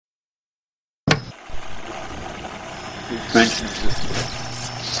mentions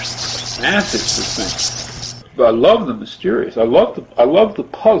this massive suspense. But I love the mysterious. I love the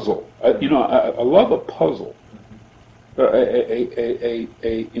puzzle. I love a puzzle. A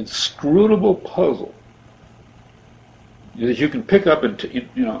inscrutable puzzle that you can pick up and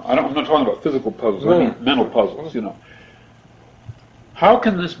I'm not talking about physical puzzles. I mean mental puzzles. How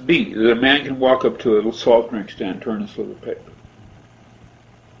can this be that a man can walk up to a little soft drink stand, turn a slip of paper?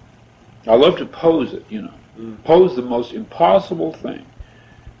 I love to pose it. Pose the most impossible thing,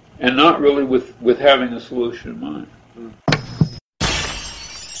 and not really with having a solution in mind.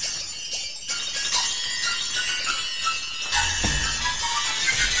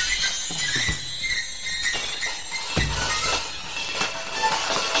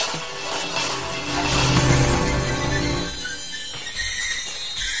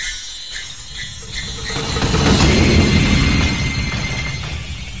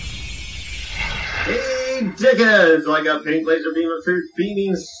 Dickheads, like a pink laser beam of truth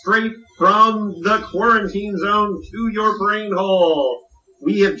beaming straight from the quarantine zone to your brain hole.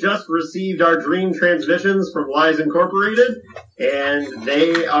 We have just received our dream transmissions from Lies Incorporated, and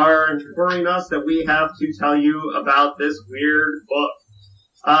they are informing us that we have to tell you about this weird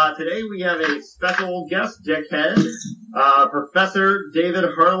book. Today we have a special guest dickhead, Professor David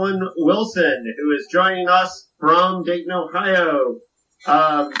Harlan Wilson, who is joining us from Dayton, Ohio.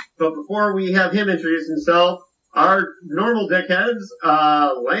 But before we have him introduce himself, our normal dickheads,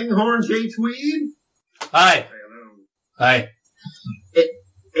 Langhorn J. Tweed. Hi. Hi.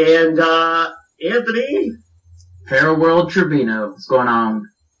 And Anthony. Paraworld Tribino. What's going on?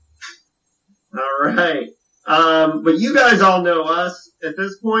 All right. But you guys all know us at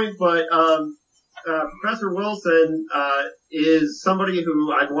this point, but Professor Wilson is somebody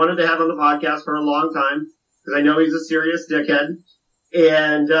who I've wanted to have on the podcast for a long time, because I know he's a serious dickhead.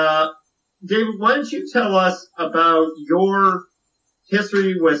 And, David, why don't you tell us about your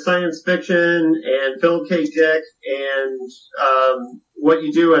history with science fiction and Philip K. Dick and, what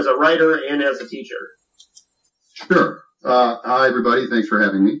you do as a writer and as a teacher? Sure. Hi, everybody. Thanks for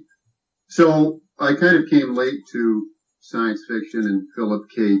having me. So, I kind of came late to science fiction and Philip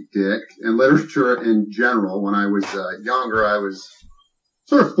K. Dick and literature in general. When I was younger, I was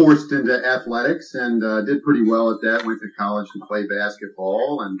sort of forced into athletics and did pretty well at that. Went to college to play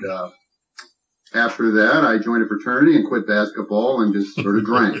basketball, and after that I joined a fraternity and quit basketball and just sort of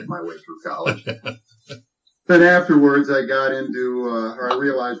drank my way through college. Then afterwards I got into, or I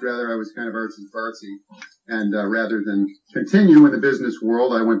realized rather I was kind of artsy-fartsy, and rather than continue in the business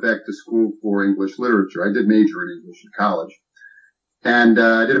world, I went back to school for English literature. I did major in English at college. And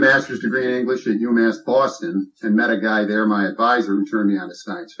I did a master's degree in English at UMass Boston and met a guy there, my advisor, who turned me on to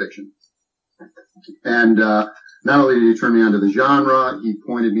science fiction. And not only did he turn me on to the genre, he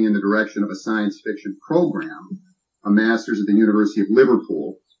pointed me in the direction of a science fiction program, a master's at the University of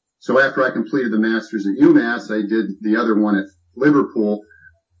Liverpool. So after I completed the master's at UMass, I did the other one at Liverpool,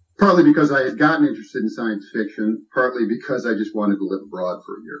 partly because I had gotten interested in science fiction, partly because I just wanted to live abroad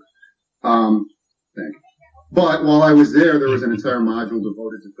for a year. Thank you. But while I was there was an entire module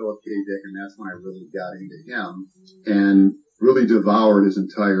devoted to Philip K. Dick, and that's when I really got into him and really devoured his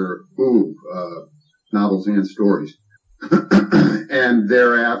entire novels and stories. And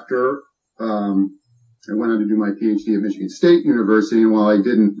thereafter, I went on to do my PhD at Michigan State University, and while I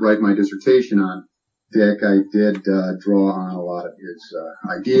didn't write my dissertation on Dick, I did draw on a lot of his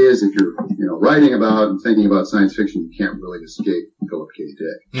ideas. If you're writing about and thinking about science fiction, you can't really escape Philip K.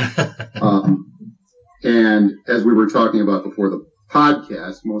 Dick. And as we were talking about before the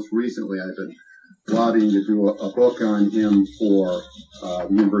podcast, most recently I've been lobbying to do a book on him for the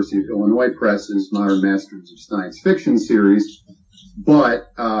University of Illinois Press's Modern Masters of Science Fiction series. But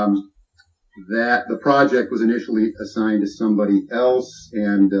that the project was initially assigned to somebody else,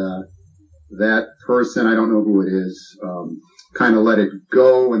 and that person, I don't know who it is, kind of let it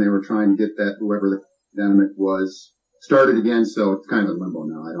go when they were trying to get that, whoever them it was, started again. So it's kind of in limbo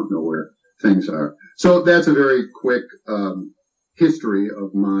now. I don't know where things are. So that's a very quick history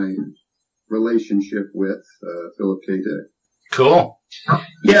of my relationship with Philip K. Dick. Cool.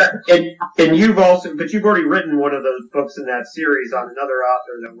 Yeah, and you've already written one of those books in that series on another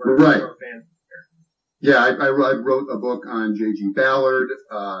author that we're a fan. Yeah, I wrote a book on J.G. Ballard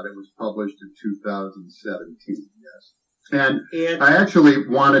that was published in 2017. Yes, and I actually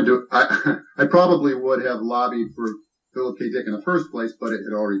wanted to. I probably would have lobbied for Philip K. Dick in the first place, but it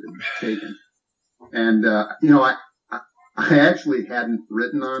had already been taken. And I actually hadn't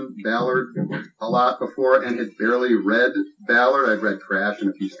written on Ballard a lot before and had barely read Ballard. I'd read Trash and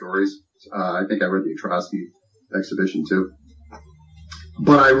a few stories. I think I read the Atrocity Exhibition too.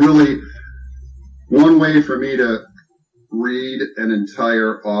 But one way for me to read an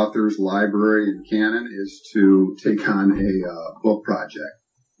entire author's library and canon is to take on a book project,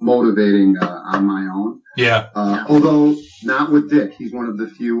 motivating on my own. Yeah. Although not with Dick. He's one of the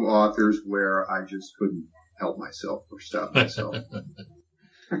few authors where I just couldn't help myself or stop myself.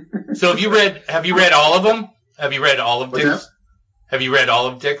 So have you read all of them? Have you read all of Dick's? Have you read all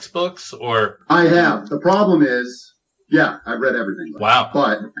of Dick's books, or? I have. The problem is, yeah, I've read everything. Wow.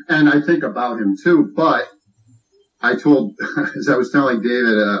 And I think about him too, but I told, as I was telling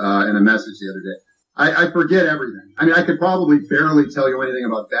David in a message the other day, I forget everything. I mean, I could probably barely tell you anything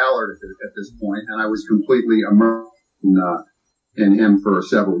about Ballard at this point, and I was completely immersed in him for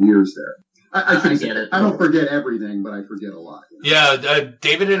several years there. I don't forget everything, but I forget a lot. You know? Yeah,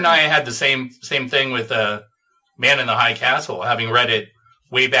 David and I had the same thing with Man in the High Castle, having read it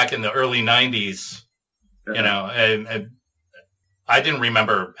way back in the early 90s. You know, and I didn't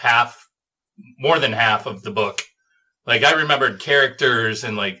remember more than half of the book. Like, I remembered characters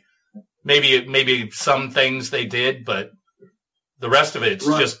and, like, maybe some things they did, but the rest of it's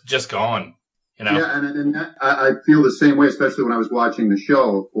just gone. You know? Yeah, and I feel the same way, especially when I was watching the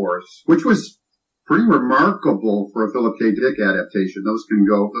show, of course, which was pretty remarkable for a Philip K. Dick adaptation. Those can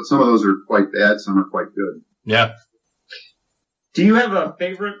go, but some of those are quite bad, some are quite good. Yeah. Do you have a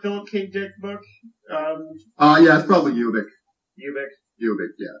favorite Philip K. Dick book? Yeah, it's probably Ubik.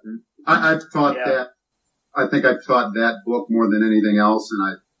 Ubik, yeah. I've taught that. I think I've taught that book more than anything else, and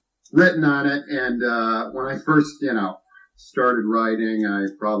I've written on it. And when I first, started writing, I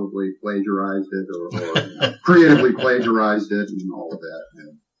probably plagiarized it or creatively plagiarized it and all of that.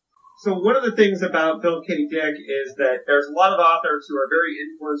 Yeah. So one of the things about Philip K. Dick is that there's a lot of authors who are very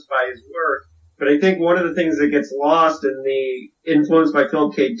influenced by his work, but I think one of the things that gets lost in the influence by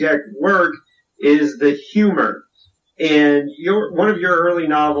Philip K. Dick work is the humor. And one of your early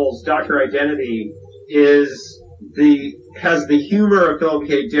novels, Dr. Identity, has the humor of Philip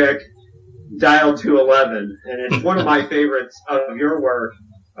K. Dick dialed to 11, and it's one of my favorites of your work.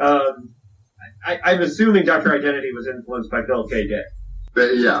 I'm assuming Dr. Identity was influenced by Philip K. Dick.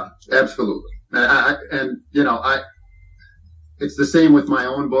 But yeah, absolutely. It's the same with my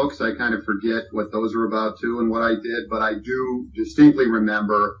own books. I kind of forget what those are about too and what I did, but I do distinctly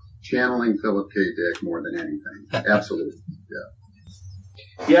remember channeling Philip K. Dick more than anything. Absolutely.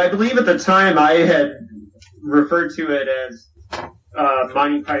 Yeah. Yeah, I believe at the time I had referred to it as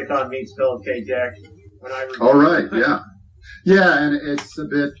Monty Python meets Philip K. Dick. All right, yeah. Yeah, and it's a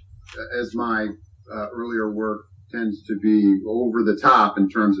bit, as my earlier work tends to be, over the top in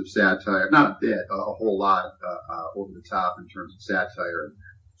terms of satire. Not a bit, a whole lot over the top in terms of satire.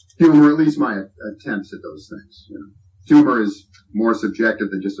 Humor, at least my attempts at those things. You know. Humor is more subjective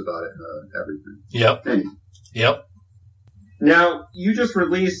than just about everything. Yep. Anyway. Yep. Now, you just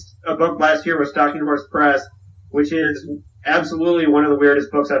released a book last year with Stalking Horse Press, which is absolutely one of the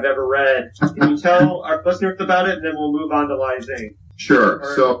weirdest books I've ever read. Can you tell our listeners about it, and then we'll move on to Lies Inc.? Sure.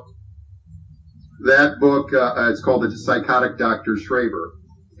 So that book, it's called The Psychotic Dr. Schreber,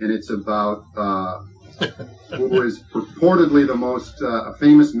 and it's about who is purportedly the most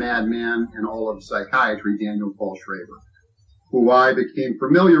famous madman in all of psychiatry, Daniel Paul Schreber, who I became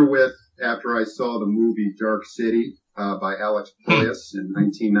familiar with after I saw the movie Dark City by Alex Proyas in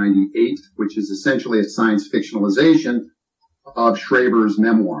 1998, which is essentially a science fictionalization of Schreber's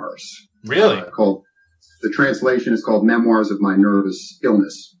memoirs. Really? The translation is called Memoirs of My Nervous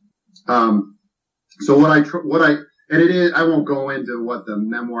Illness. So I won't go into what the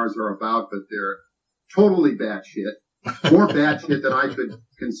memoirs are about, but they're totally batshit, more batshit than I could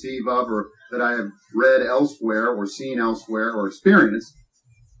conceive of or that I have read elsewhere or seen elsewhere or experienced.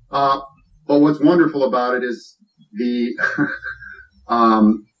 But what's wonderful about it is the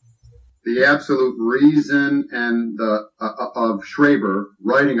absolute reason and of Schreber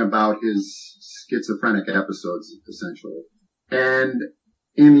writing about his schizophrenic episodes, essentially. And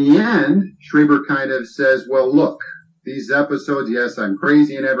in the end, Schreber kind of says, well, look, these episodes, yes, I'm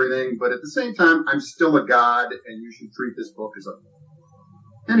crazy and everything, but at the same time, I'm still a god, and you should treat this book as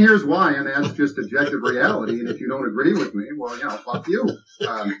a... And here's why, and that's just objective reality, and if you don't agree with me, well, fuck you.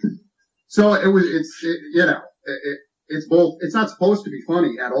 So it's both, it's not supposed to be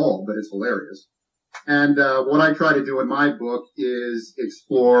funny at all, but it's hilarious. And what I try to do in my book is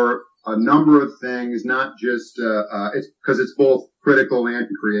explore a number of things, not just, because it's both critical and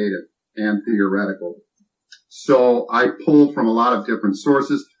creative and theoretical. So I pull from a lot of different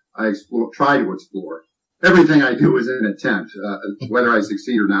sources. I try to explore. Everything I do is an attempt. Whether I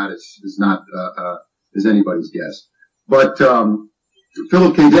succeed or not is anybody's guess. But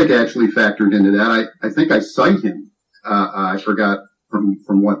Philip K. Dick actually factored into that. I think I cite him. I forgot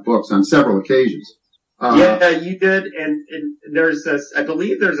from what books on several occasions. Yeah, you did, and there's this. I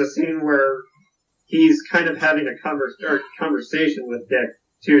believe there's a scene where he's kind of having a conversation with Dick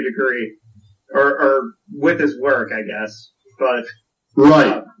to a degree, or with his work, I guess. But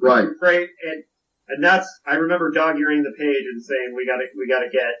Right. great, and that's. I remember dog-earing the page and saying we gotta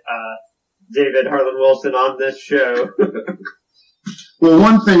get David Harlan Wilson on this show. Well,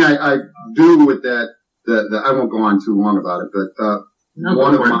 one thing I do with that I won't go on too long about it, but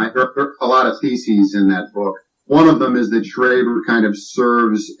a lot of theses in that book. One of them is that Schraber kind of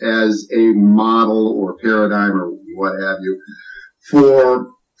serves as a model or paradigm or what have you for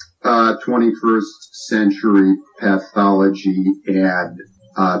 21st century pathology and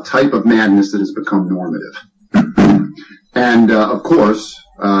type of madness that has become normative. And of course,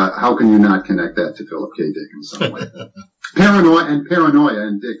 how can you not connect that to Philip K. Dick in some way? Paranoia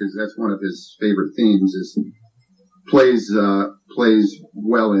and Dick that's one of his favorite themes plays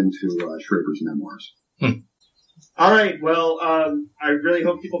well into Schraber's memoirs. All right. Well, I really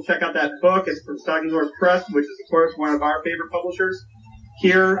hope people check out that book. It's from Stocking Horse Press, which is, of course, one of our favorite publishers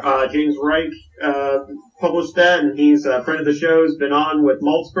here. James Reich published that, and he's a friend of the show. Has been on with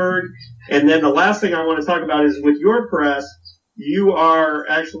Maltzberg. And then the last thing I want to talk about is with your press, you are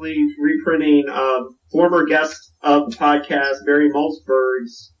actually reprinting former guest of the podcast, Barry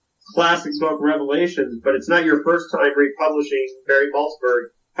Maltzberg's classic book, Revelations, but it's not your first time republishing Barry Maltzberg.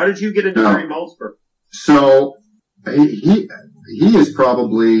 How did you get into Barry Maltzberg? So he is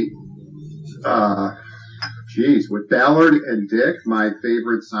probably with Ballard and Dick, my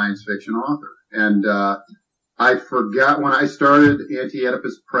favorite science fiction author. And I forgot when I started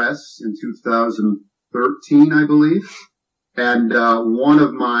Anti-Oedipus Press in 2013, I believe. And one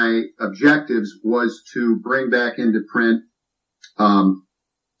of my objectives was to bring back into print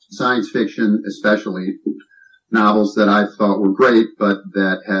science fiction, especially novels that I thought were great, but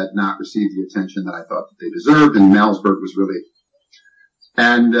that had not received the attention that I thought that they deserved, and Malzberg was really.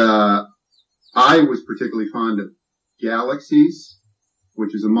 And I was particularly fond of Galaxies,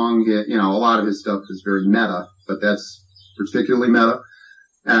 which is among a lot of his stuff is very meta, but that's particularly meta.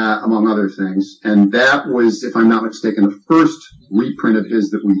 Among other things. And that was, if I'm not mistaken, the first reprint of his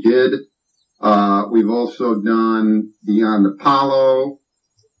that we did. We've also done Beyond Apollo,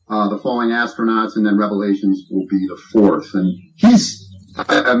 The Falling Astronauts, and then Revelations will be the fourth. And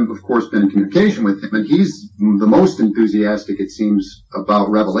I've of course been in communication with him, and he's the most enthusiastic, it seems,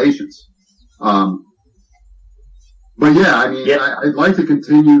 about Revelations. But yeah, I'd like to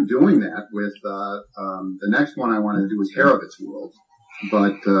continue doing that with, the next one I want to do is Harovitz World.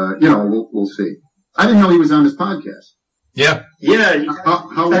 But, we'll see. I didn't know he was on this podcast. Yeah. Yeah.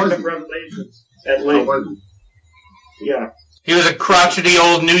 How was it? Revelations at length. Yeah. He was a crotchety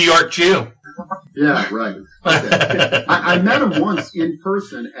old New York Jew. Yeah, right. Okay. I met him once in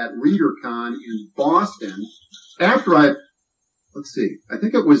person at ReaderCon in Boston after I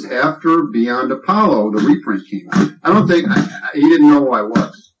think it was after Beyond Apollo, the reprint came out. I don't think, he didn't know who I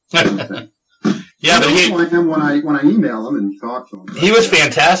was. Yeah, but when I email him and talk to him, he was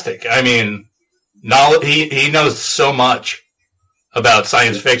fantastic. I mean, he knows so much about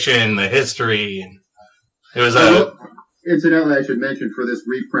science fiction and the history, and it was incidentally, I should mention for this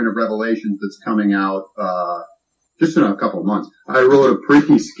reprint of Revelations that's coming out just in a couple of months, I wrote a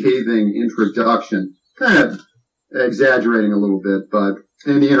pretty scathing introduction, kind of exaggerating a little bit, but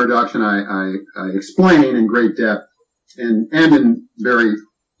in the introduction I explain in great depth and in very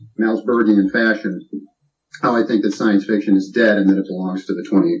Malzbergian fashion how I think that science fiction is dead and that it belongs to the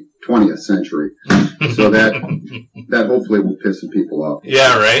 20th century. So that hopefully will piss some people off.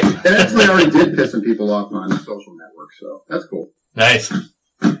 Yeah, right. It actually already did piss some people off on the social network, so that's cool. Nice.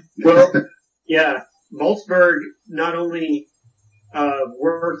 Well, yeah, Maltzberg not only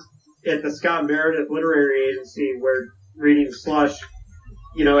worked at the Scott Meredith Literary Agency, where reading Slush,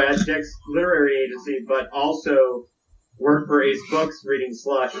 at Dick's literary agency, but also worked for Ace Books reading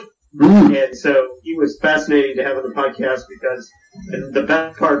Slush. And so he was fascinating to have on the podcast because the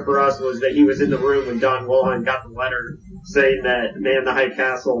best part for us was that he was in the room when Don Wollheim got the letter saying that Man in the High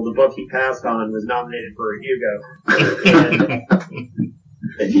Castle, the book he passed on, was nominated for a Hugo.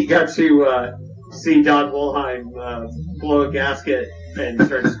 And he got to see Don Wollheim blow a gasket and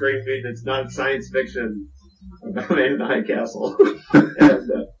start screaming, "It's not science fiction about Man in the High Castle."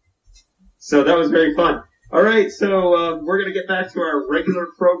 And so that was very fun. All right, so we're going to get back to our regular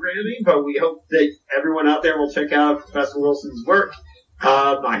programming, but we hope that everyone out there will check out Professor Wilson's work.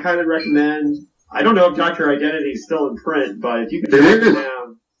 I highly recommend. I don't know if Dr. Identity is still in print, but if you can track it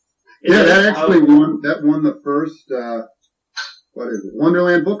down. Yeah, that actually won the first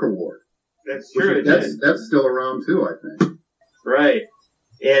Wonderland Book Award. That's true. That's still around too, I think. Right.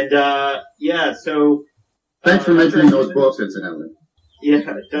 And so Thanks for mentioning those books, incidentally. Yeah,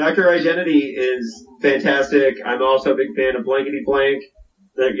 Dr. Identity is fantastic. I'm also a big fan of Blankety Blank,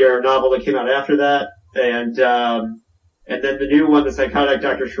 your novel that came out after that, and then the new one, The Psychotic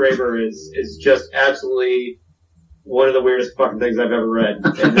Dr. Schraber, is just absolutely one of the weirdest fucking things I've ever read.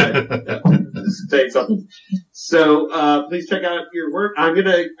 And that saying something. So please check out your work. I'm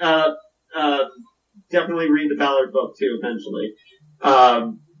gonna definitely read the Ballard book too eventually.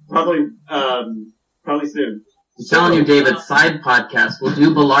 Probably soon. I'm telling you, David, side podcast. We'll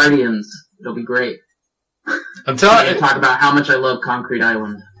do Ballardians. It'll be great. I'm telling you, talk about how much I love Concrete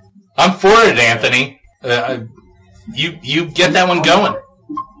Island. I'm for it, Anthony. You get that one going.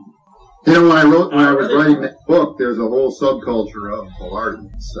 You know, when I was writing that book, there's a whole subculture of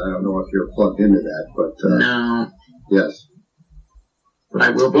Ballardians. I don't know if you're plugged into that, but no. Yes. But I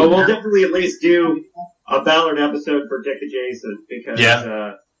will be. Well, we'll definitely at least do a Ballard episode for Dick Adjacent because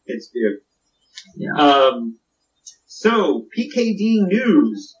it's due. Yeah. So PKD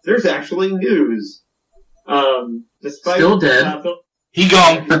news. There's actually news. Despite still dead. He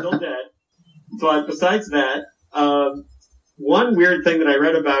gone. He's still dead. But besides that, one weird thing that I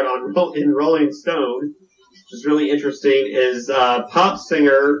read about in Rolling Stone, which is really interesting, is pop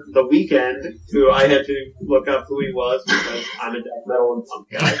singer The Weeknd, who I had to look up who he was because I'm a death metal and punk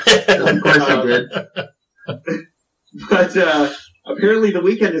guy. Of course I did. But apparently The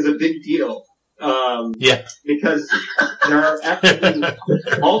Weeknd is a big deal. Yeah. Because there are actually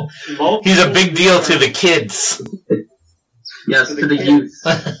multiple... He's a big deal to the kids. Yes, to the youth.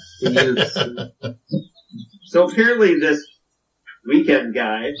 The youth. So apparently this Weeknd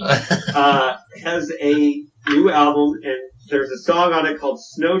guy has a new album, and there's a song on it called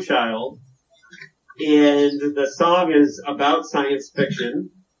Snow Child, and the song is about science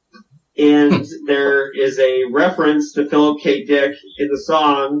fiction, and there is a reference to Philip K. Dick in the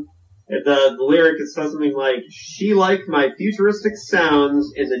song. The lyric is something like, "She liked my futuristic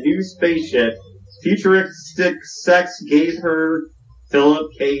sounds in the new spaceship. Futuristic sex gave her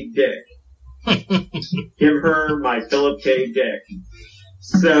Philip K. Dick. Give her my Philip K. Dick."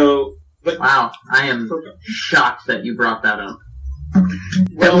 So, but wow, I am shocked that you brought that up.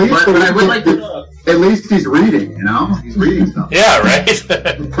 At least, but I would like to. At least he's reading, you know? He's reading stuff. Yeah, right?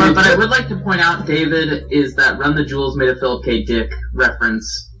 but I would like to point out, David, is that Run the Jewels made a Philip K. Dick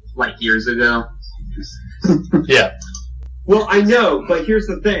reference like years ago. Yeah. Well, I know, but here's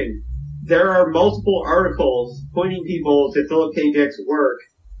the thing. There are multiple articles pointing people to Philip K. Dick's work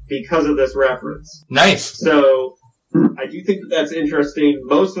because of this reference. Nice. So, I do think that that's interesting.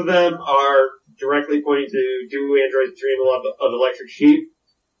 Most of them are directly pointing to Do Androids Dream of Electric Sheep,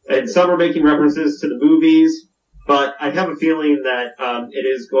 and some are making references to the movies, but I have a feeling that it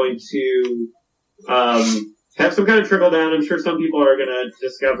is going to have some kind of trickle down. I'm sure some people are going to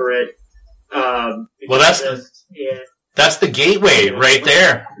discover it. Well, that's the gateway right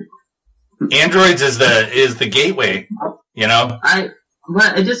there. Androids is the gateway, you know? I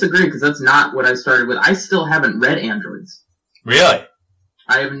disagree because that's not what I started with. I still haven't read Androids. Really?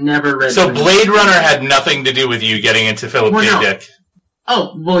 I have never read. So Blade Runner had nothing to do with you getting into Philip K. Dick.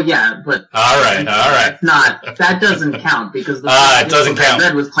 Oh, well, yeah, but... All right. That doesn't count because the it doesn't count. I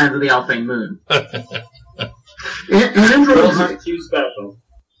read was Clans of the Alphane Moon. Androids aren't too special.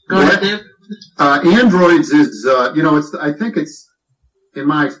 Go ahead, Dave. Androids is, I think it's, in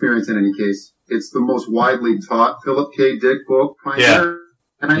my experience in any case, it's the most widely taught Philip K. Dick book, primarily.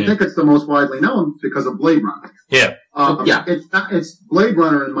 And I think it's the most widely known because of Blade Runner. Yeah. It's Blade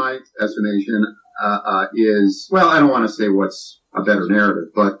Runner, in my estimation, is, well, I don't want to say what's a better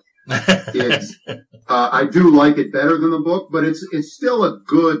narrative, but it's, I do like it better than the book, but it's still a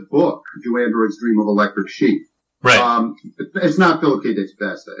good book, Do Androids Dream of Electric Sheep. Right. It's not Philip K. Dick's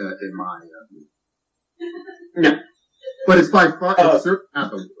best, in my view. No. But it's by far, it's certainly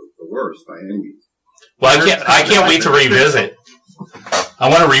not the worst by any means. Well, I can't wait to revisit. I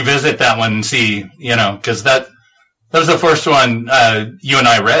want to revisit that one and see, you know, because that was the first one you and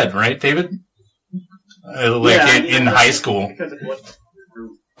I read, right, David? In high school. Because it was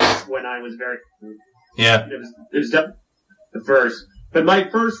when I was very... Yeah. It was definitely the first. But my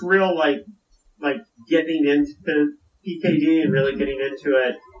first real, like getting into PKD and really getting into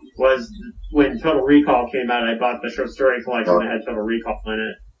it was when Total Recall came out. I bought the short story collection that had Total Recall in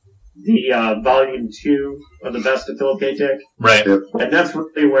it. The volume 2 of the Best of Philip K. Dick. Right. And that's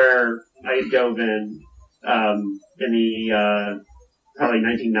really where I dove in the probably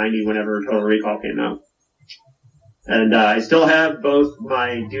 1990 whenever Total Recall came out. And I still have both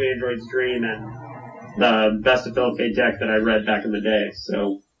my Do Androids Dream and the Best of Philip K. Dick that I read back in the day,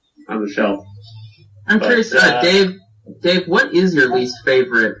 so on the shelf. I'm curious, Dave, Dave, what is your least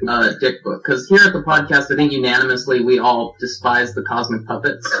favorite Dick book? Because here at the podcast, I think unanimously we all despise the Cosmic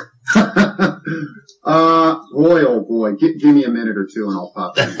Puppets. Boy, oh boy, give me a minute or two and I'll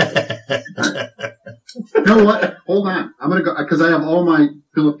pop in. You know what? Hold on. I'm gonna go, because I have all my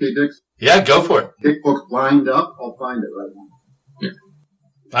Philip K. Dick Yeah, go for it. Dick books lined up. I'll find it right now.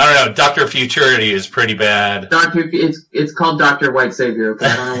 I don't know. Dr. Futurity is pretty bad. It's called Dr. White Savior,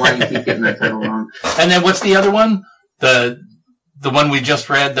 because I don't know why you keep getting that title wrong. And then what's the other one? The one we just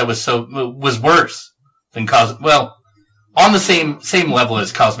read that was worse than on the same level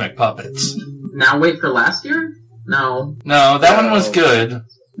as Cosmic Puppets. Now wait for last year? No, that one was good.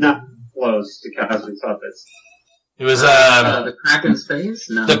 Not close to Cosmic Puppets. It was the Crack in Space?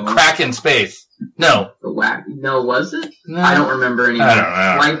 No. The Crack in Space. No. The Whack? No, was it? No. I don't remember anymore. I don't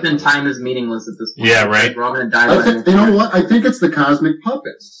know. Life and time is meaningless at this point. Yeah, right. We're all gonna die. You know what? I think it's the Cosmic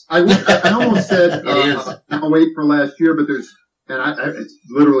Puppets. I almost said Now Wait for Last Year, but it's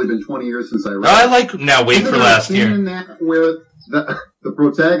literally been 20 years since I read it. I like Now Wait for Last Year. In that where the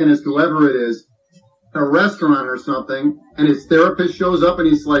protagonist, whoever it is, a restaurant or something, and his therapist shows up and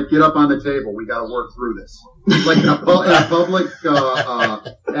he's like, "Get up on the table. We got to work through this." Like in a public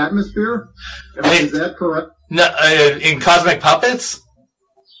atmosphere. Is that correct? No, in Cosmic Puppets?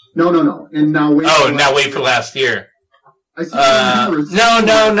 No. And Now Wait. Now Wait for Last Year. I see no,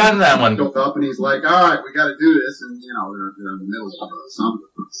 not in that one. Goes up and he's like, "All right, we got to do this," and they're in the middle of something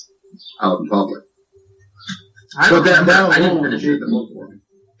out in public. I didn't finish it.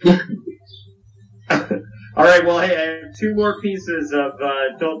 All right, well, hey, I have two more pieces of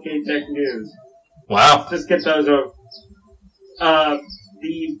Philip K. Dick news. Wow. Let's just get those over.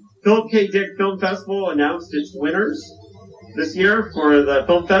 The Philip K. Dick Film Festival announced its winners this year for the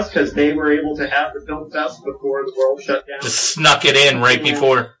Film Fest because they were able to have the Film Fest before the world shut down. Just snuck it in right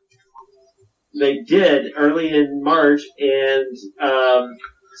before. They did early in March, and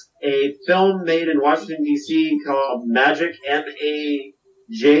a film made in Washington, D.C. called Magic, M-A-J-I-C,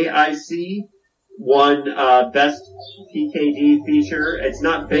 won Best PKD Feature. It's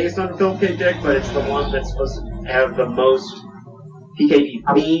not based on Philip K. Dick, but it's the one that's supposed to have the most PKD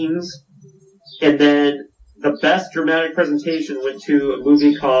themes. And then the Best Dramatic Presentation went to a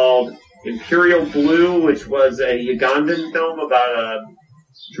movie called Imperial Blue, which was a Ugandan film about a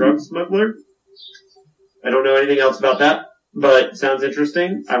drug smuggler. I don't know anything else about that, but it sounds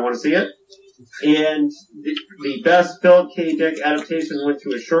interesting. I want to see it. And the Best Philip K. Dick adaptation went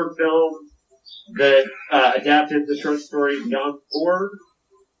to a short film that adapted the short story Beyond Four.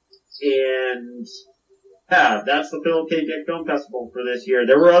 And yeah, that's the Philip K. Dick Film Festival for this year.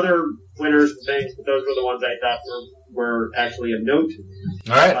 There were other winners and things, but those were the ones I thought were actually of note.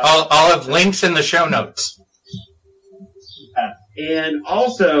 All right, I'll have links in the show notes. And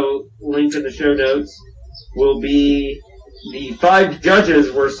also linked in the show notes will be the 5 judges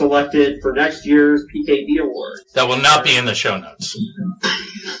were selected for next year's PKD Awards. That will not be in the show notes.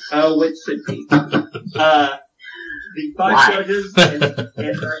 Oh, it should be. The 5 judges and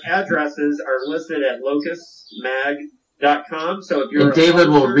their addresses are listed at locustmag.com. So if you're and David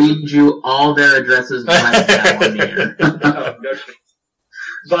will read you all their addresses right now on the air. No.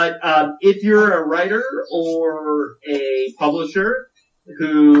 But if you're a writer or a publisher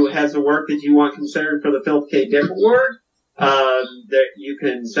who has a work that you want considered for the Philip K. Dick Award, that you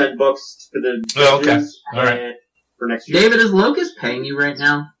can send books to the judges All right. for next year. David, is Locust paying you right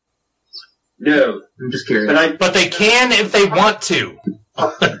now? No. I'm just curious. But they can if they want to.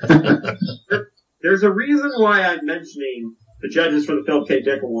 There's a reason why I'm mentioning the judges for the Philip K.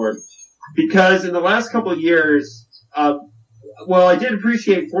 Dick Award. Because in the last couple of years, I did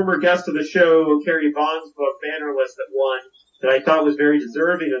appreciate former guest of the show, Carrie Vaughn's book, Bannerless, that won, that I thought was very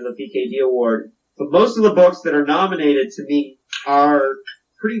deserving of the PKD Award. But most of the books that are nominated to me are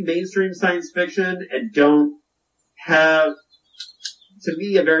pretty mainstream science fiction and don't have, to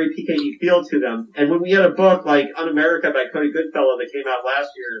me, a very PKD feel to them. And when we had a book like Un-America by Cody Goodfellow that came out last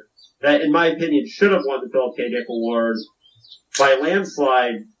year, that in my opinion should have won the Philip K. Dick Award by a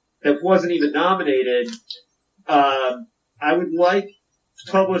landslide, that wasn't even nominated, I would like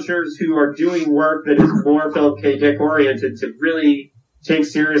publishers who are doing work that is more Philip K. Dick oriented to really take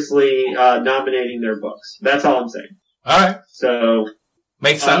seriously nominating their books. That's all I'm saying. All right. So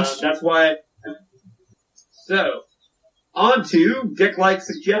makes sense. That's why. So on to Dick-like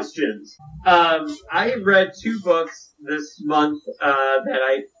suggestions. I have read 2 books this month that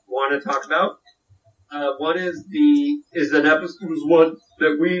I want to talk about. One is one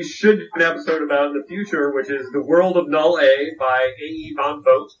that we should do an episode about in the future, which is The World of Null A by A.E. von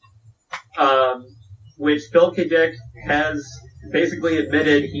Vogt, which Philip K. Dick has basically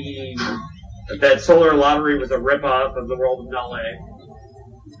admitted he that Solar Lottery was a ripoff of The World of Null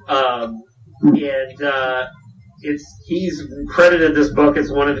and he's credited this book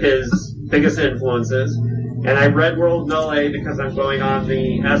as one of his biggest influences. And I read World of Null because I'm going on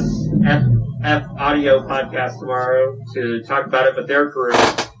the SFF audio podcast tomorrow to talk about it with their group.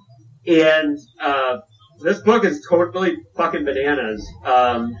 And this book is totally fucking bananas.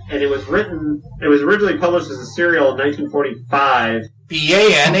 And it was originally published as a serial in 1945.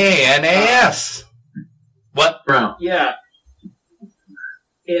 BANANAS. What? Bro. Yeah.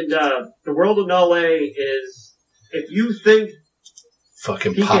 And The World of Null is, if you think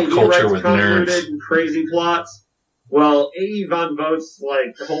Fucking PKE pop culture writes with convoluted nerds. and crazy plots, well, A.E. von Vogt's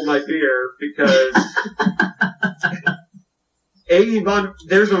like, hold my beer, because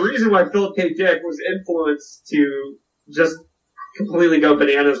there's a reason why Philip K. Dick was influenced to just completely go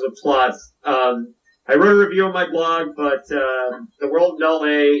bananas with plots. I wrote a review on my blog, but The World of Null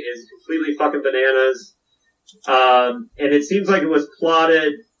is completely fucking bananas. And it seems like it was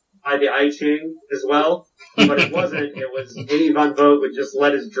plotted by the I Ching as well, but it wasn't. It was A.E. von Vogt would just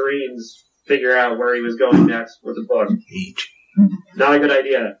let his dreams figure out where he was going next with the book. Not a good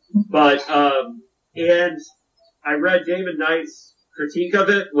idea. But, and I read David Knight's critique of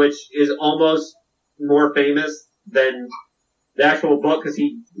it, which is almost more famous than the actual book because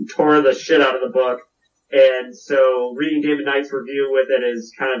he tore the shit out of the book. And so reading David Knight's review with it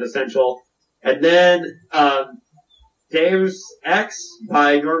is kind of essential. And then, Deus Ex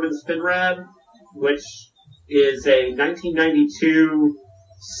by Norman Spinrad, which is a 1992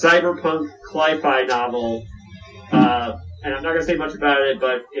 cyberpunk sci-fi novel. And I'm not gonna say much about it,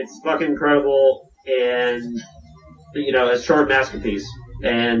 but it's fucking incredible and, you know, a short masterpiece.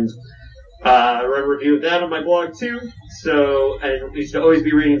 And, I wrote a review of that on my blog too. So, and you should always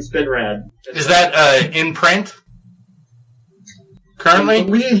be reading Spinrad. Is that in print? Currently? I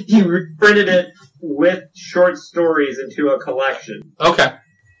believe he printed it with short stories into a collection. Okay.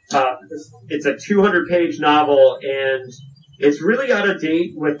 It's a 200-page novel, and it's really out of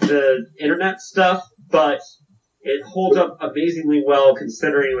date with the internet stuff, but it holds up amazingly well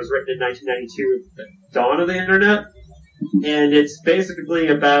considering it was written in 1992, the dawn of the internet. And it's basically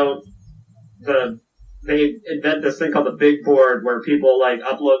about they invent this thing called the Big Board where people like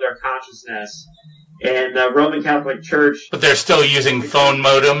upload their consciousness. And the Roman Catholic Church... But they're still using phone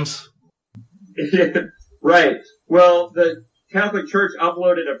modems? Right. Well, the Catholic Church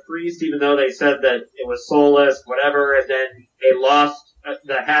uploaded a priest even though they said that it was soulless, whatever, and then they lost,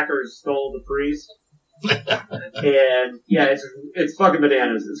 the hackers stole the priest. And, yeah, it's fucking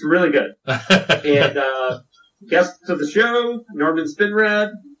bananas. It's really good. And, guest to the show, Norman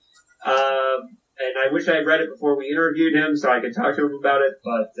Spinrad. And I wish I had read it before we interviewed him so I could talk to him about it,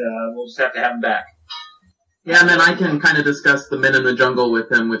 but we'll just have to have him back. Yeah, and then I can kind of discuss The Men in the Jungle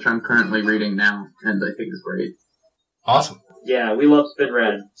with him, which I'm currently reading now, and I think is great. Awesome. Yeah, we love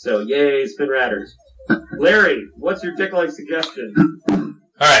Spinrad, so yay, Spinradders. Larry, what's your dick-like suggestion?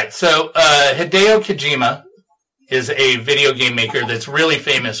 Alright, so Hideo Kojima is a video game maker that's really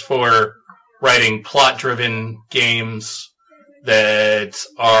famous for writing plot-driven games that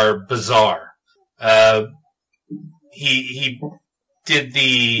are bizarre. He did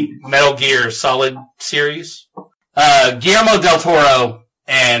the Metal Gear Solid series. Guillermo del Toro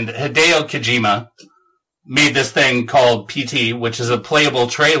and Hideo Kojima made this thing called PT, which is a playable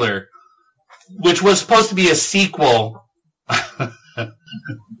trailer, which was supposed to be a sequel,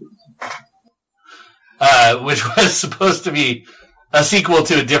 which was supposed to be a sequel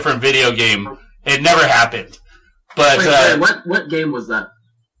to a different video game. It never happened. But what game was that?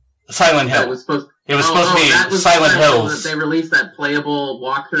 Silent Hill. That was supposed It was supposed to be Silent Hills. They released that playable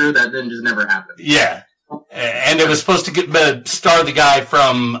walkthrough that then just never happened. Yeah. And it was supposed to star the guy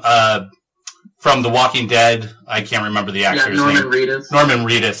from The Walking Dead. I can't remember the actor's name. Norman Reedus. Norman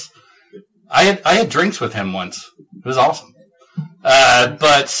Reedus. I had drinks with him once. It was awesome.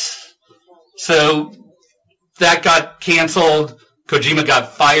 But so that got canceled. Kojima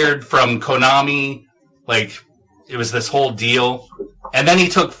got fired from Konami. Like, it was this whole deal. And then he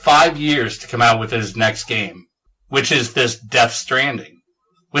took 5 years to come out with his next game, which is this Death Stranding,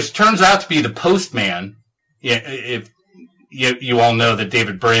 which turns out to be the Postman. If you all know the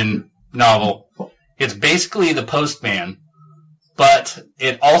David Brin novel, it's basically the Postman, but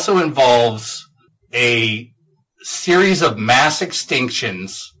it also involves a series of mass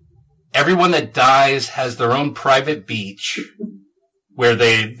extinctions. Everyone that dies has their own private beach where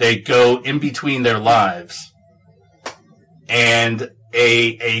they go in between their lives. And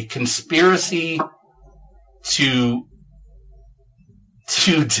a conspiracy to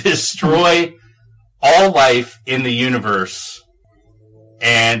destroy all life in the universe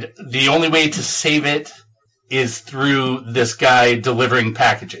and the only way to save it is through this guy delivering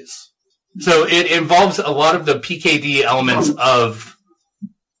packages. So it involves a lot of the PKD elements of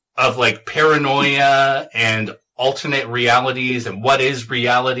like paranoia and alternate realities and what is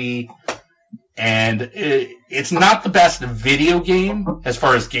reality. And it's not the best video game as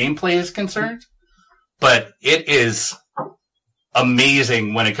far as gameplay is concerned, but it is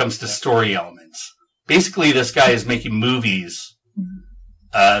amazing when it comes to story elements. Basically, this guy is making movies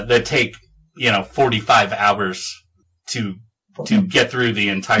that take 45 hours to get through the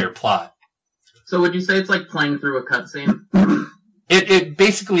entire plot. So would you say it's like playing through a cutscene?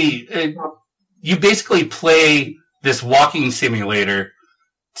 You basically play this walking simulator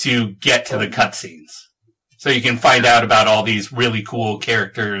to get to the cutscenes. So you can find out about all these really cool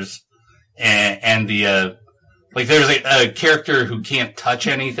characters and the like there's a character who can't touch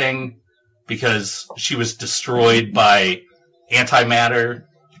anything because she was destroyed by antimatter.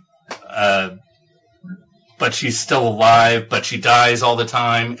 But she's still alive, but she dies all the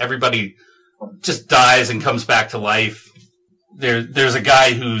time. Everybody just dies and comes back to life. There's a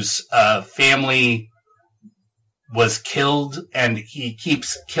guy whose family was killed, and he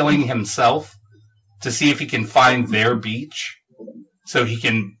keeps killing himself to see if he can find their beach so he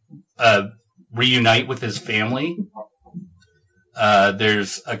can reunite with his family.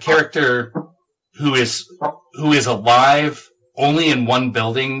 There's a character who is alive only in one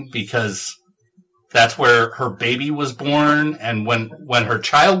building because that's where her baby was born, and when her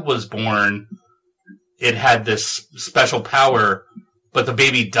child was born, it had this special power, but the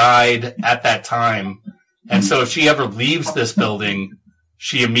baby died at that time. And so if she ever leaves this building,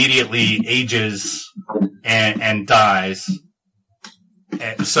 she immediately ages and dies.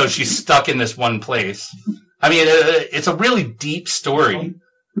 And so she's stuck in this one place. I mean, it's a really deep story,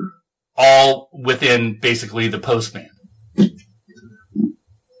 all within basically the Postman.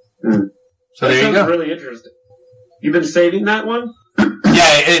 So that there you go. Really interesting. You've been saving that one?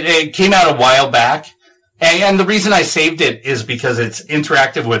 Yeah, it came out a while back. And the reason I saved it is because it's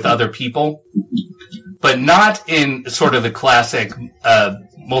interactive with other people, but not in sort of the classic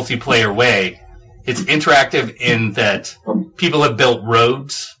multiplayer way. It's interactive in that people have built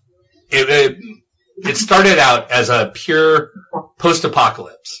roads. It started out as a pure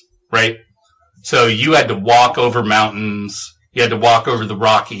post-apocalypse, right? So you had to walk over mountains, you had to walk over the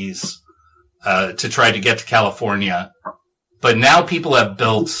Rockies to try to get to California. But now people have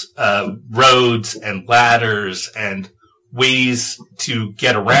built roads and ladders and ways to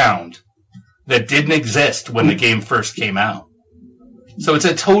get around that didn't exist when the game first came out. So it's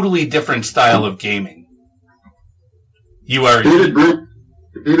a totally different style of gaming. You are David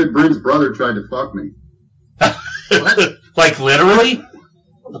Brin's brother tried to fuck me. What? Like literally?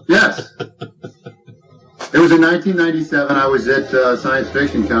 Yes. It was in 1997. I was at Science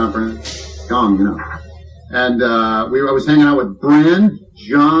Fiction Conference. And I was hanging out with Bryn,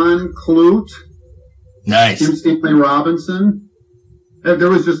 John Clute, Nice. Kim Stanley Robinson. There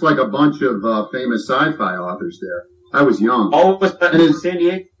was just like a bunch of famous sci-fi authors there. I was young. All of us And it's- San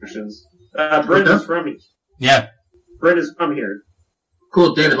Diego versions. Brenda's from here. Yeah. Brenda's from here.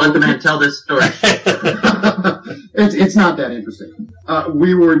 Cool, David, let the man tell this story. It's not that interesting.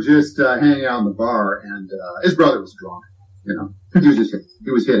 We were just hanging out in the bar, and his brother was drunk.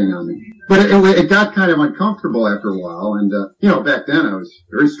 He was hitting on me. But it got kind of uncomfortable after a while, and back then I was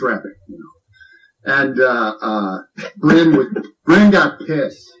very strapping. And Bryn got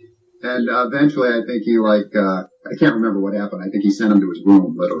pissed, and eventually I think he I can't remember what happened. I think he sent him to his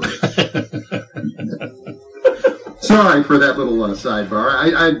room, literally. Sorry for that little sidebar.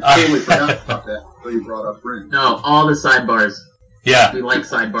 I totally forgot about that until you brought up Bryn. No, all the sidebars. Yeah. We like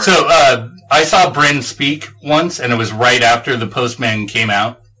sidebars. So I saw Bryn speak once, and it was right after The Postman came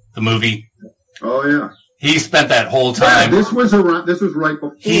out, the movie. Oh yeah. He spent that whole Yeah, time. this was right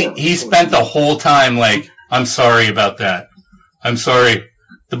before. He spent the whole time like, I'm sorry about that. I'm sorry.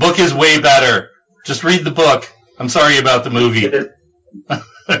 The book is way better. Just read the book. I'm sorry about the movie. It's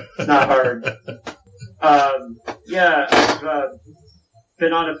not hard. I've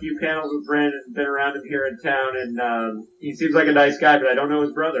been on a few panels with Brandon, been around him here in town, and he seems like a nice guy, but I don't know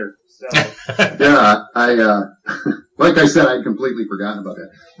his brother. So Yeah, like I said, I'd completely forgotten about that.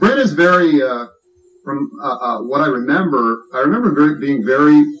 Bryn is very, from what I remember being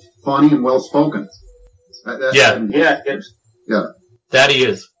very funny and well spoken. Yeah. That he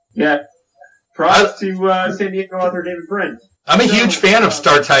is. Yeah. Props to San Diego author David Brin. I'm a huge fan of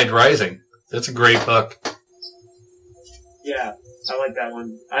Startide Rising. That's a great book. Yeah, I like that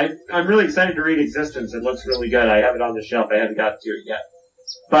one. I'm really excited to read Existence. It looks really good. I have it on the shelf. I haven't got to it yet.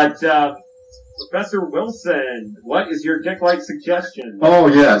 But Professor Wilson, what is your dick-like suggestion? Oh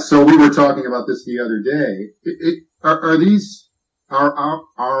yeah, so we were talking about this the other day. Are these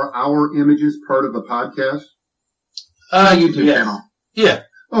our images part of the podcast? YouTube channel. Yeah.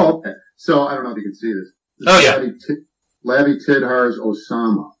 Oh, okay. So I don't know if you can see this. Oh yeah. Lavi Tidhar's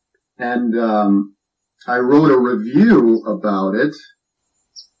Osama, and I wrote a review about it,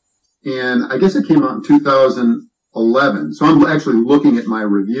 and I guess it came out in 2011. So I'm actually looking at my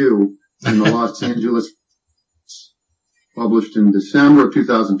review in the Los Angeles, published in December of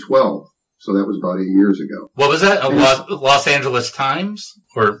 2012. So that was about 8 years ago. What was that? Los Angeles Times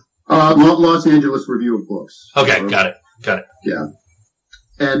or Los Angeles Review of Books. Okay, got it. Yeah,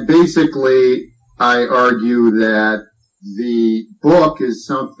 and basically I argue that the book is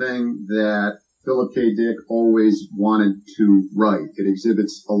something that Philip K. Dick always wanted to write. It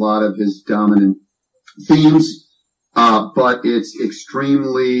exhibits a lot of his dominant themes, but it's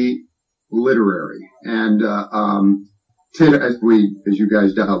extremely literary. And as you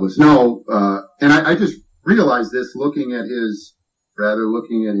guys doubtless know, and I just realized this looking at his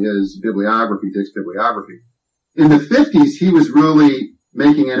bibliography, Dick's bibliography. In the 50s, he was really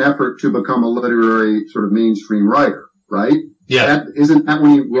making an effort to become a literary sort of mainstream writer, right? Yeah. Isn't that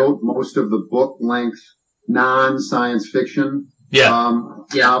when he wrote most of the book-length non-science fiction? Yeah.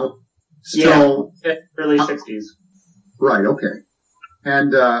 Novel? So, early 60s. Right, okay.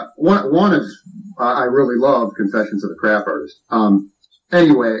 And one of I really love Confessions of a Crap Artist.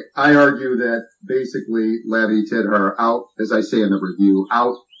 Anyway, I argue that basically Lavi Tidhar out, as I say in the review,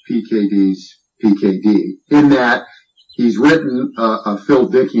 out PKD's PKD, in that he's written a Phil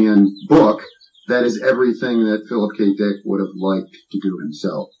Dickian book that is everything that Philip K. Dick would have liked to do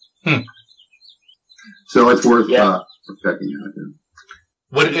himself. So it's worth checking out.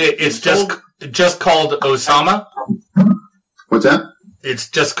 What? It's just called Osama? What's that? It's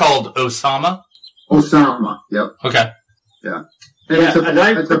just called Osama? Osama, yep. Okay. Yeah.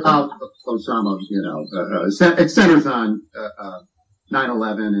 And it's about Osama, it centers on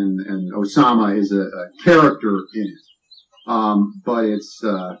 9/11, and Osama is a character in it. But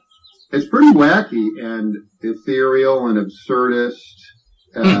it's pretty wacky and ethereal and absurdist.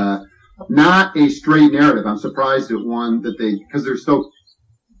 Not a straight narrative. I'm surprised at one because they're so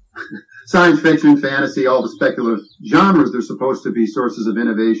science fiction, fantasy, all the speculative genres, they're supposed to be sources of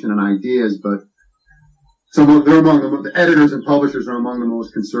innovation and ideas, but they're among the editors and publishers are among the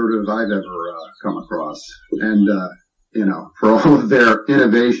most conservative I've ever come across. And for all of their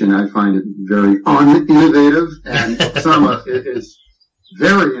innovation, I find it very uninnovative, and Osama is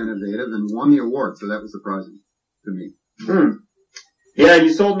very innovative and won the award, so that was surprising to me. Yeah,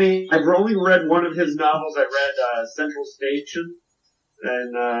 you sold me. I've only read one of his novels. I read Central Station,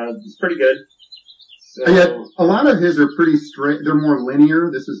 and it's pretty good. So, and yet, a lot of his are pretty straight. They're more linear.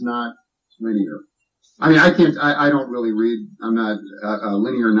 This is not linear. I mean, I don't really read. I'm not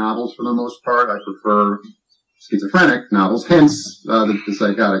linear novels for the most part. I prefer schizophrenic novels, hence the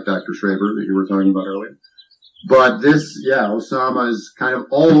psychotic Dr. Schraber that you were talking about earlier. But this, Osama is kind of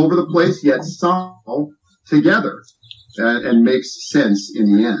all over the place, yet somehow together, and makes sense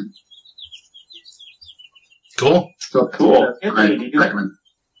in the end. Cool. So cool. Anthony, recommend.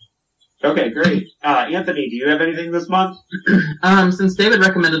 Okay, great. Anthony, do you have anything this month? Since David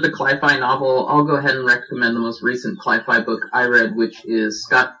recommended the Cli-Fi novel, I'll go ahead and recommend the most recent Cli-Fi book I read, which is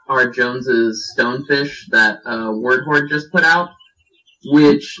Scott R. Jones's Stonefish that Word Horde just put out,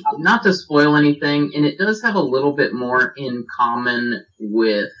 which, not to spoil anything, and it does have a little bit more in common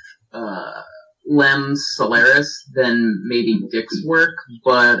with Lem's Solaris than maybe Dick's work,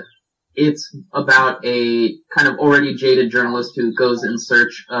 but it's about a kind of already jaded journalist who goes in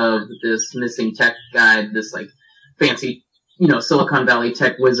search of this missing tech guy, this like fancy, Silicon Valley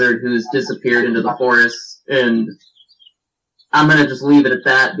tech wizard who's disappeared into the forest. And I'm going to just leave it at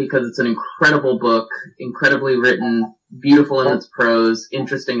that because it's an incredible book, incredibly written, beautiful in its prose,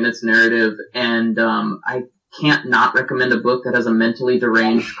 interesting in its narrative, and I can't not recommend a book that has a mentally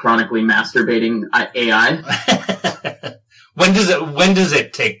deranged, chronically masturbating AI. When does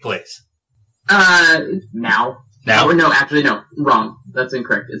it take place? Now. Now? Or no, actually, no. Wrong. That's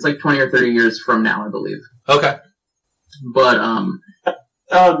incorrect. It's like 20 or 30 years from now, I believe. Okay. But,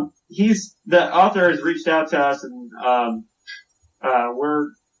 the author has reached out to us, and,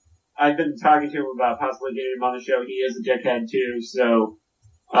 I've been talking to him about possibly getting him on the show. He is a dickhead too, so,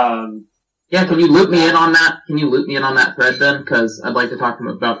 yeah, can you loop me in on that? Can you loop me in on that thread then? Because I'd like to talk to him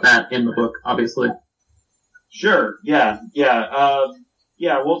about that in the book, obviously. Sure, yeah,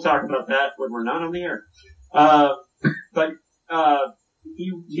 we'll talk about that when we're not on the air.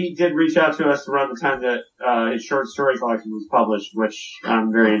 he did reach out to us around the time that his short story collection was published, which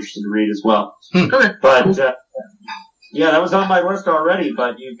I'm very interested to read as well. Okay. But yeah, that was on my list already,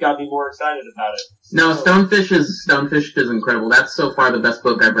 but you've got me more excited about it. No, Stonefish is incredible. That's so far the best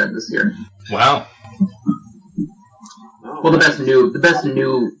book I've read this year. Wow. Oh, Well, the best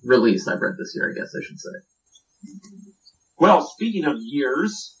new release I've read this year, I guess I should say. Well, speaking of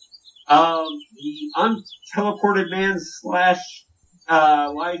years, the Unteleported Man / Lies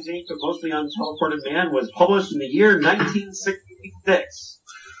Inc., but mostly Unteleported Man, was published in the year 1966.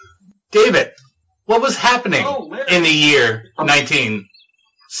 David, what was happening Larry. in the year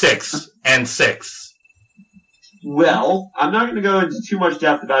 1906 and 6? Well, I'm not going to go into too much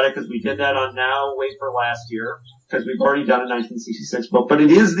depth about it because we did that on Now, Wait for last year, because we've already done a 1966 book. But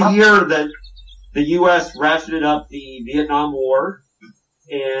it is the year that the U.S. ratcheted up the Vietnam War,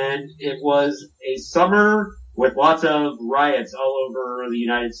 and it was a summer with lots of riots all over the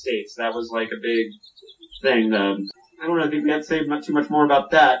United States. That was like a big thing. I don't know, I think we have to say too much more about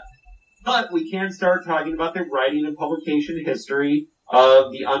that. But we can start talking about the writing and publication history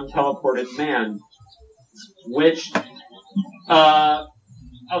of the Unteleported Man, which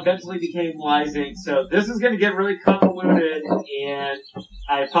eventually became Lies Inc. So this is going to get really convoluted, and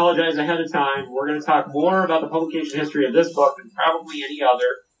I apologize ahead of time. We're going to talk more about the publication history of this book than probably any other,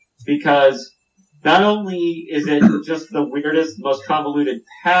 because not only is it just the weirdest, most convoluted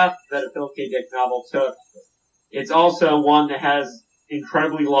path that a Philip K. Dick novel took, it's also one that has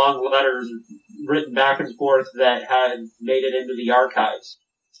incredibly long letters written back and forth that had made it into the archives.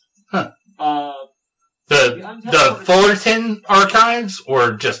 Huh. The Fullerton archives,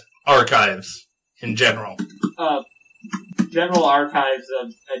 or just archives in general? General archives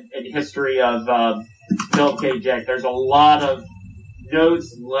of and history of Philip K. Dick. There's a lot of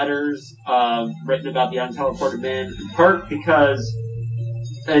notes and letters written about the Unteleported Man, in part because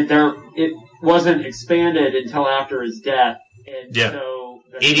it wasn't expanded until after his death. And yeah. So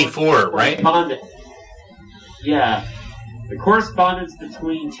 84, right? Yeah. The correspondence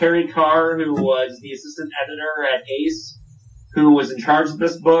between Terry Carr, who was the assistant editor at Ace, who was in charge of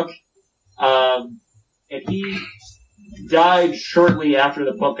this book, and he died shortly after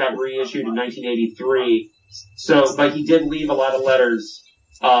the book got reissued in 1983. So, but he did leave a lot of letters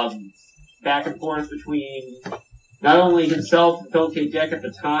back and forth between not only himself and Philip K. Dick at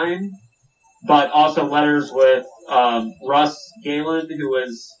the time, but also letters with Russ Galen, who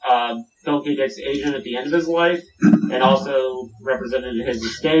was Philip K. Dick's agent at the end of his life, and also represented his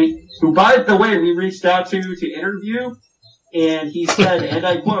estate, who, by the way, we reached out to interview, and he said, and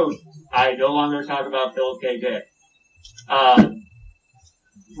I quote, "I no longer talk about Philip K. Dick,"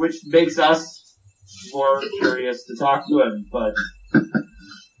 which makes us more curious to talk to him, but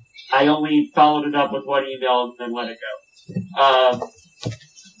I only followed it up with one email and then let it go.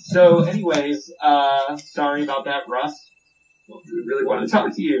 So anyways, sorry about that, Russ. We really want to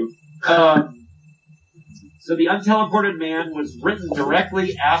talk to you. So The Unteleported Man was written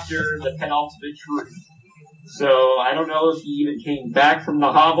directly after The Penultimate Truth. So I don't know if he even came back from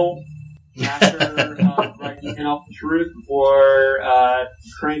the hovel after writing The Penultimate Truth before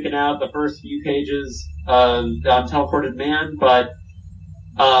cranking out the first few pages of The Unteleported Man, but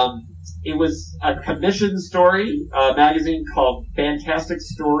it was a commissioned story. A magazine called Fantastic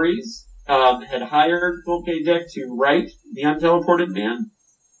Stories had hired Philip K. Dick to write The Unteleported Man,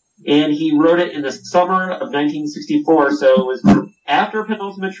 and he wrote it in the summer of 1964, so it was after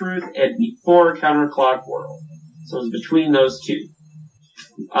Penultimate Truth and before Counterclock World. So it was between those two.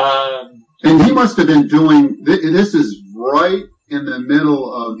 And he must have been doing, this is right in the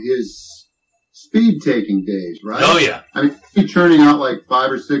middle of his speed-taking days, right? Oh, yeah. I mean, he's churning out like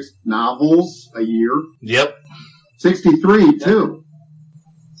 5 or 6 novels a year. Yep. 63, too.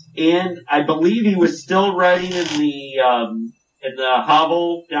 And I believe he was still writing in the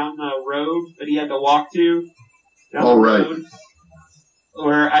hovel down the road that he had to walk to. Oh, right. Road,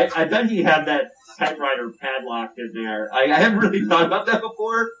 where I bet he had that typewriter padlocked in there. I haven't really thought about that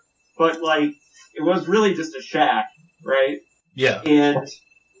before, but like, it was really just a shack, right? Yeah. And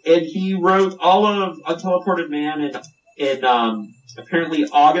he wrote all of Unteleported Man in apparently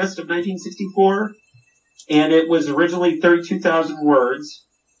August of 1964, and it was originally 32,000 words,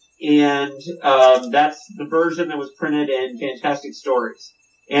 and that's the version that was printed in Fantastic Stories.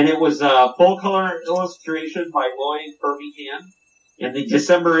 And it was a full-color illustration by Lloyd Birmingham in the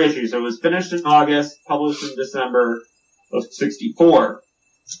December issue. So it was finished in August, published in December of 64.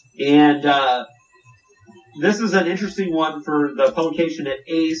 And this is an interesting one for the publication at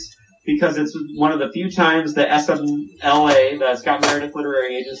Ace, because it's one of the few times the SMLA, the Scott Meredith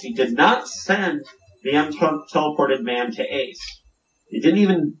Literary Agency, did not send The Unteleported Man to Ace. He didn't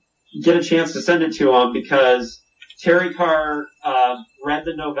even get a chance to send it to him because Terry Carr read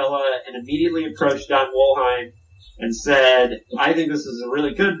the novella and immediately approached Don Wollheim and said, I think this is a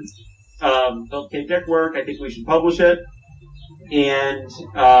really good Philip K. Dick work. I think we should publish it. And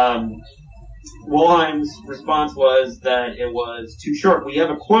Wollheim's response was that it was too short. We have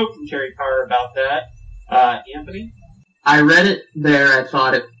a quote from Terry Carr about that. Anthony? I read it there. I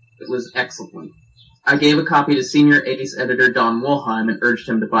thought it was excellent. I gave a copy to senior Ace editor Don Wollheim and urged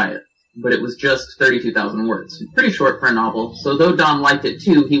him to buy it. But it was just 32,000 words. Pretty short for a novel, so though Don liked it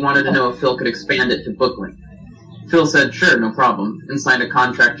too, he wanted to know if Phil could expand it to book length. Phil said sure, no problem, and signed a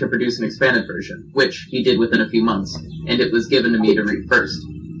contract to produce an expanded version, which he did within a few months, and it was given to me to read first.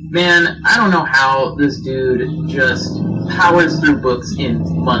 Man, I don't know how this dude just powers through books in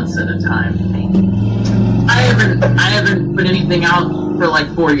months at a time. I haven't put anything out for like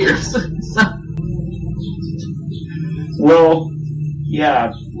 4 years. So. Well,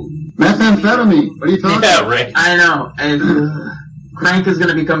 yeah. Methamphetamine. What are you talking about? Yeah, right. I know. And Crank is going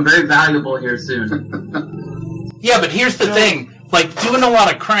to become very valuable here soon. Yeah, but here's the thing. Like, doing a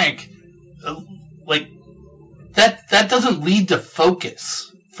lot of Crank, like, that doesn't lead to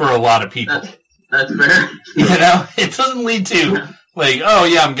focus for a lot of people. That's fair. You know? It doesn't lead to, like, oh,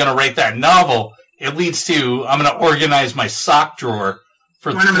 yeah, I'm going to write that novel. It leads to, I'm going to organize my sock drawer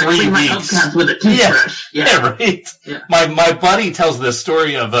for 3 I'm going to clean my weeks. notepad with a toothbrush. Yeah, right. Yeah. My buddy tells this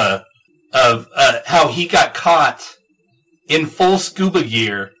story of how he got caught in full scuba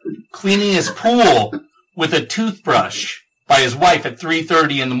gear cleaning his pool with a toothbrush by his wife at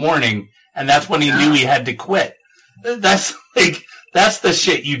 3:30 in the morning, and that's when he knew he had to quit. That's the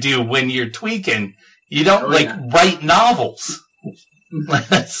shit you do when you're tweaking. You don't write novels.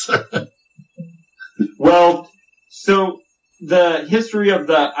 Well, so the history of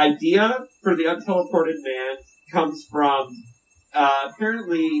the idea for the Unteleported Man comes from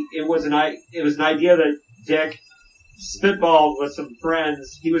apparently it was an idea that Dick spitballed with some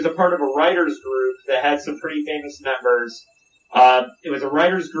friends. He was a part of a writers group that had some pretty famous members. It was a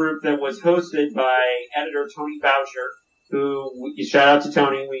writers group that was hosted by editor Tony Boucher, who, shout out to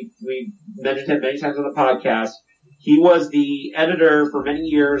Tony, we mentioned him many times on the podcast. He was the editor for many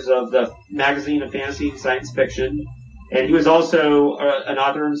years of the magazine of fantasy and science fiction, and he was also an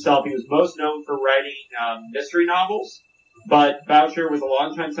author himself. He was most known for writing mystery novels, but Boucher was a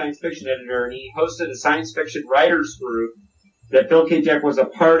longtime science fiction editor, and he hosted a science fiction writers group that Phil K. Dick was a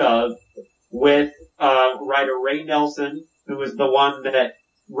part of with writer Ray Nelson, who was the one that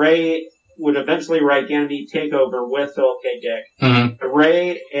Ray would eventually write Ganymede Takeover with Phil K. Dick. Mm-hmm.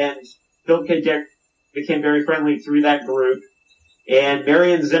 Ray and Phil K. Dick became very friendly through that group, and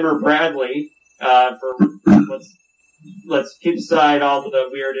Marion Zimmer Bradley, let's keep aside all the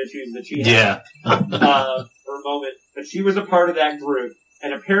weird issues that she had for a moment, but she was a part of that group,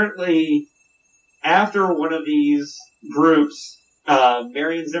 and apparently after one of these groups,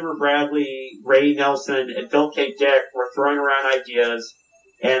 Marion Zimmer Bradley, Ray Nelson, and Phil K. Dick were throwing around ideas,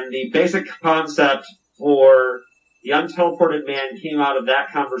 and the basic concept for The Unteleported Man came out of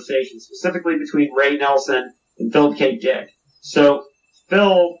that conversation, specifically between Ray Nelson and Phil K. Dick. So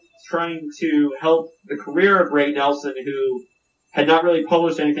Phil, trying to help the career of Ray Nelson, who had not really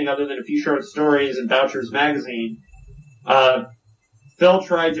published anything other than a few short stories in Boucher's magazine, Phil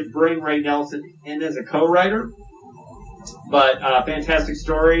tried to bring Ray Nelson in as a co-writer, but Fantastic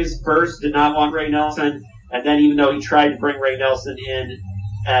Stories first did not want Ray Nelson, and then even though he tried to bring Ray Nelson in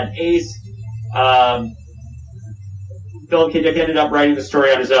at Ace, Phil K. Dick ended up writing the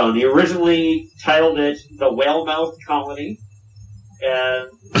story on his own. He originally titled it The Whale-Mouthed Colony,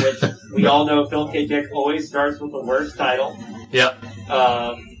 which we all know Phil K. Dick always starts with the worst title. Yep.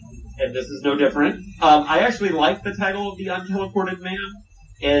 And this is no different. I actually like the title of The Unteleported Man,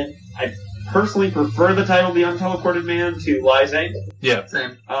 and I personally prefer the title of The Unteleported Man to Lyzang. Yeah.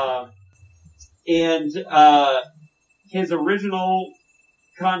 Same. And his original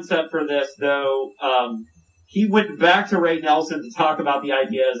concept for this, though, he went back to Ray Nelson to talk about the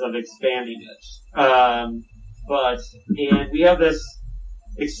ideas of expanding it. And we have this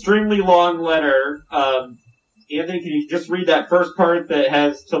extremely long letter. Anthony, can you just read that first part that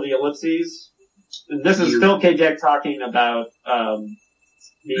has till the ellipses? And this is Phil K. Dick talking about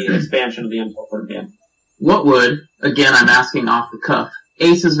the expansion of the Unteleported Man. What would, again I'm asking off the cuff,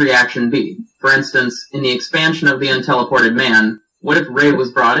 Ace's reaction be? For instance, in the expansion of the Unteleported Man, what if Ray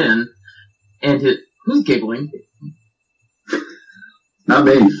was brought in, and who's giggling? Not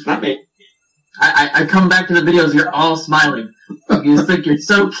me. Not me. I come back to the videos, you're all smiling. You think you're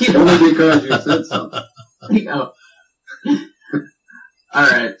so cute. Only because you said something. Oh.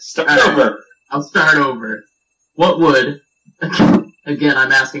 Alright. Start over. I'll start over. What would... Again,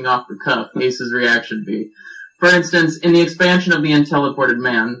 I'm asking off the cuff. Ace's reaction be. For instance, in the expansion of the Unteleported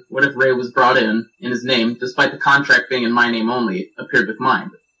Man, what if Ray was brought in his name, despite the contract being in my name only, appeared with mine?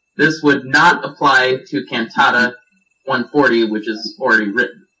 This would not apply to Cantata 140, which is already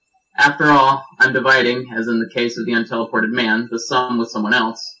written. After all, I'm dividing, as in the case of the Unteleported Man, the sum with someone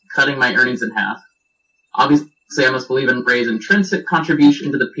else, cutting my earnings in half. Obviously, I must believe in Ray's intrinsic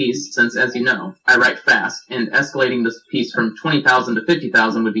contribution to the piece, since, as you know, I write fast, and escalating this piece from 20,000 to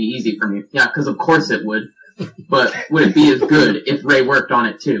 50,000 would be easy for me. Yeah, because of course it would. But would it be as good if Ray worked on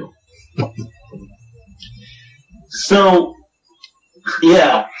it too? So,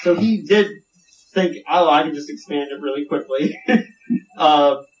 yeah, so he did think, oh, I can just expand it really quickly.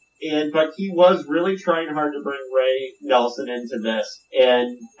 But he was really trying hard to bring Ray Nelson into this.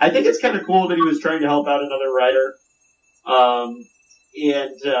 And I think it's kind of cool that he was trying to help out another writer.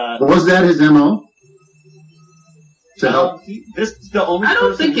 Was that his MO? To help? This is the only I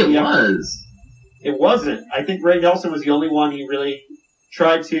don't person think it was. It wasn't. I think Ray Nelson was the only one he really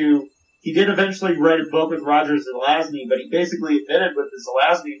tried to... He did eventually write a book with Roger Zelazny, but he basically admitted with the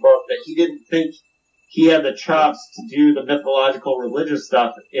Zelazny book that he didn't think he had the chops to do the mythological religious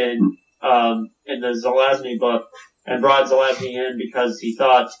stuff in the Zelazny book, and brought Zelazny in because he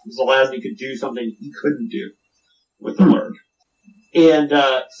thought Zelazny could do something he couldn't do with the word. And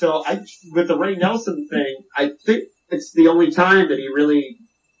so with the Ray Nelson thing, I think it's the only time that he really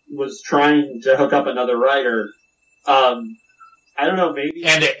was trying to hook up another writer. I don't know, maybe.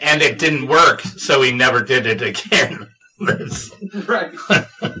 And it didn't work, so he never did it again. Right.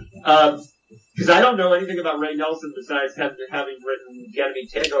 Because I don't know anything about Ray Nelson besides having written Ganymede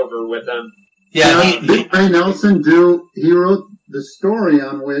Takeover with him. Yeah, did Ray Nelson he wrote the story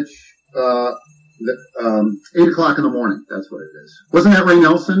on which 8 o'clock in the morning, that's what it is. Wasn't that Ray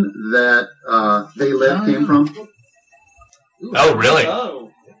Nelson that They Live came from? Oh, really?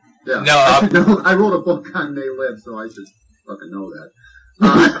 Oh. Yeah. No, I wrote a book on They Live, so I should fucking know that.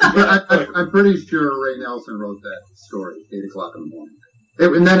 I'm pretty sure Ray Nelson wrote that story, 8 o'clock in the morning.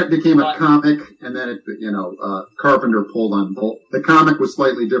 And then it became a comic, and then Carpenter pulled on both. The comic was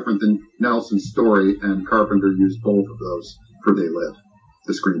slightly different than Nelson's story, and Carpenter used both of those for They Live,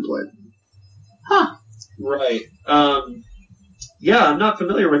 the screenplay. Huh. Right. Yeah, I'm not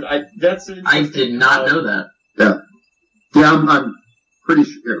familiar with that's. I did not know that. Yeah, I'm pretty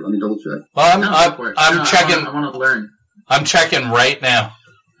sure. Here, let me double check. Well, I'm checking. I want to learn. I'm checking right now.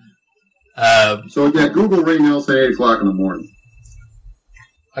 So yeah, Google Ray Nelson 8 o'clock in the morning.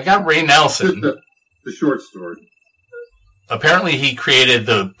 I got Ray Nelson. Just the short story. Apparently, he created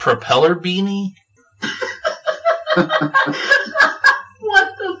the propeller beanie. What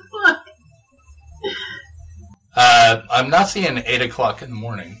the fuck? I'm not seeing 8 o'clock in the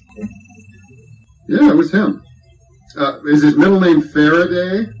morning. Yeah, it was him. Is his middle name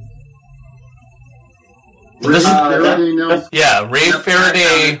Faraday? Faraday Nelson. Yeah, Ray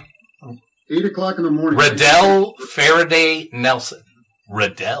Faraday. 8 o'clock in the morning. Riddell Faraday Nelson.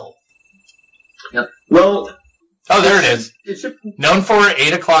 Riddell. Yep. Well. Oh, there it is. It should. Known for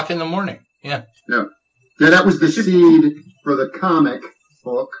 8 o'clock in the morning. Yeah. Yeah, that was the seed for the comic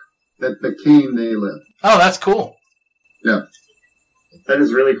book that became They Live. Oh, that's cool. Yeah. That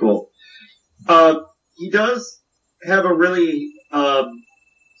is really cool. He does have a really,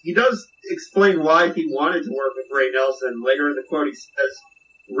 he does explain why he wanted to work with Ray Nelson. Later in the quote, he says,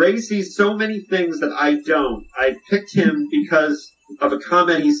 Ray sees so many things that I don't. I picked him because of a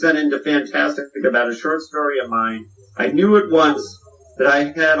comment he sent into Fantastic about a short story of mine. I knew at once that I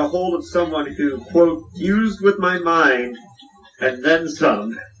had a hold of someone who, quote, fused with my mind, and then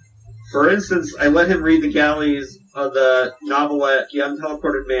some. For instance, I let him read the galleys of the novelette The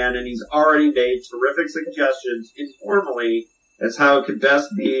Unteleported Man, and he's already made terrific suggestions informally as how it could best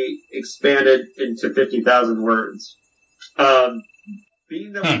be expanded into 50,000 words.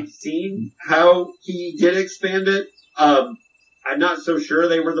 Being that we've seen how he did expand it, I'm not so sure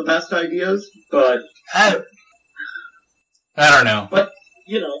they were the best ideas, but... I don't know. But,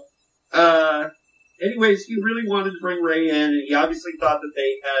 anyways, he really wanted to bring Ray in, and he obviously thought that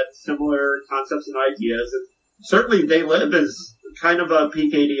they had similar concepts and ideas. And certainly, They Live is kind of a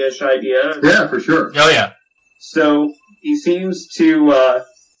PKD-ish idea. Yeah, for sure. Oh, yeah. So, he seems to...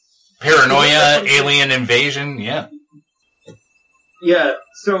 Paranoia, alien invasion, yeah. Yeah,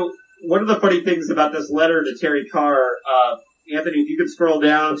 so one of the funny things about this letter to Terry Carr, Anthony, if you could scroll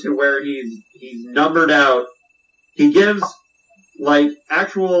down to where he's numbered out, he gives,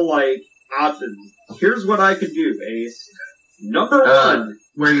 actual, options. Here's what I could do, Ace. Number one.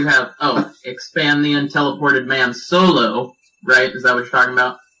 Where you have, expand the Unteleported Man solo, right? Is that what you're talking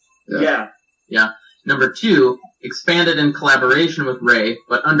about? Yeah. Yeah. Number 2, expanded in collaboration with Ray,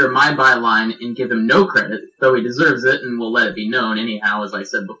 but under my byline and give him no credit, though he deserves it and will let it be known anyhow, as I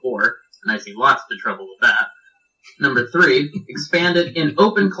said before, and I see lots of trouble with that. Number 3, expanded in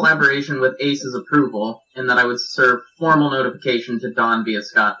open collaboration with Ace's approval, and that I would serve formal notification to Don via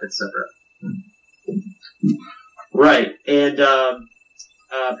Scott, etc. Right, and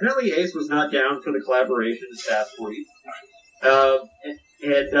apparently Ace was not down for the collaboration at that point.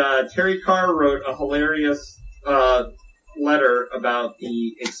 Terry Carr wrote a hilarious letter about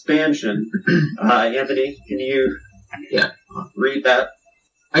the expansion. Anthony, can you read that?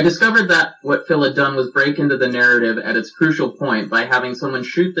 I discovered that what Phil had done was break into the narrative at its crucial point by having someone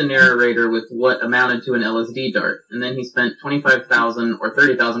shoot the narrator with what amounted to an LSD dart, and then he spent 25,000 or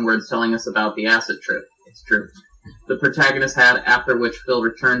 30,000 words telling us about the acid trip. It's true. The protagonist had, after which Phil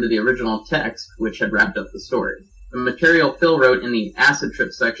returned to the original text, which had wrapped up the story. The material Phil wrote in the acid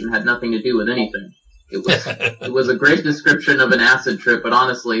trip section had nothing to do with anything. It was a great description of an acid trip, but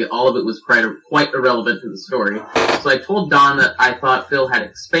honestly, all of it was quite irrelevant to the story. So I told Don that I thought Phil had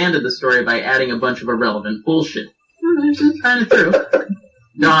expanded the story by adding a bunch of irrelevant bullshit. Which is kind of true.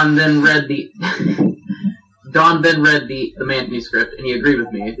 Don then read the manuscript, and he agreed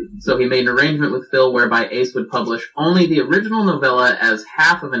with me. So he made an arrangement with Phil whereby Ace would publish only the original novella as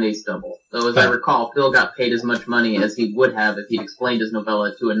half of an Ace double. Though, as I recall, Phil got paid as much money as he would have if he'd explained his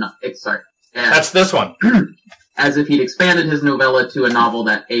novella to That's this one. As if he'd expanded his novella to a novel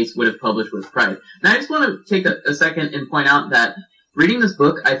that Ace would have published with pride. Now, I just want to take a second and point out that reading this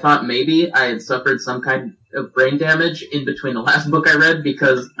book, I thought maybe I had suffered some kind of brain damage in between the last book I read,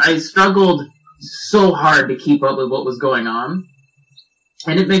 because I struggled so hard to keep up with what was going on.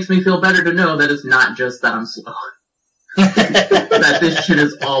 And it makes me feel better to know that it's not just that I'm slow. That this shit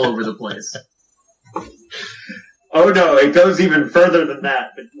is all over the place. Oh no, it goes even further than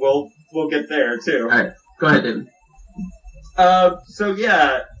that, but we'll get there too. Alright, go ahead, David. So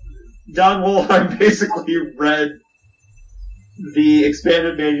yeah, Don Wollheim basically read the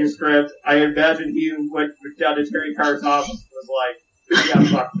expanded manuscript. I imagine he went down to Terry Carr's office and was like, yeah,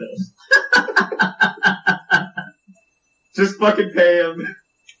 fuck this. Just fucking pay him,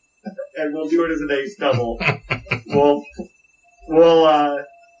 and we'll do it as an Ace double. We'll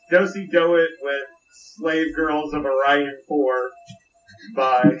do it with Slave Girls of Orion 4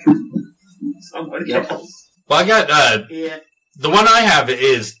 by somebody else. Well, I got, the one I have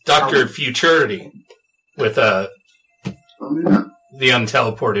is Dr. Futurity with, the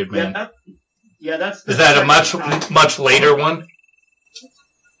unteleported man. That's is that a much later one?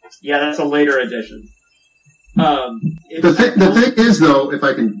 Yeah, that's a later edition. The thing is, though, if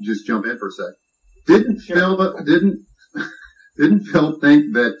I can just jump in for a sec, didn't Phil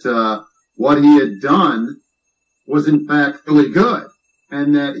think that what he had done was in fact really good,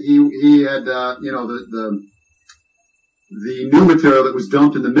 and that he had the new material that was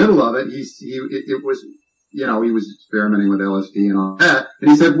dumped in the middle of it, it was, he was experimenting with LSD and all that, and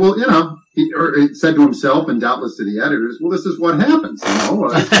he said, well, he said to himself and doubtless to the editors, well, this is what happens,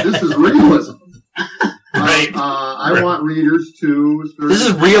 this is realism. Right. I want readers to... This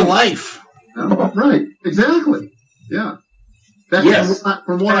is real life. Right, exactly. Yeah.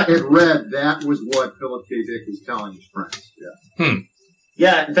 From what I had read, that was what Philip K. Dick was telling his friends. Yeah.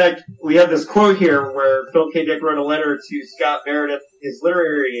 Yeah, in fact, we have this quote here where Phil K. Dick wrote a letter to Scott Meredith, his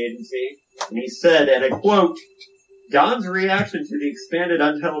literary agency, and he said, and I quote, Don's reaction to the expanded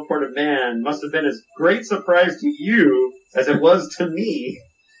unteleported man must have been as great surprise to you as it was to me.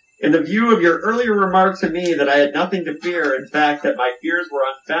 In the view of your earlier remark to me that I had nothing to fear, in fact, that my fears were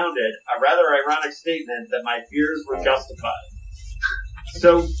unfounded, a rather ironic statement that my fears were justified.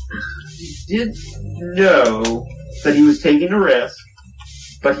 So, he did know that he was taking a risk,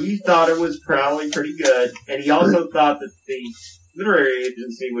 but he thought it was probably pretty good, and he also thought that the literary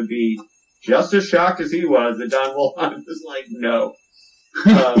agency would be just as shocked as he was that Don Wollheim was like, no.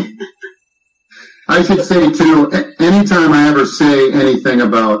 I should say, too, anytime I ever say anything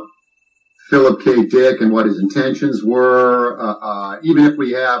about Philip K. Dick and what his intentions were, even if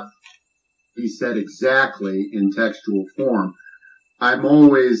he said exactly in textual form, I'm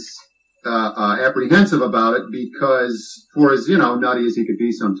always apprehensive about it because, for as nutty as he could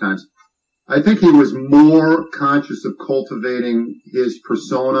be sometimes, I think he was more conscious of cultivating his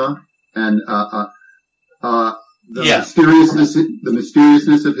persona and the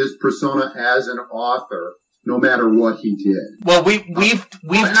mysteriousness of his persona as an author, no matter what he did. Well, we've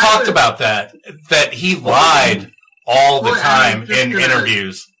talked about that he lied all the time in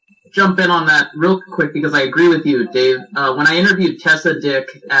interviews. Jump in on that real quick because I agree with you, Dave. When I interviewed Tessa Dick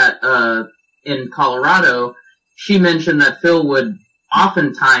in Colorado, she mentioned that Phil would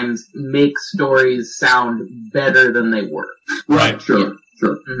oftentimes make stories sound better than they were. Right. Sure. Yeah.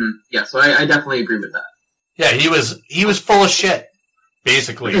 Sure. Mm-hmm. Yeah, so I definitely agree with that. Yeah, he was full of shit,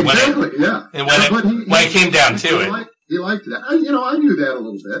 basically. Exactly. And when it came down to it. He liked that. I knew that a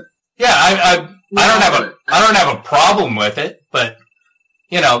little bit. Yeah, I don't have a problem with it, but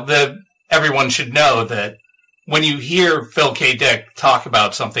everyone should know that when you hear Phil K. Dick talk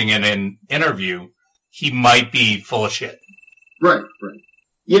about something in an interview, he might be full of shit. Right.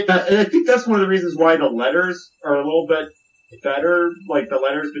 Yeah, and I think that's one of the reasons why the letters are a little bit better, like the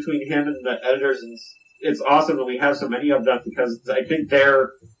letters between him and the editors. And it's awesome that we have so many of them because I think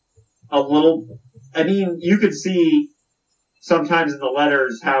they're a little. I mean, you could see sometimes in the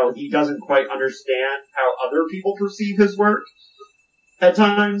letters how he doesn't quite understand how other people perceive his work at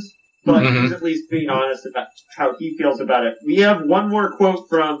times, but he's at least being honest about how he feels about it. We have one more quote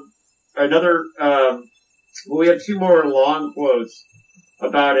from another. We have two more long quotes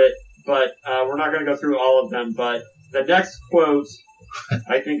about it, but we're not going to go through all of them. But the next quote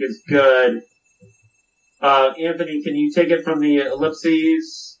I think is good. Anthony, can you take it from the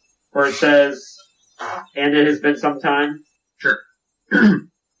ellipses where it says, "And it has been some time"? Sure.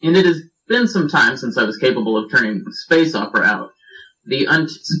 And it has been some time since I was capable of turning space opera out. The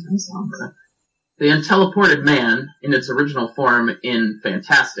unteleported man, in its original form in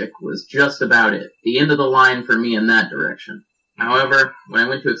Fantastic, was just about it. The end of the line for me in that direction. However, when I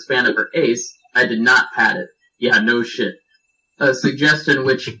went to expand it for Ace, I did not pad it. Yeah, no shit. A suggestion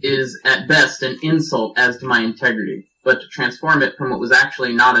which is, at best, an insult as to my integrity. But to transform it from what was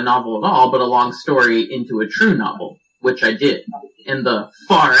actually not a novel at all, but a long story, into a true novel, which I did. And the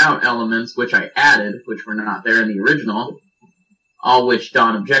far-out elements, which I added, which were not there in the original, all which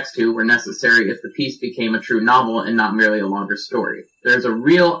Don objects to, were necessary if the piece became a true novel and not merely a longer story. There's a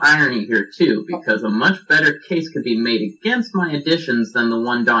real irony here, too, because a much better case could be made against my additions than the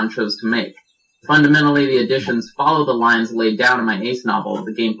one Don chose to make. Fundamentally, the additions follow the lines laid down in my Ace novel,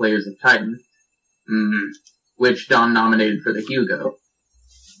 The Game Players of Titan, which Don nominated for the Hugo.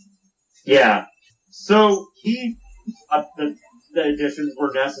 Yeah. So the additions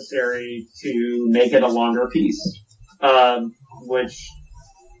were necessary to make it a longer piece. Which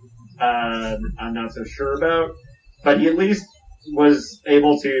I'm not so sure about, but he at least was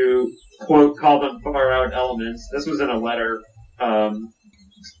able to, quote, call them far-out elements. This was in a letter.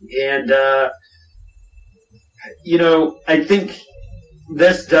 I think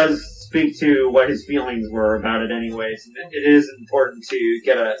this does speak to what his feelings were about it anyways. It is important to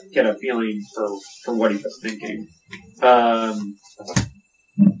get a feeling for what he was thinking.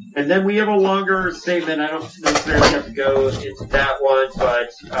 And then we have a longer statement. I don't necessarily have to go into that one, but,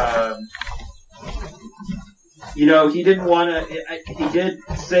 he didn't want to, he did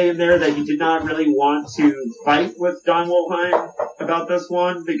say in there that he did not really want to fight with Don Wollheim about this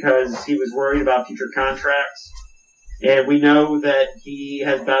one because he was worried about future contracts. And we know that he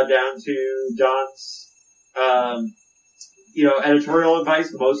has bowed down to Don's, editorial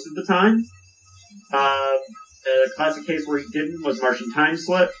advice most of the time. A classic case where he didn't was Martian Time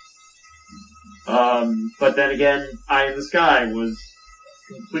Slip. But then again, Eye in the Sky was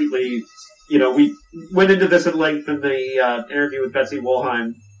completely, we went into this at length in the interview with Betsy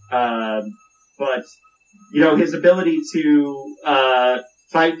Wollheim. But his ability to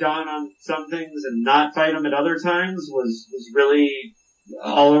fight Don on some things and not fight him at other times was really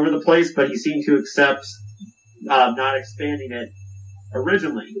all over the place, but he seemed to accept not expanding it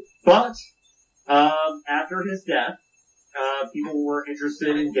originally. But after his death, people were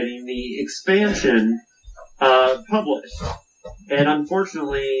interested in getting the expansion published. And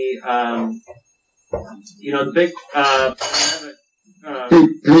unfortunately, the big... Hey,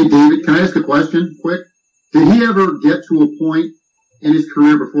 David, can I ask a question quick? Did he ever get to a point in his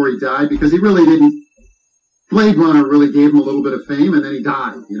career before he died? Because he really didn't... Blade Runner really gave him a little bit of fame, and then he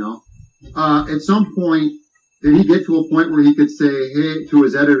died, At some point, did he get to a point where he could say, hey, to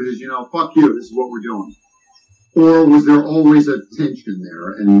his editors, fuck you, this is what we're doing? Or was there always a tension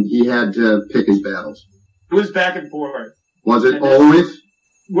there, and he had to pick his battles? It was back and forth. Was it always?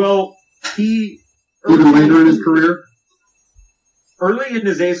 Well, even later in his career? Early in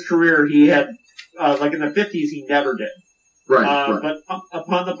his Ace career, he had, like in the 50s, he never did. Right. But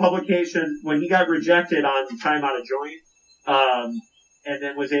upon the publication, when he got rejected on Time on a Joint, and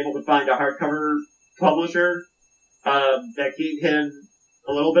then was able to find a hardcover publisher, that gave him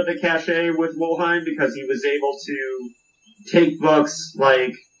a little bit of cachet with Wollheim because he was able to take books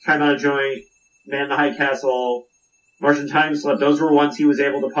like Time on a Joint, Man in the High Castle, Martian Time Slip. Those were ones he was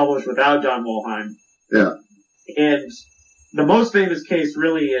able to publish without Don Wollheim. Yeah. And the most famous case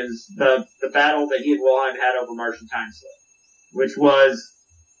really is the battle that he and Wollheim had over Martian Time Slip. which was,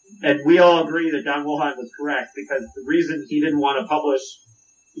 and we all agree that Don Wollheim was correct, because the reason he didn't want to publish,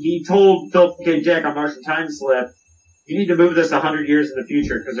 he told Philip K. Dick on Martian Time Slip, you need to move this 100 years in the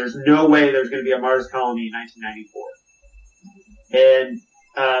future, because there's no way there's going to be a Mars colony in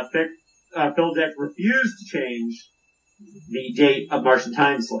 1994. And Phil Dick refused to change the date of Martian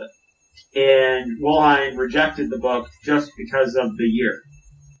Time Slip. And Wollheim rejected the book just because of the year.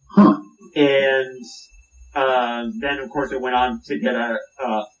 Huh. And then, of course, it went on to get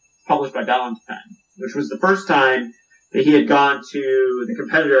published by Ballantine, which was the first time that he had gone to the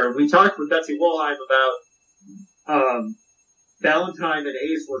competitor. We talked with Betsy Wollheim about Ballantine and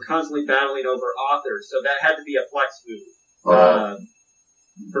Ace were constantly battling over authors, so that had to be a flex move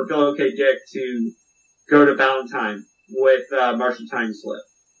for Phil K. Dick to go to Ballantine with Martian Time Slip.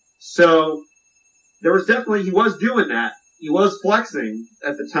 So there was definitely, he was doing that. He was flexing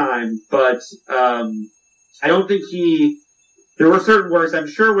at the time, but I don't think there were certain works, I'm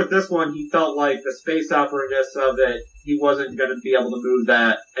sure with this one he felt like the space opera-ness of it, he wasn't going to be able to move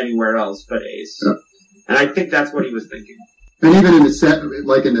that anywhere else but Ace. Yeah. And I think that's what he was thinking. And even in the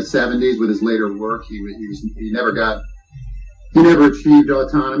 70s with his later work, he never achieved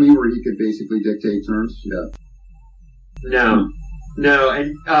autonomy where he could basically dictate terms. Yeah. No.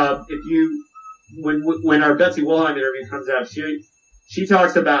 And when our Betsy Wollheim interview comes out, she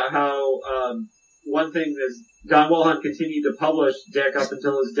talks about how one thing is Don Wollheim continued to publish Dick up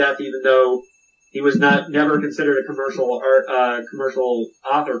until his death, even though he was never considered a commercial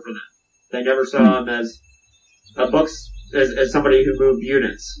author for them. They never saw him as somebody who moved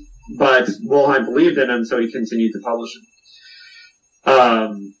units. But Wollheim believed in him, so he continued to publish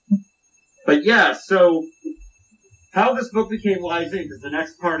him. But yeah, so how this book became Lies Inc. is the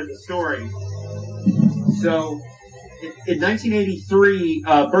next part of the story. So in 1983,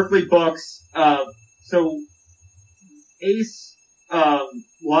 Berkeley Books, so Ace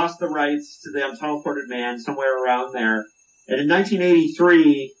lost the rights to the Unteleported Man somewhere around there. And in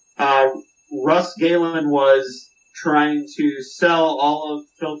 1983, Russ Galen was trying to sell all of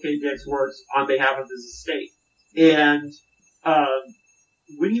Phil K. Dick's works on behalf of his estate. And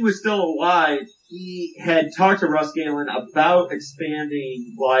when he was still alive, he had talked to Russ Galen about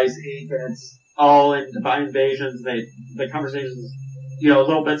expanding Lies Inc. It's all in Divine Invasions. The conversations,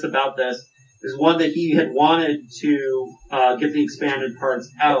 little bits about this. There's one that he had wanted to get the expanded parts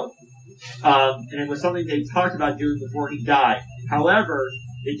out. And it was something they talked about doing before he died. However,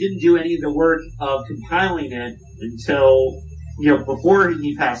 they didn't do any of the work of compiling it until, before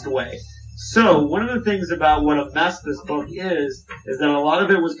he passed away. So, one of the things about what a mess this book is that a lot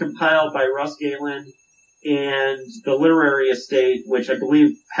of it was compiled by Russ Galen and the literary estate, which I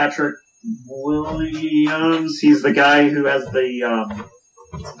believe Patrick Williams, he's the guy who has the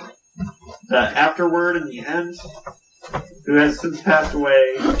afterword in the end, who has since passed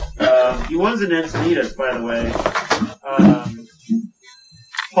away. He was in Encinitas, by the way.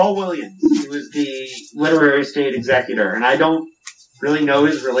 Paul Williams, he was the literary estate executor, and I don't really know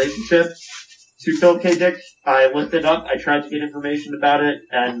his relationship to Phil K. Dick. I looked it up. I tried to get information about it,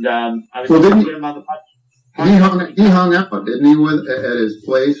 and I was trying to get him on the podcast. He hung up, didn't he, at his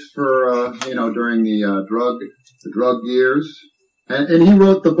place for during the drug years, and he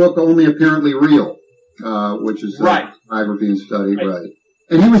wrote the book Only Apparently Real, which is right. Biography and Study, right?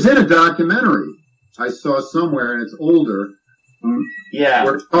 And he was in a documentary I saw somewhere, and it's older. Yeah,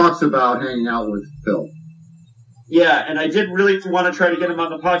 where it talks about hanging out with Phil. Yeah, and I did really want to try to get him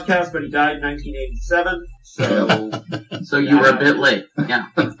on the podcast, but he died in 1987. So you were a bit late. Yeah.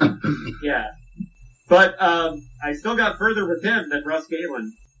 Yeah. But I still got further with him than Russ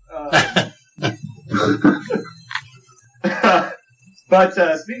Galen. But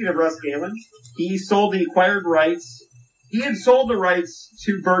speaking of Russ Galen, he sold the acquired rights. He had sold the rights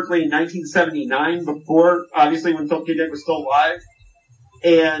to Berkeley in 1979 before, obviously, when Phil K. Dick was still alive,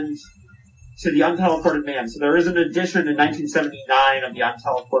 and to the Unteleported Man. So there is an edition in 1979 of the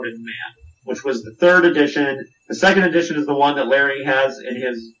Unteleported Man, which was the third edition. The second edition is the one that Larry has in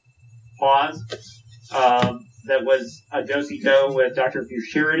his paws. That was a do-si-do with Dr.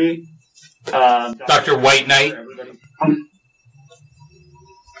 Futurity. Dr. White Knight.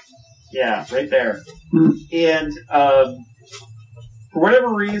 Yeah, right there. And for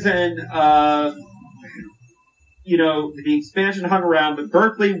whatever reason, the expansion hung around, but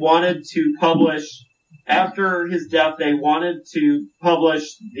Berkeley wanted to publish, after his death, they wanted to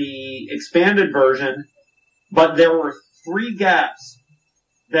publish the expanded version, but there were 3 gaps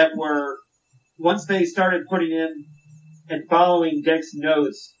that were, once they started putting in and following Dick's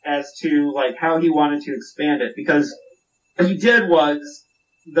notes as to, how he wanted to expand it, because what he did was,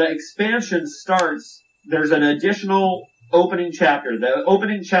 the expansion starts, there's an additional opening chapter. The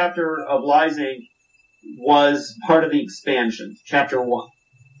opening chapter of Lysing was part of the expansion, chapter 1.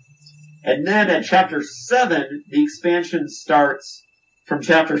 And then at chapter 7, the expansion starts from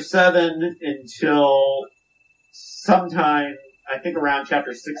chapter 7 until sometime, I think around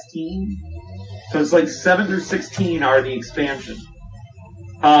chapter 16. So it's like 7 through 16 are the expansion.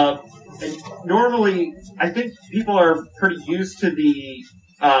 And normally, I think people are pretty used to the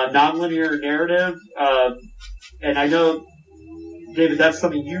nonlinear narrative. And I know, David, that's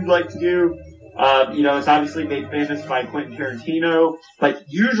something you'd like to do. It's obviously made famous by Quentin Tarantino, but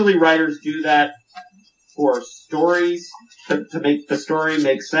usually writers do that for stories to make the story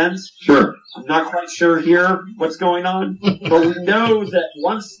make sense. Sure. I'm not quite sure here what's going on, but we know that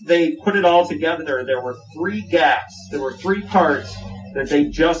once they put it all together, there were 3 gaps, there were 3 parts that they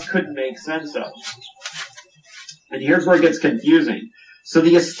just couldn't make sense of. And here's where it gets confusing. So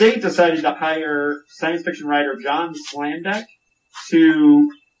the estate decided to hire science fiction writer John Slandeck to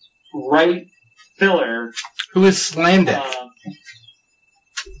write filler. Who is Slandeck?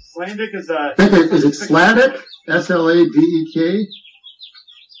 Slandeck is Is it Sladek? Sladek?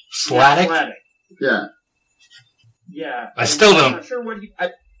 Sladek? Yeah. Yeah. I still don't. I'm not sure what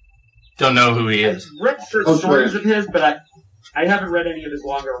Don't know who he I've is. read certain stories of his, but I haven't read any of his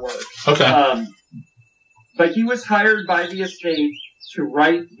longer work. Okay. But he was hired by the estate to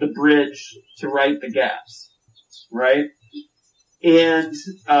write the bridge, to write the gaps, right? And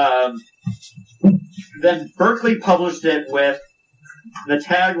then Berkeley published it with the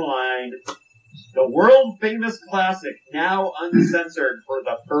tagline, "The world-famous classic, now uncensored for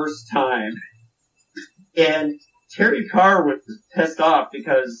the first time." And Terry Carr was pissed off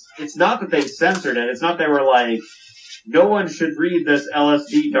because it's not that they censored it. It's not they were like, no one should read this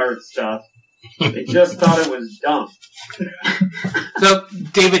LSD dart stuff. They just thought it was dumb. So,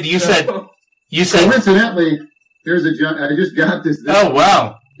 David, you said. Coincidentally, here's I just got this. Oh,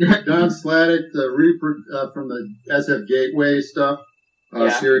 wow. Don Sladek, from the SF Gateway stuff, Yeah.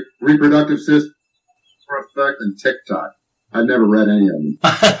 series, Reproductive System Effect, and TikTok. I've never read any of them.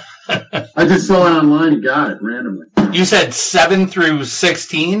 I just saw it online and got it randomly. You said 7 through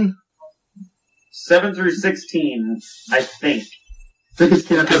 16? 7 through 16, I think. I think it's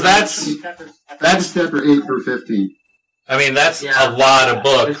chapter. Because that's chapter 8 through 15. I mean, that's Yeah. a lot of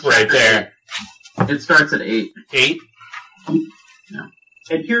book It's right chapter there. It starts at 8. 8?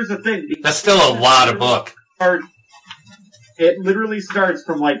 And here's the thing. That's still a lot of book. It literally starts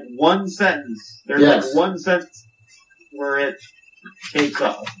from like one sentence. There's Yes. like one sentence where it takes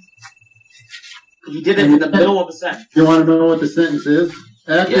off. He did it in the middle of a sentence. You want to know what the sentence is?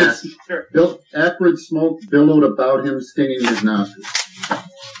 Yes. Sure. Acrid smoke billowed about him, stinging his nostrils.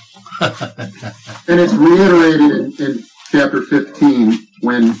 And it's reiterated in chapter 15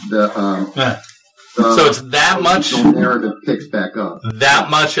 when the So it's that much. narrative picks back up. That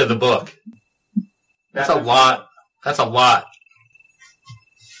much of the book. That's a lot. That's a lot.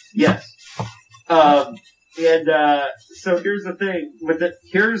 Yes. So here's the thing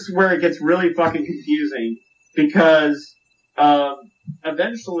here's where it gets really fucking confusing because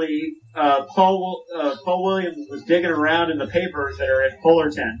eventually Paul Williams was digging around in the papers that are in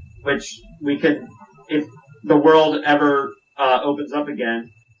Fullerton, which we can, if the world ever opens up again.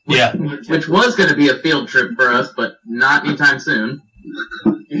 Yeah. Which was going to be a field trip for us, but not anytime soon.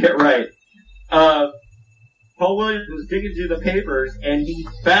 Yeah, right. Paul Williams was digging through the papers, and he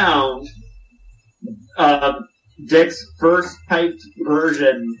found Dick's first typed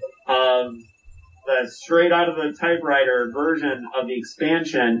version of the straight out of the typewriter version of the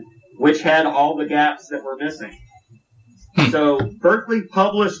expansion, which had all the gaps that were missing. So Berkeley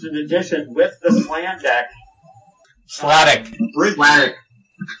published an edition with the Slandeck. Sladek.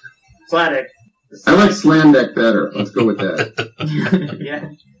 Sladek. I like Slandeck better. Let's go with that. Yeah.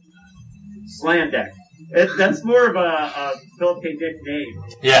 Slandeck. That's more of a Philip K. Dick name.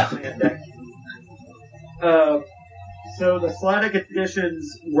 Yeah. Slandeck. So the Sladek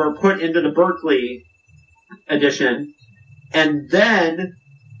editions were put into the Berkeley edition, and then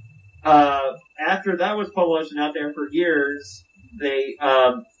after that was published and out there for years, they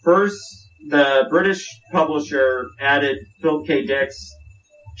first the British publisher added Philip K. Dick's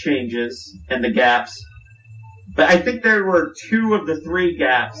changes and the gaps, but I think there were 2 of the 3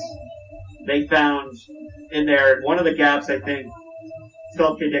 gaps they found in there. One of the gaps, I think,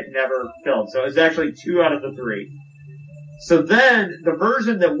 Philip K. Dick never filled. So it was actually 2 out of the 3. So then, the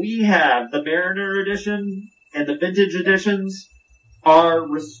version that we have, the Mariner edition and the Vintage editions, are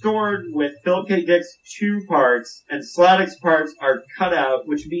restored with Philip K. Dick's 2 parts, and Sladek's parts are cut out,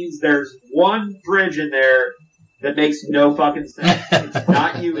 which means there's one bridge in there that makes no fucking sense. It's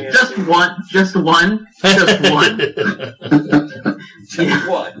not you, Anthony. Just one. Just one. Just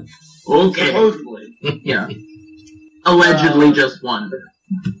one. Okay. Supposedly. Yeah. Allegedly just one.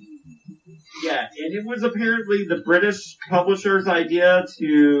 Yeah, and it was apparently the British publisher's idea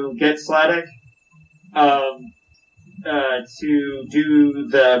to get Sladek to do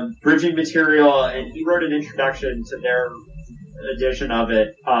the bridging material, and he wrote an introduction to their edition of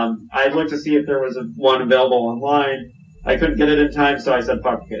it. I looked to see if there was one available online. I couldn't get it in time, so I said,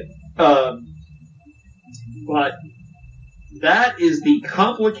 fuck it. But that is the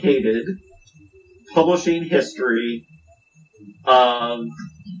complicated publishing history of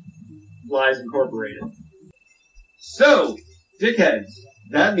Lies Incorporated. So, dickheads,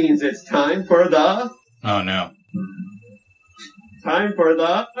 that means it's time for the... Oh, no. Time for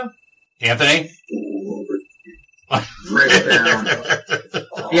the... Anthony? Breakdown.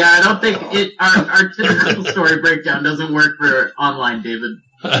 Yeah, I don't think our typical story breakdown doesn't work for online, David.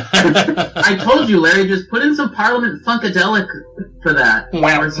 I told you, Larry, just put in some Parliament Funkadelic for that.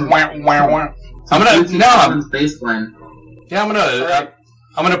 Baseline. Yeah,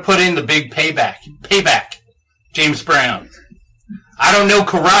 I'm gonna put in the big payback. Payback. James Brown. I don't know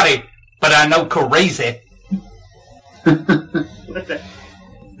karate, but I know crazy.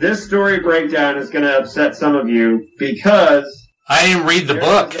 This story breakdown is going to upset some of you because I didn't read the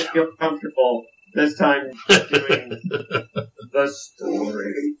book. I feel comfortable this time doing the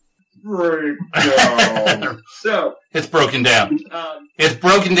story breakdown. So it's broken down. It's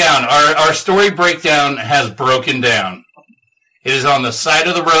broken down. Our story breakdown has broken down. It is on the side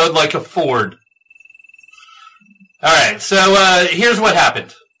of the road like a Ford. All right, so here's what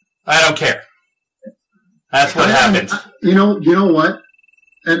happened. I don't care. That's what happened. You know what?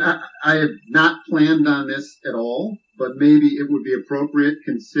 And I have not planned on this at all, but maybe it would be appropriate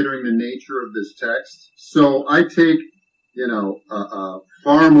considering the nature of this text. So I take,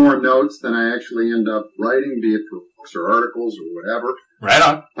 far more notes than I actually end up writing, be it for books or articles or whatever. Right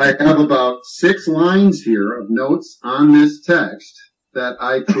on. I have about 6 lines here of notes on this text that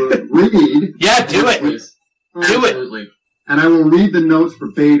I could read. Yeah, do it. Do it. And I will read the notes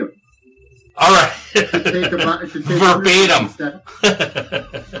verbatim. All right. It should take verbatim.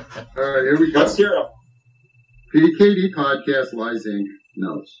 All right, here we go. Let's hear it. PKD Podcast Lies Inc.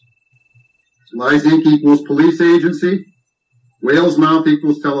 notes. Lies Inc. equals police agency. Whale's Mouth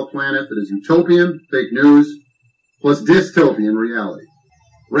equals teleplanet that is utopian, fake news, plus dystopian reality.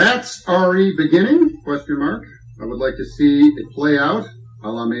 Rats RE beginning? ? I would like to see it play out a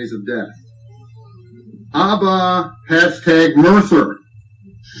la Maze of Death. ABBA # Mercer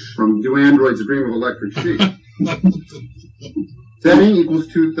from Do Androids Dream of Electric Sheep. Setting equals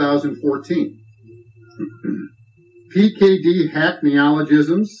 2014. PKD hack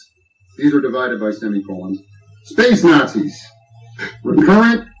neologisms. These are divided by semicolons. Space Nazis.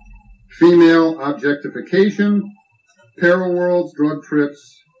 Recurrent female objectification. Paraworlds, drug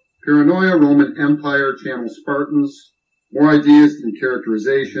trips. Paranoia, Roman Empire, Channel Spartans. More ideas and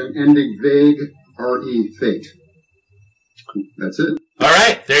characterization. Ending vague, RE fate. That's it. All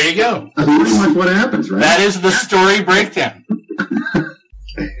right, there you go. That's pretty much what happens, right? That is the story breakdown.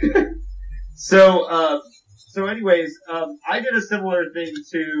 So anyways, I did a similar thing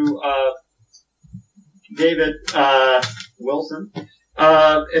to David Wilson.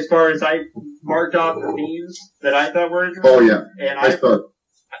 As far as I marked off the themes that I thought were interesting. Oh yeah, and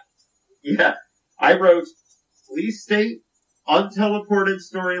I wrote police state, unteleported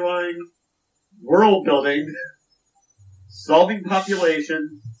storyline, world building, solving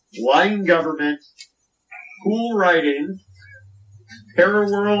population, lying government, cool writing,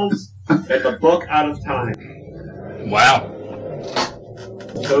 Paraworlds, and the book Out of Time. Wow.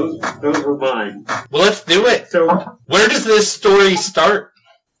 Those were mine. Well, let's do it. So where does this story start?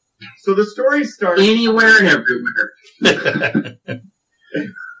 So the story starts anywhere and everywhere.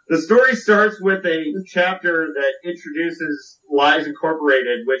 The story starts with a chapter that introduces Lies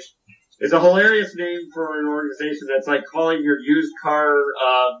Incorporated, which is a hilarious name for an organization that's like calling your used car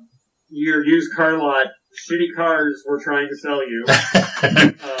lot shitty cars we're trying to sell you.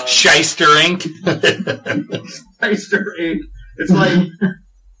 Shyster Inc. Shyster Inc. It's like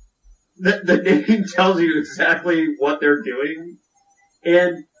the name tells you exactly what they're doing.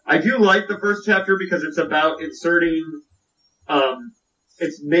 And I do like the first chapter because it's about inserting,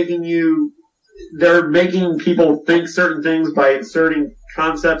 they're making people think certain things by inserting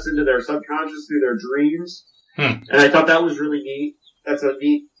concepts into their subconscious through their dreams. And I thought that was really neat. That's a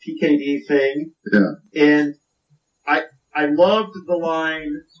neat PKD thing. Yeah. And I loved the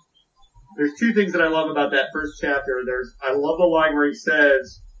line. There's two things that I love about that first chapter. I love the line where he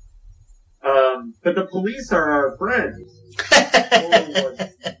says, But the police are our friends.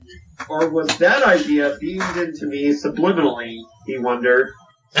 Or was that idea beamed into me subliminally, he wondered.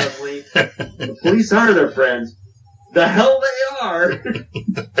 Suddenly, the police are their friends. The hell they are!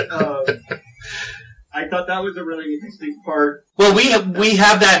 I thought that was a really interesting part. Well, we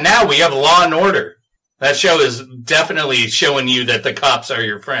have that now. We have Law and Order. That show is definitely showing you that the cops are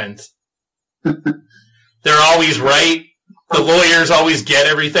your friends. They're always right. The lawyers always get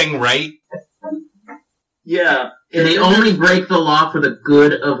everything right. Yeah. And they only break the law for the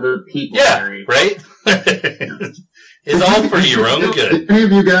good of the people. Yeah, Harry. right? It's all for your own good. Did any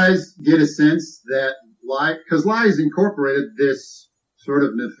of you guys get a sense that because Lies Incorporated, this sort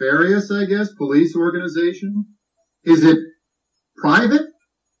of nefarious, I guess, police organization, is it private?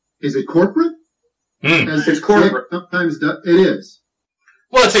 Is it corporate? As It's corporate. Sometimes it is.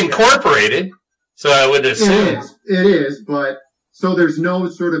 Well, it's incorporated, so I would assume. It is, but so there's no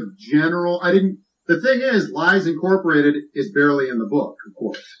sort of general. The thing is, Lies Incorporated is barely in the book, of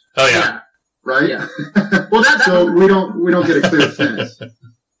course. Oh yeah. Right? Yeah. Well, so we don't get a clear sense.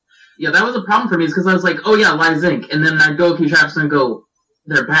 Yeah, that was a problem for me, because I was like, oh yeah, Lies Inc. And then I'd go Keith Travis and go,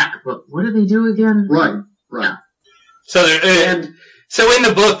 they're back, but what did they do again? Right. Yeah. So so in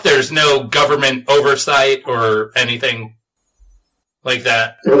the book, there's no government oversight or anything like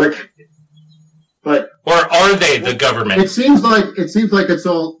that. But Or are they the government? It seems like it's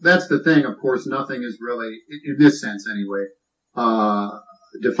all. That's the thing. Of course, nothing is really, in this sense anyway,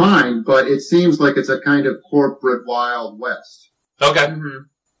 defined. But it seems like it's a kind of corporate Wild West. Okay.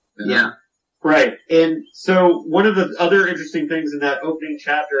 Mm-hmm. Yeah. Right. And so one of the other interesting things in that opening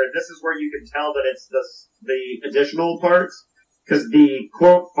chapter, and this is where you can tell that it's the additional parts, because the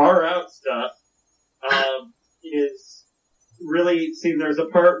quote far out stuff is really, see, there's a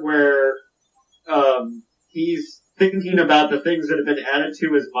part where he's thinking about the things that have been added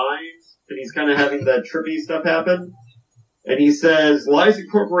to his mind, and he's kind of having the trippy stuff happen. And he says, Lies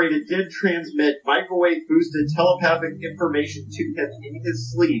Incorporated did transmit microwave-boosted telepathic information to him in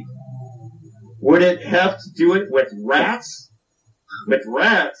his sleep. Would it have to do it with rats? With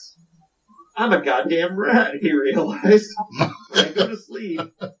rats? I'm a goddamn rat, he realized. When I go to sleep,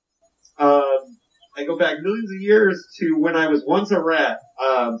 I go back millions of years to when I was once a rat.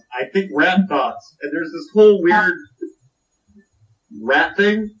 I think rat thoughts. And there's this whole weird rat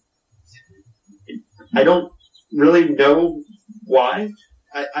thing. I don't really know why.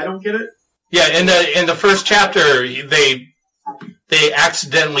 I don't get it. Yeah, in the first chapter, they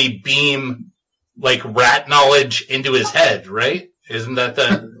accidentally beam like rat knowledge into his head, right? Isn't that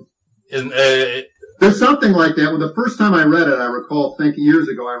There's something like that. Well, the first time I read it, years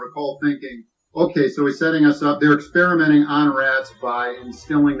ago, I recall thinking, okay, so he's setting us up. They're experimenting on rats by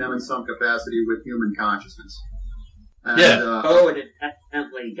instilling them in some capacity with human consciousness. And, Yeah. And it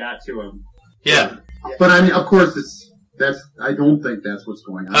accidentally got to him. yeah. But I mean, of course, I don't think that's what's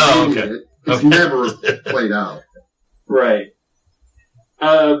going on. Oh, Maybe okay. It's Okay. never played out. Right.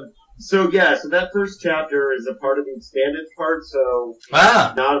 So that first chapter is a part of the expanded part, so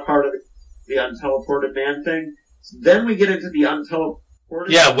not a part of the unteleported man thing. So then we get into the unteleported.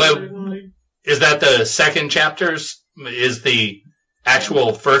 Yeah, is that the second chapter? Is the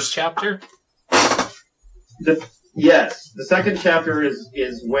actual first chapter? Yes, the second chapter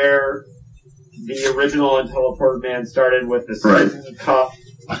is where the original unteleported man started with the citizen cop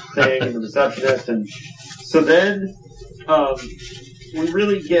thing and the receptionist, and so then we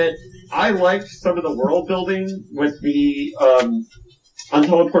really get. I liked some of the world building with the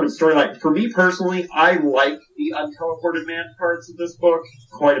unteleported storyline. For me personally, I like the unteleported man parts of this book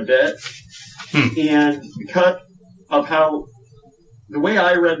quite a bit, and because of how the way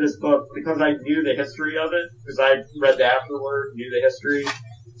I read this book, because I knew the history of it, because I read the afterword, knew the history,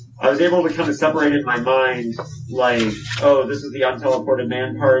 I was able to kind of separate in my mind, like, oh, this is the unteleported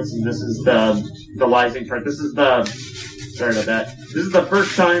man parts, and this is the Lysing part. Sorry about that. This is the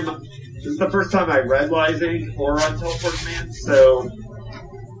first time I read Lysing or Unteleported Man, so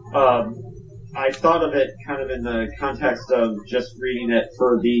I thought of it kind of in the context of just reading it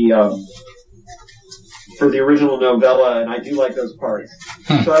for the original novella, and I do like those parts.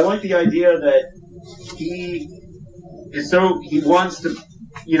 So I like the idea that he wants to,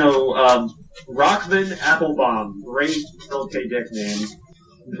 Rockman Applebaum, great OK Dick name.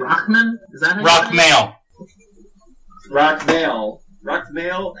 Rockman? Is that how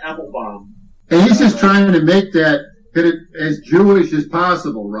Rockmail Applebaum. And he's just trying to make that it as Jewish as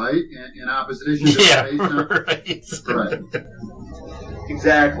possible, right? In opposition to right.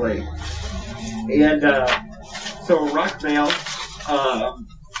 Exactly. And so Rockmail,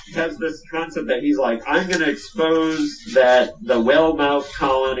 has this concept that he's like, I'm going to expose that the whale mouth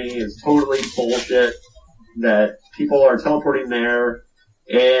colony is totally bullshit, that people are teleporting there,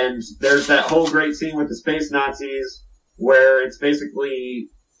 and there's that whole great scene with the space Nazis where it's basically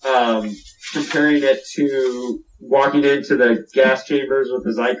comparing it to walking into the gas chambers with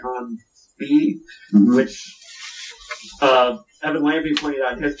the Zyklon B, which Evan Lampe pointed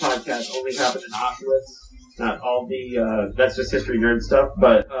out in his podcast only happened in Auschwitz. Not all the that's just history nerd stuff,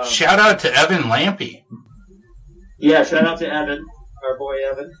 but shout out to Evan Lampe. Yeah, shout out to Evan, our boy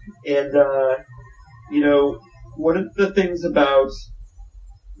Evan. And you know, one of the things about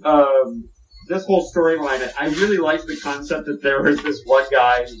this whole storyline, I really liked the concept that there was this one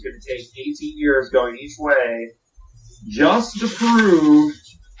guy who's going to take 18 years going each way just to prove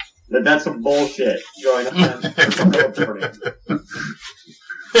that that's some bullshit going on.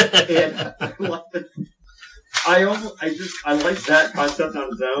 And I like that concept on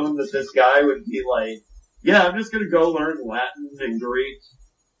its own, that this guy would be like, yeah, I'm just going to go learn Latin and Greek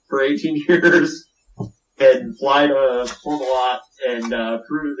for 18 years and fly to Camelot and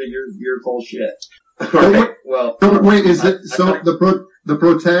prove that you're full shit. Right. Well, wait, is it so? The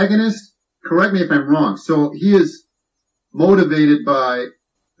protagonist? Correct me if I'm wrong. So he is motivated by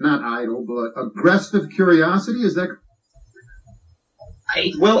not idle, but aggressive curiosity. Is that?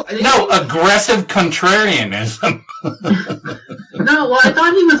 No, aggressive contrarianism. No, well, I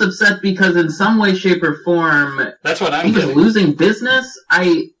thought he was upset because in some way, shape, or form, that's what he was losing business.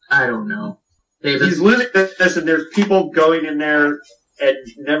 I don't know. David. He's losing business, and there's people going in there and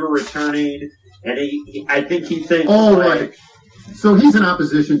never returning, and I think he thinks. Oh, right. So he's in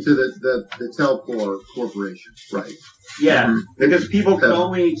opposition to the Telcor Corporation, right? Yeah, because people can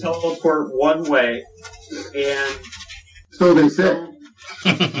only teleport one way, and so they say.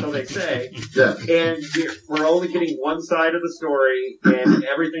 So they say. Yeah. And we're only getting one side of the story, and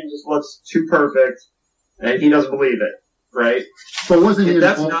everything just looks too perfect, and he doesn't believe it, right? So wasn't he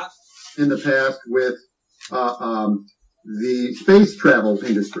that's not in the past with the space travel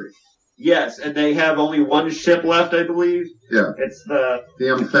industry? Yes, and they have only one ship left, I believe. Yeah. It's the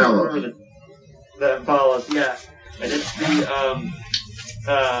Amphalos. The Amphalos, yeah. And it's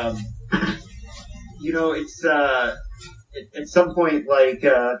you know, it's at some point, like,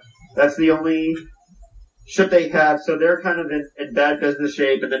 that's the only ship they have, so they're kind of in bad business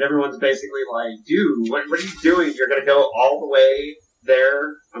shape, and then everyone's basically like, dude, what are you doing? You're gonna go all the way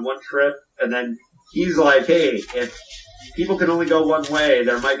there on one trip? And then he's like, hey, if people can only go one way,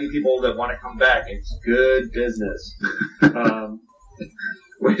 there might be people that want to come back. It's good business.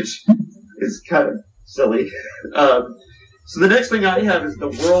 Which is kind of silly. So the next thing I have is the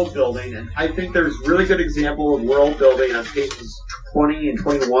world building, and I think there's really good example of world building on pages 20 and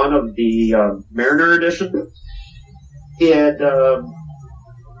 21 of the Mariner edition. And,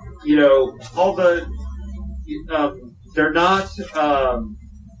 you know, all the, they're not, sorry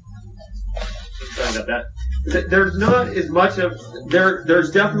about that. There's not as much of,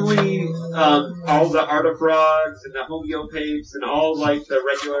 there's definitely all the artifrogs and the homeopapes and all like the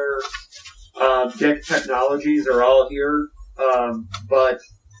regular dick technologies are all here. But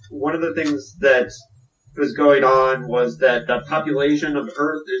one of the things that was going on was that the population of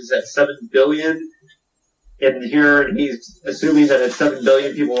Earth is at 7 billion. And here, and he's assuming that at 7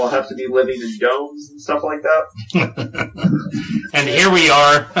 billion people will have to be living in domes and stuff like that. And here we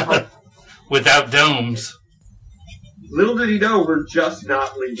are without domes. Little did he know, we're just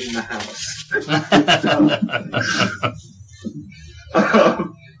not leaving the house.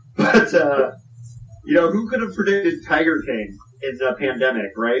 But, you know, who could have predicted Tiger King in the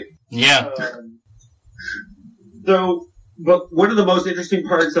pandemic, right? Yeah. But one of the most interesting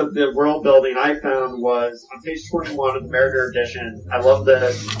parts of the world building I found was on page 21 of the Mariner edition. I love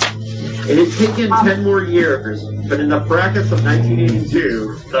this. It had taken 10 more years, but in the brackets of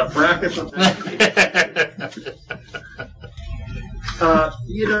 1982,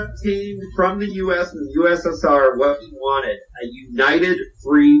 he had obtained from the U.S. and the USSR what he wanted, a united,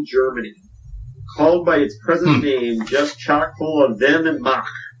 free Germany, called by its present name, just chock full of them and Mach.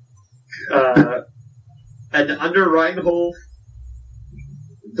 And under Reinhold,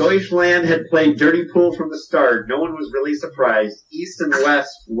 Deutschland had played dirty pool from the start. No one was really surprised. East and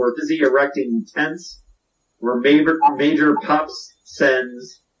West were busy erecting tents, were major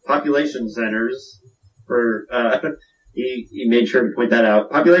population centers for, he made sure to point that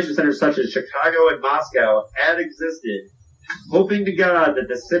out. Population centers such as Chicago and Moscow had existed, hoping to God that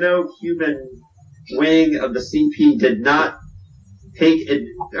the Sino-Cuban wing of the CP did not taking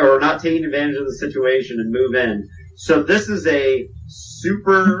advantage of the situation and move in. So this is a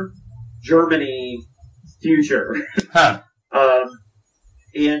super Germany future. Huh.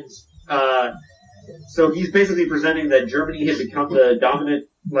 And so he's basically presenting that Germany had become the dominant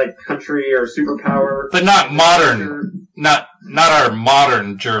country or superpower, but not modern, not our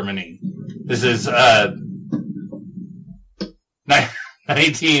modern Germany. This is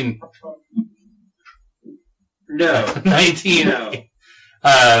 19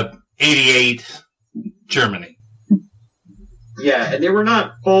 88 Germany. Yeah, and they were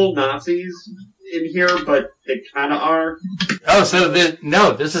not full Nazis in here, but they kind of are. Oh, so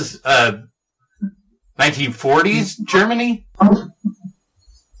this is 1940s Germany.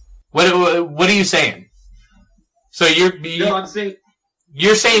 What are you saying? So I'm saying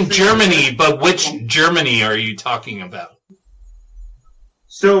you're saying Germany, but which Germany are you talking about?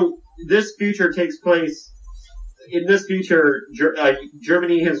 So this future takes place. In this future,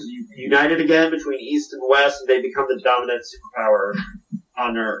 Germany has united again between East and West, and they become the dominant superpower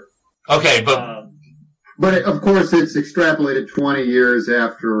on Earth. Okay, but of course it's extrapolated 20 years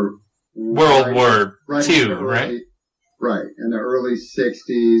after World War II, right? Right, in the early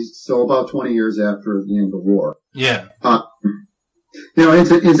 60s, so about 20 years after the end of the war. Yeah.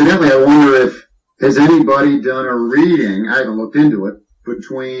 Incidentally, I wonder has anybody done a reading, I haven't looked into it,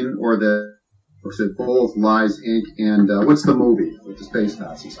 between, or the books of both Lies, Inc. and, what's the movie with the space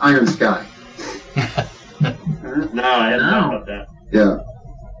Nazis? Iron Sky. No, I hadn't thought about that. Yeah.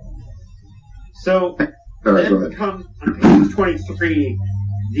 So, Right, then comes on page 23,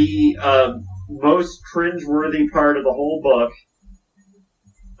 the most cringeworthy part of the whole book.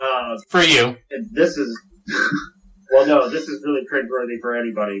 For you. And this is, well, no, this is really cringeworthy for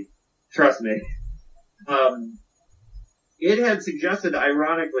anybody. Trust me. It had suggested,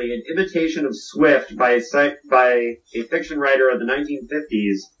 ironically, an imitation of Swift by a fiction writer of the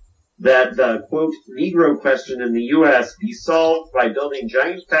 1950s that the, quote, Negro question in the U.S. be solved by building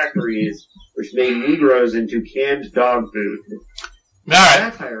giant factories which made Negroes into canned dog food. All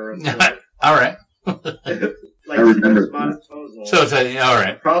right. Satire of Swift. All right. I remember. Proposal. So it's all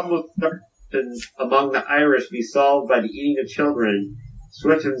right. The problem with starvation among the Irish be solved by the eating of children.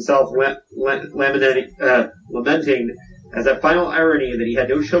 Swift himself lamenting as a final irony that he had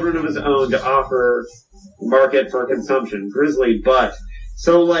no children of his own to offer the market for consumption. Grisly, but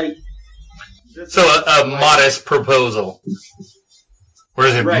so a modest proposal. Or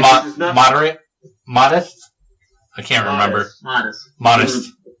is it right, moderate? Modest? I can't remember. Modest.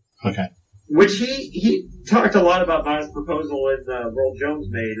 Okay. Which he talked a lot about modest proposal in Roll Jones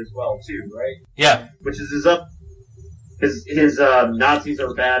made as well too, right? Yeah. Which is his Nazis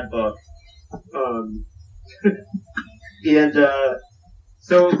Are Bad book. And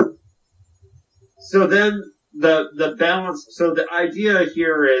so then the balance. So the idea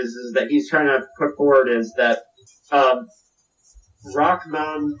here is that he's trying to put forward is that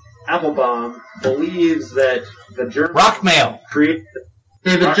Rockman Applebaum believes that the Germans Rockmail. create.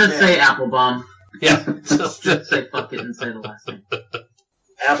 David, Rockmail. just say Applebaum. Yeah. Just say fuck it and say the last name.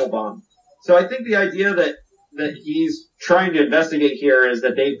 Applebaum. So I think the idea that he's trying to investigate here is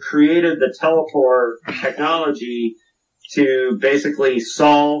that they've created the teleport technology to basically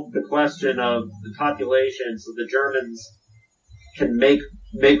solve the question of the population so the Germans can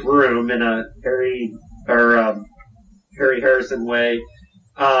make room in a Harry Harrison way.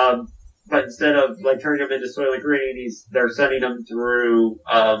 But instead of turning them into Soylent Green, they're sending them through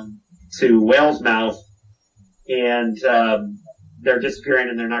to Whale's Mouth, and they're disappearing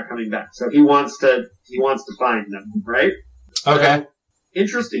and they're not coming back. So he wants to find them, right? Okay. So,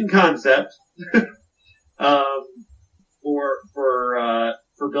 interesting concept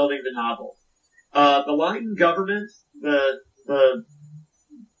for building the novel. The Lying government, the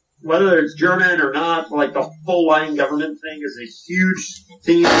whether it's German or not, the whole lying government thing is a huge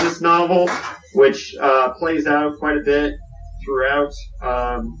theme in this novel, which plays out quite a bit throughout.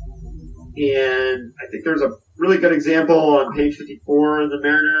 And I think there's a really good example on page 54 in the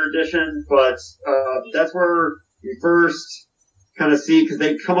Mariner edition, but that's where you first kind of see, because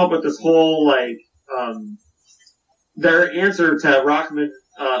they come up with this whole, their answer to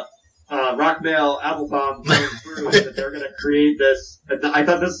Rockmail Applebaum going through is that they're going to create this. I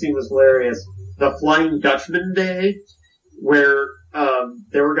thought this scene was hilarious. The Flying Dutchman Day, where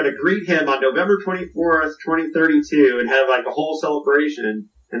they were going to greet him on November 24th, 2032, and have a whole celebration.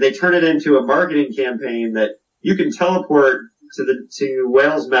 And they turn it into a marketing campaign that you can teleport to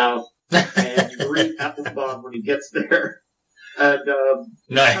Whale's Mouth and greet Applebaum when he gets there. And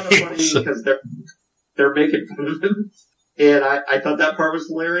nice. It's kind of funny because they're making fun of him. And I thought that part was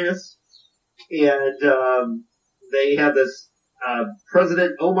hilarious. And they had this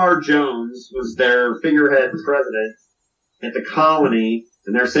President Omar Jones was their figurehead president at the colony,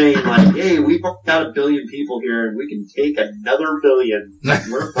 And they're saying, like, hey, we've got 1 billion people here, and we can take another 1 billion.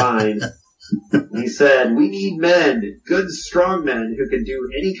 We're fine. And he said, we need men, good, strong men, who can do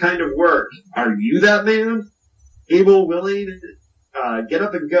any kind of work. Are you that man? Able, willing, get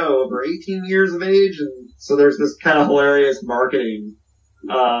up and go, over 18 years of age? And so there's this kind of hilarious marketing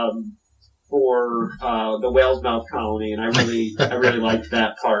for the Whale's Mouth colony, and I really liked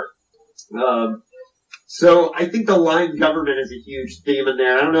that part. So I think the line government is a huge theme in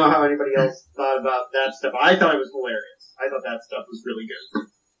there. I don't know how anybody else thought about that stuff. I thought it was hilarious. I thought that stuff was really good.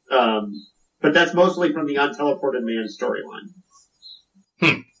 But that's mostly from the Unteleported Man storyline.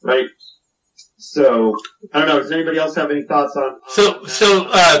 Right? So, I don't know. Does anybody else have any thoughts on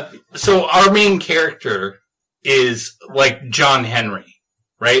So our main character is like John Henry,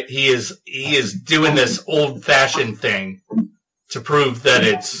 right? He is doing this old-fashioned thing to prove that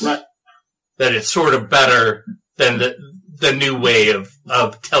it's sort of better than the new way of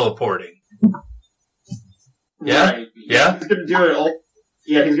teleporting. Yeah? Right. Yeah? He's gonna do it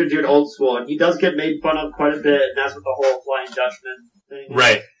he's gonna do it old school, and he does get made fun of quite a bit, and that's what the whole Flying Dutchman thing is.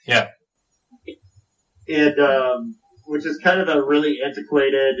 Right, yeah. And, which is kind of a really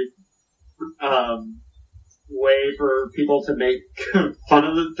antiquated, way for people to make fun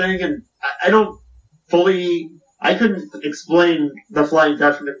of the thing, and I couldn't explain the Flying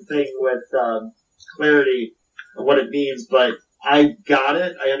Dutchman thing with, clarity of what it means, but I got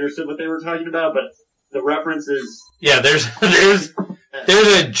it. I understood what they were talking about, but the reference is... Yeah, there's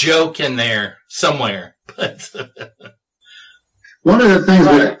a joke in there somewhere, but... One of the things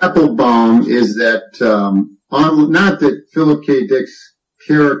with Applebaum is that, not that Philip K. Dick's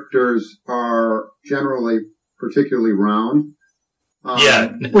characters are generally particularly round.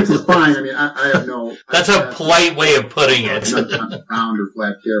 Which is fine. I mean, I have no... That's a polite way of putting it. Not round or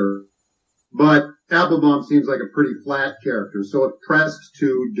flat character. But Applebaum seems like a pretty flat character. So if pressed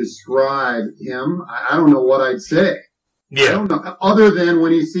to describe him, I don't know what I'd say. Yeah. I don't know. Other than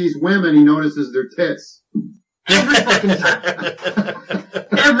when he sees women, he notices their tits. Every fucking time.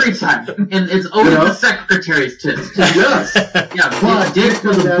 Every time. And it's always the secretary's tits. Yes. Yeah, But Dick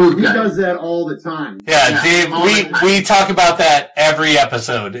was a boob he guy. does that all the time. Yeah, Dave, we talk about that every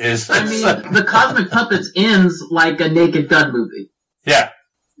episode. I mean, the Cosmic Puppets ends like a Naked Gun movie. Yeah.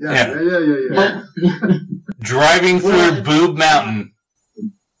 Yeah. Driving through Boob Mountain.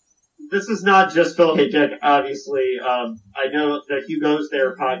 This is not just Philip K. Dick, obviously. I know the Hugo's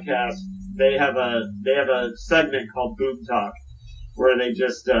There podcast, they have a segment called Boob Talk, where they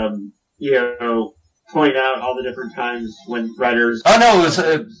just, point out all the different times when writers... Oh no,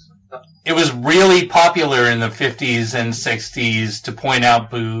 it was really popular in the 50s and 60s to point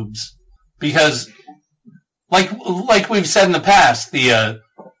out boobs. Because, like we've said in the past, the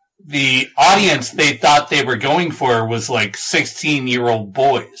audience they thought they were going for was like 16-year-old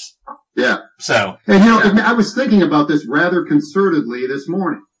boys. Yeah. So. And I was thinking about this rather concertedly this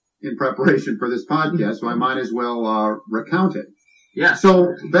morning in preparation for this podcast, so I might as well recount it. Yeah.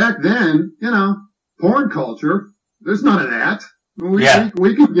 So back then, porn culture, there's none of that. We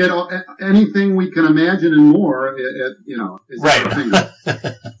could get anything we can imagine and more, right.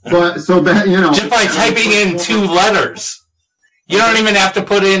 But so back, just by typing in 2 letters. You don't even have to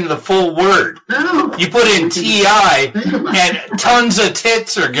put in the full word. No. You put in TI, and tons of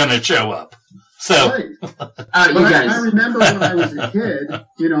tits are going to show up. So, right. I remember when I was a kid,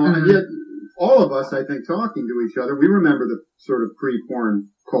 and yet all of us, I think, talking to each other, we remember the sort of pre-porn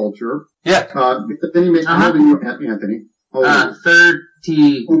culture. Yeah. Then you how old are you, Anthony?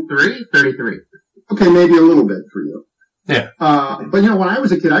 33. Okay, maybe a little bit for you. Yeah. But when I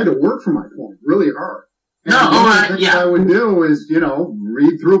was a kid, I had to work for my porn really hard. And what I would do is,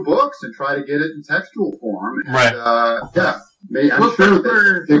 read through books and try to get it in textual form. And, right. I'm sure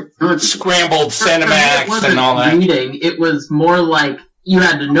that scrambled Cinemax and all that. Reading, it was more like you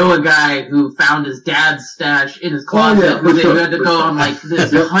had to know a guy who found his dad's stash in his closet. You had to go on like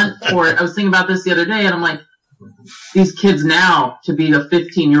this hunt for it. I was thinking about this the other day, and I'm like, these kids now, to be a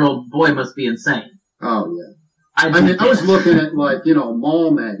 15-year-old boy must be insane. Oh, yeah. I was looking at, mall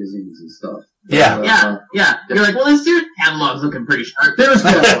magazines and stuff. Yeah. You're like, well, this dude's catalog's looking pretty sharp. There's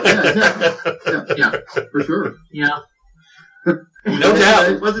catalog. Yeah, for sure. Yeah. No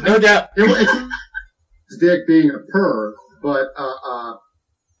doubt. It's Dick being a perv, but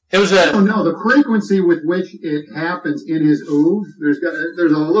it was I don't know the frequency with which it happens in his ooze.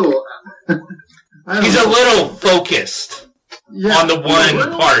 There's a little. He's a little focused on the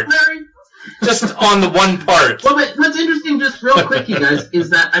one part. Just on the one part. Well, but what's interesting, just real quick, you guys, is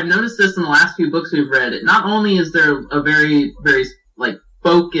that I've noticed this in the last few books we've read. Not only is there a very, very,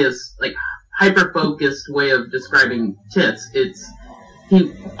 focused, hyper-focused way of describing tits,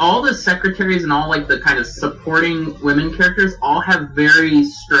 all the secretaries and all like the kind of supporting women characters all have very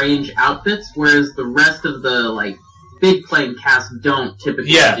strange outfits, whereas the rest of the like big playing cast don't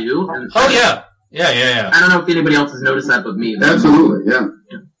typically do. And Yeah. I don't know if anybody else has noticed that but me. Absolutely, yeah.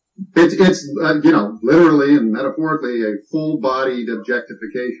 It's literally and metaphorically a full-bodied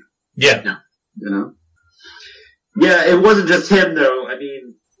objectification. Yeah. You know? Yeah, it wasn't just him though. I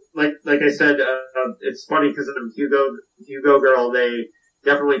mean, like I said, it's funny because of Hugo Girl, they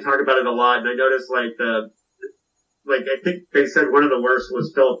definitely talk about it a lot, and I noticed I think they said one of the worst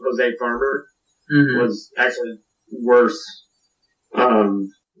was Philip Jose Farmer was actually worse.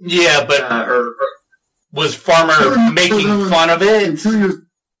 Yeah, but was Farmer making fun of it?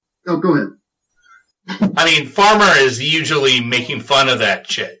 Oh, go ahead. I mean, Farmer is usually making fun of that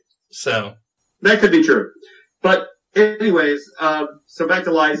shit, so. That could be true. But anyways, so back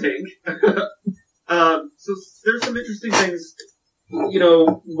to Lies Inc. So there's some interesting things,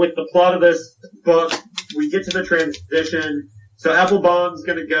 with the plot of this book. We get to the transition. So Applebaum's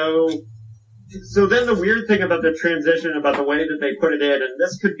gonna go. So then the weird thing about the transition, about the way that they put it in, and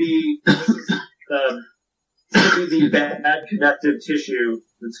this could be the bad connective tissue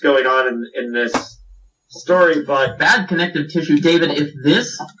that's going on in this story, but bad connective tissue, David. If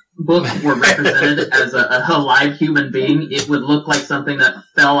this book were represented as a live human being, it would look like something that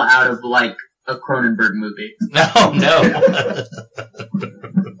fell out of like a Cronenberg movie. No.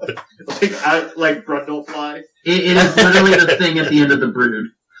 like Brundlefly. It is literally the thing at the end of The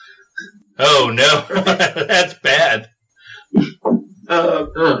Brood. Oh no, that's bad.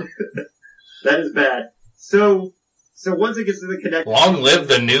 That is bad. So once it gets to the connection, long live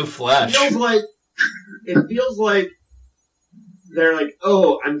the new flesh. It feels like they're like,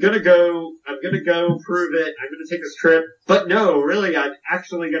 oh, I'm gonna go prove it. I'm gonna take this trip, but no, really, I'm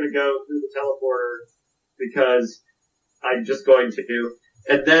actually gonna go through the teleporter because I'm just going to.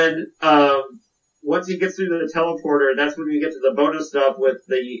 And then once he gets through the teleporter, that's when we get to the bonus stuff with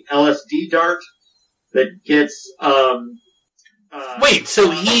the LSD dart that gets. Wait,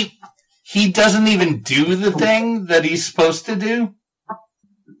 so he doesn't even do the thing that he's supposed to do?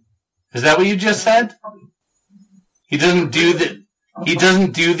 Is that what you just said? He doesn't do the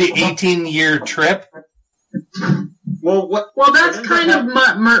 18-year trip? Well, that's kind of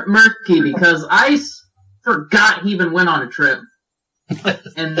murky because I forgot he even went on a trip.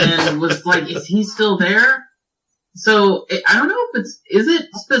 And then was like, is he still there? So, I don't know if is it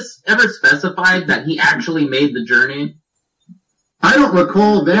ever specified that he actually made the journey? I don't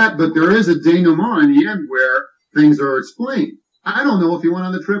recall that, but there is a denouement in the end where things are explained. I don't know if he went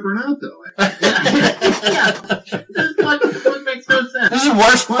on the trip or not, though. Yeah. This makes no sense. This is the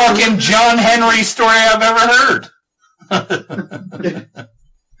worst fucking John Henry story I've ever heard.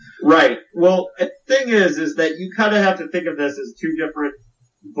 Right. Well, the thing is that you kind of have to think of this as two different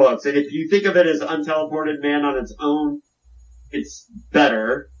books. And if you think of it as Unteleported Man on its own, it's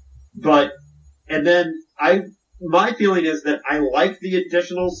better. My feeling is that I like the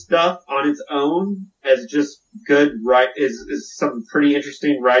additional stuff on its own as just good, is some pretty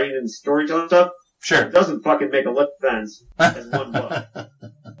interesting writing and storytelling stuff. Sure. It doesn't fucking make a lip fence as one book.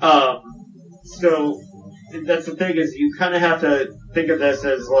 So that's the thing is you kind of have to think of this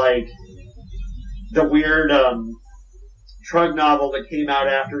as like the weird Trug novel that came out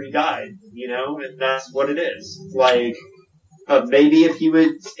after he died, and that's what it is. Like maybe if he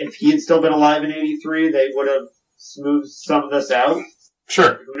had still been alive in '83, they would have smoothed some of this out.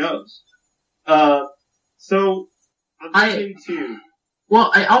 Sure. Who knows? So I'm saying too.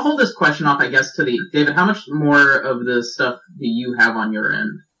 Well, I'll hold this question off, I guess, to David. How much more of the stuff do you have on your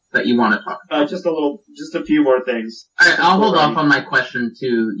end that you want to talk about? Just a few more things. I'll hold off on my question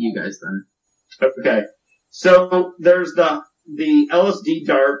to you guys then. Okay. So there's the LSD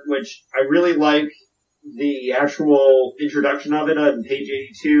dart, which I really like the actual introduction of it on page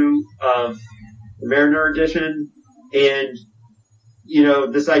 82 of the Mariner edition, and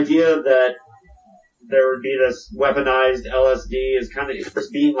this idea that there would be this weaponized LSD is kind of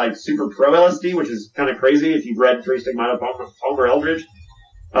just being like super pro LSD, which is kind of crazy if you've read Three Stigmata Palmer Eldridge.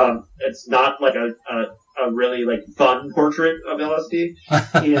 It's not like a really like fun portrait of LSD,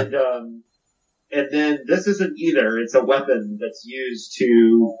 and then this isn't either. It's a weapon that's used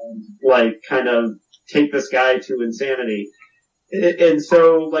to like kind of take this guy to insanity. And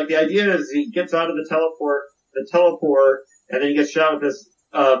so, like, the idea is he gets out of the teleport, and then he gets shot with this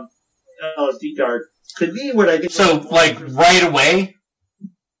LSD dart. To me, what I think... So, like, right away?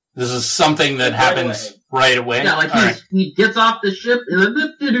 This is something that happens right away? Yeah, like, he gets off the ship, and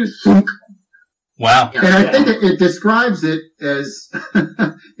wow. And I think it describes it as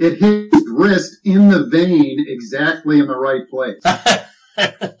it hit his wrist in the vein exactly in the right place.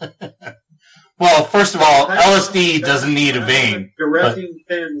 Well, first of all, LSD doesn't need a vein. Directing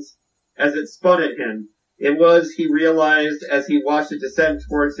pins as it spun at him. It was, he realized as he watched it descend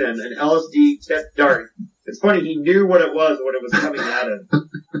towards him, an LSD tipped dart. It's funny, he knew what it was when it was coming at him.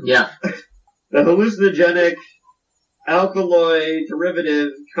 Yeah. The hallucinogenic alkaloid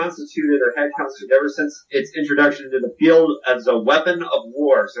derivative constituted or had constituted ever since its introduction into the field as a weapon of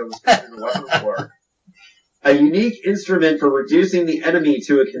war. So it was considered a weapon of war. A unique instrument for reducing the enemy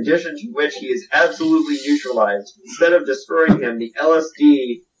to a condition to which he is absolutely neutralized. Instead of destroying him, the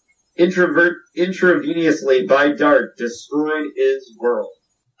LSD intravenously by dart destroyed his world.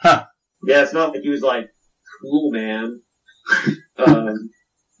 Huh. Yeah, it's not like he was like, cool, man.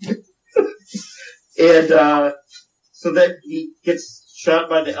 So that he gets shot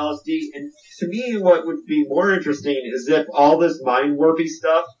by the LSD. And to me, what would be more interesting is if all this mind warpy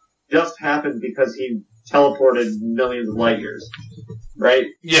stuff just happened because he teleported millions of light years, right?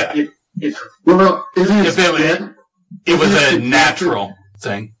 Yeah. Well, isn't If it was a natural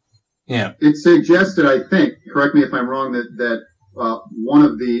thing. Yeah. It suggested, I think, correct me if I'm wrong, that one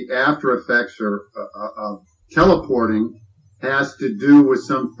of the after effects of teleporting has to do with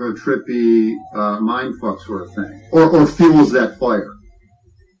some trippy mindfuck sort of thing, or fuels that fire.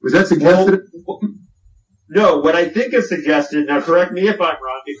 Was that suggested? No, what I think is suggested, now correct me if I'm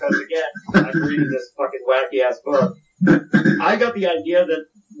wrong, because again, I'm reading this fucking wacky-ass book. I got the idea that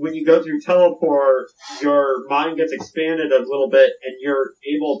when you go through teleport, your mind gets expanded a little bit, and you're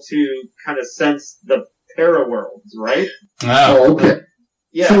able to kind of sense the para-worlds, right? Oh. Okay.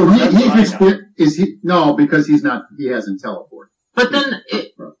 Yeah. So that's no, because he hasn't teleported. But then,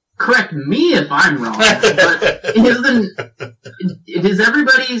 correct me if I'm wrong, but is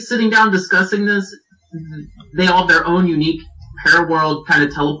everybody sitting down discussing this? They all have their own unique para-world kind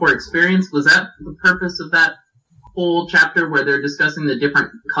of teleport experience. Was that the purpose of that whole chapter where they're discussing the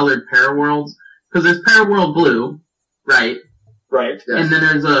different colored para-worlds? Because there's para-world blue, right? Right. Yes. And then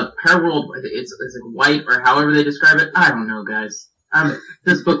there's a para-world, it's like white or however they describe it. I don't know, guys.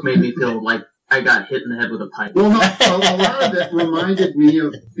 This book made me feel like I got hit in the head with a pipe. Well, no, a lot of it reminded me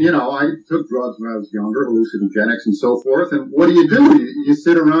of, I took drugs when I was younger, hallucinogenics and so forth, and what do? You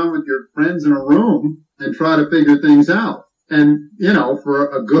sit around with your friends in a room and try to figure things out. And, for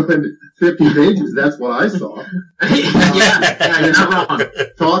a good 50 pages, that's what I saw. yeah, you're not wrong.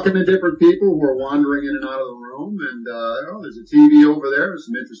 Talking to different people who are wandering in and out of the room, and, there's a TV over there, there's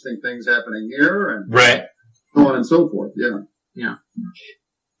some interesting things happening here, and Right. so on and so forth, yeah. Yeah.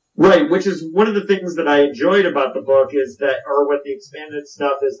 Right, which is one of the things that I enjoyed about the book is that, or what the expanded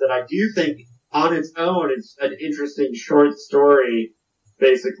stuff is that I do think on its own it's an interesting short story,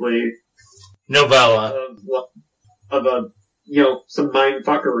 basically, Novella. of some mind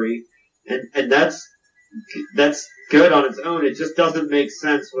fuckery, and that's good on its own. It just doesn't make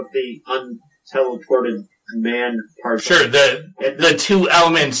sense with the unteleported man part. Sure, the two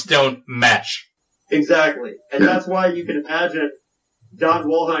elements don't mesh. Exactly. And that's why you can imagine Don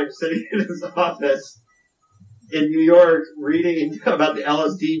Wollheim sitting in his office in New York reading about the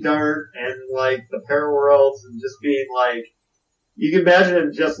LSD dart and, the para-worlds and just being you can imagine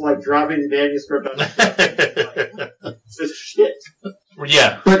him just, dropping the manuscript on the this shit.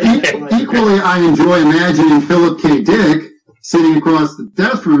 Yeah. But equally, I enjoy imagining Philip K. Dick sitting across the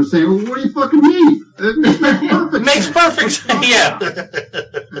desk from him saying, well, what do you fucking mean? It makes perfect sense. Yeah.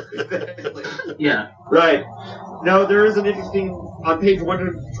 Exactly. Yeah. Right. No, there is an interesting, on page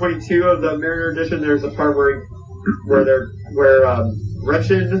 122 of the Mariner edition, there's a part where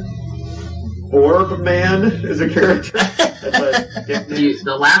Gretchen Borgman is a character.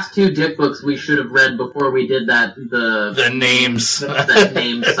 The last two Dick books we should have read before we did that, the names. that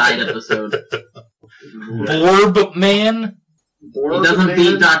name side episode. Borb Man? He doesn't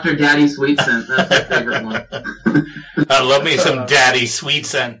beat Dr. Daddy Sweetscent. That's my favorite one. I love me some Daddy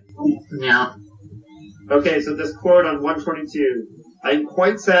Sweetscent. Yeah. Okay, so this quote on 122. I am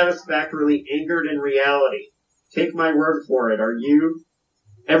quite satisfactorily angered in reality. Take my word for it, are you?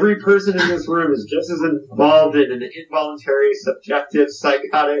 Every person in this room is just as involved in an involuntary, subjective,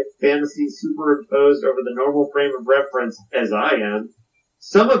 psychotic fantasy superimposed over the normal frame of reference as I am.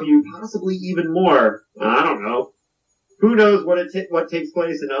 Some of you possibly even more. I don't know. Who knows what takes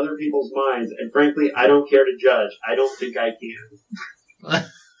place in other people's minds, and frankly, I don't care to judge. I don't think I can.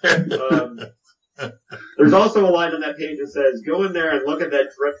 There's also a line on that page that says, go in there and look at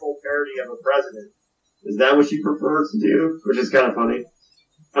that dreadful parody of a president. Is that what you prefer to do? Which is kind of funny.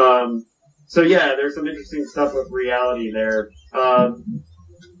 So yeah, there's some interesting stuff with reality there.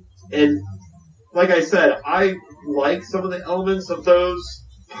 And like I said, I like some of the elements of those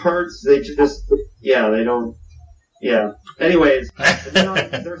parts. They just, they don't Yeah. Anyways,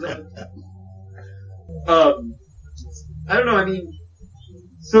 there's a. I don't know. I mean,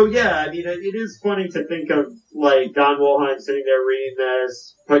 so yeah. I mean, it is funny to think of like Don Wollheim sitting there reading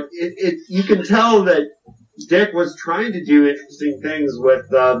this, but you can tell that Dick was trying to do interesting things with.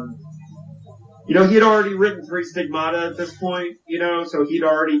 He had already written Three Stigmata at this point, so he'd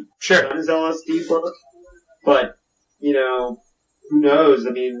already done his LSD book. But, who knows? I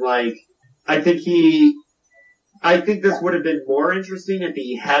mean, like, I think this would have been more interesting if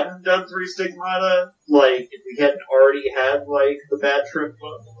he hadn't done Three Stigmata, like, if he hadn't already had, like, the Bad Trip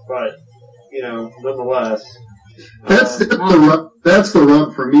book. But, nonetheless. That's the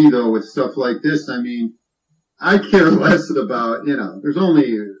rub for me, though, with stuff like this. I mean, I care less about, there's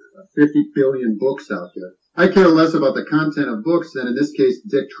only 50 billion books out there. I care less about the content of books than, in this case,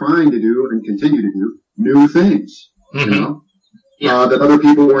 Dick trying to do and continue to do new things, that other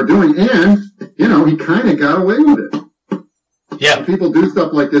people weren't doing. And, he kind of got away with it. Yeah. When people do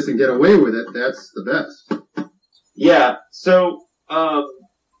stuff like this and get away with it, that's the best. Yeah. So,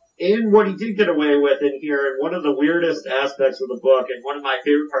 in what he did get away with in here, and one of the weirdest aspects of the book, and one of my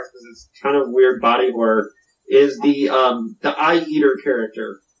favorite parts because it's kind of weird body horror, is the Eye Eater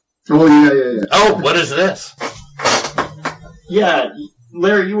character. Oh, yeah. Oh, what is this? Yeah,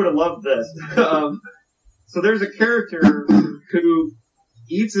 Larry, you would have loved this. So there's a character who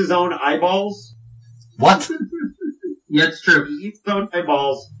eats his own eyeballs. What? Yeah, it's true. He eats his own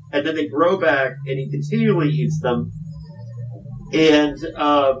eyeballs, and then they grow back, and he continually eats them. And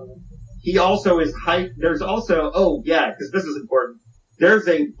he also is there's also, because this is important, there's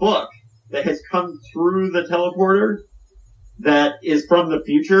a book that has come through the teleporter that is from the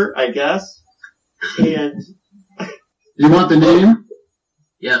future, I guess. And you want the name?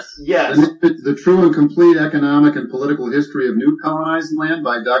 Yes. Yes. The True and Complete Economic and Political History of New Colonized Land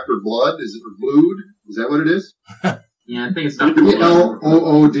by Dr. Blood. Is it Blood? Is that what it is? Yeah, I think it's Dr. Blood.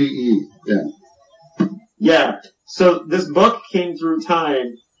 Bloode. Yeah. Yeah. So this book came through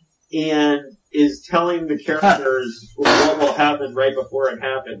time and is telling the characters what will happen right before it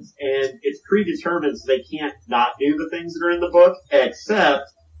happens. And it's predetermined, so they can't not do the things that are in the book, except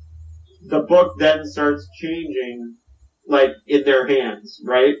the book then starts changing, like, in their hands,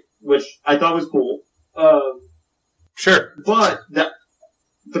 right? Which I thought was cool. Sure. But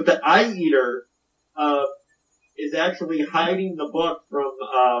the Eye Eater, is actually hiding the book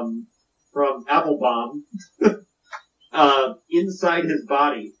from Applebaum, inside his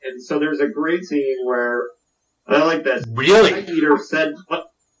body. And so there's a great scene where, I like this. Really?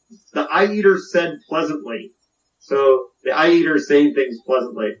 The Eye Eater said pleasantly. So the Eye Eater is saying things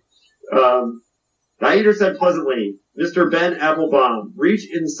pleasantly. The Eye Eater said pleasantly, Mr. Ben Applebaum, reach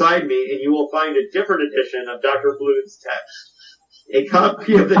inside me and you will find a different edition of Dr. Blood's text. A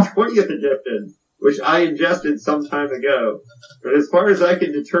copy of the 20th edition, which I ingested some time ago. But as far as I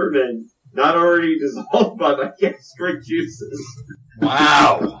can determine, not already dissolved by my gastric juices.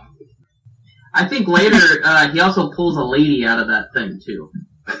 Wow. I think later, he also pulls a lady out of that thing, too.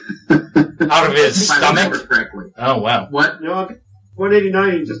 Out of his If I remember stomach? correctly. Oh, wow. What? No,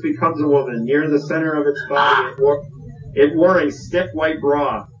 189, he just becomes a woman. Near the center of its body, it wore a stiff white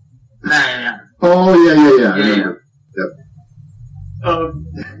bra. Yeah. Oh, yeah. Yeah.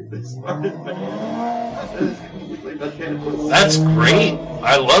 As far as my... That's great.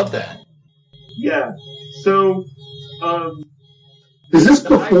 I love that. Yeah. So, Is this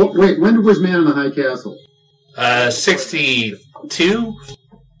before? Wait, when was Man in the High Castle? 62?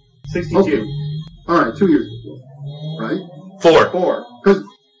 62. Okay. All right, 2 years before, right? 4. Because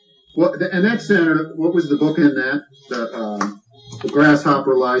and that centered. What was the book in that? The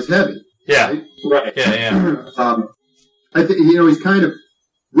Grasshopper Lies Heavy. Yeah. Right. Yeah. I think he's kind of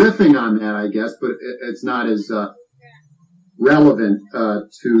riffing on that, I guess, but it's not as relevant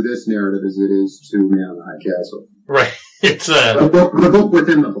to this narrative as it is to Man in the High Castle. Right. It's The book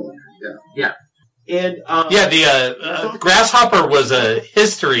within the book. Yeah. And, the Grasshopper was a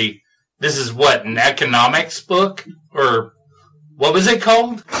history. This is what, an economics book? Or what was it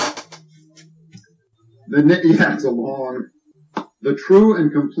called? It's a long. The True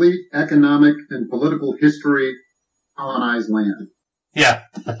and Complete Economic and Political History of Colonized Land. Yeah.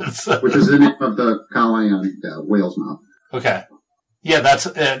 Which is the name of the colony on Whale's Mouth. Okay. Yeah,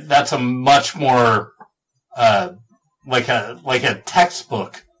 that's a much more like a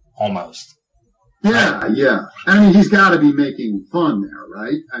textbook almost. Yeah. I mean, he's got to be making fun there,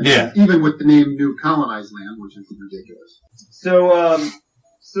 right? I mean, even with the name New Colonized Land, which is ridiculous.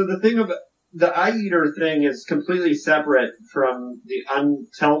 So the thing about the Eye Eater thing is completely separate from the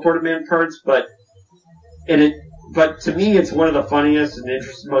unteleported man parts, but but to me, it's one of the funniest and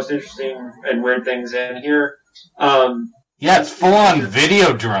most interesting and weird things in here. Yeah, it's full on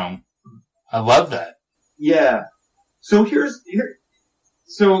Videodrome. I love that. Yeah. So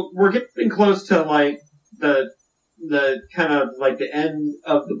so we're getting close to like the kind of like the end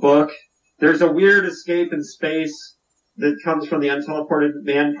of the book. There's a weird escape in space that comes from the unteleported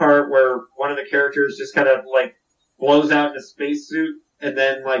man part, where one of the characters just kind of like blows out in a spacesuit, and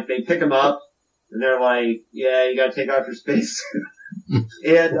then like they pick him up, and they're like, "Yeah, you got to take off your spacesuit."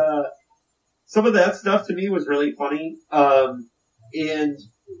 And some of that stuff to me was really funny. And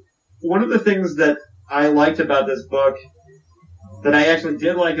one of the things that I liked about this book, that I actually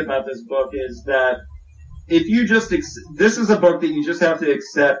did like about this book, is that if you just this is a book that you just have to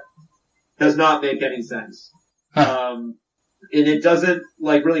accept does not make any sense. And it doesn't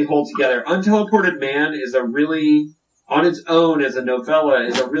like really hold together. Unteleported Man is a really, on its own as a novella,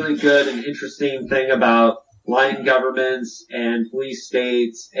 is a really good and interesting thing about lying governments and police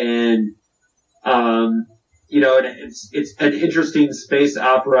states, and you know, and it's an interesting space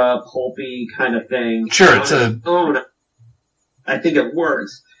opera, pulpy kind of thing. Sure, on its own, I think it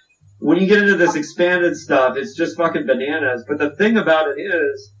works. When you get into this expanded stuff, it's just fucking bananas. But the thing about it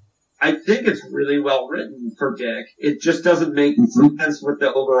is, I think it's really well written for Dick. It just doesn't make sense with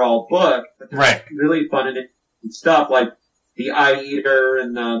the overall book. But Right. Really fun and stuff like the Eye Eater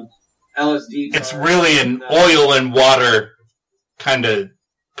and the LSD. It's really an oil and water kind of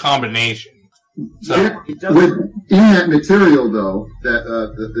combination. So It doesn't. In that material, though, that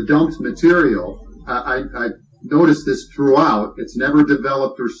the dumped material, I noticed this throughout. It's never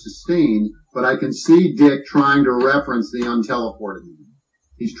developed or sustained, but I can see Dick trying to reference the unteleported.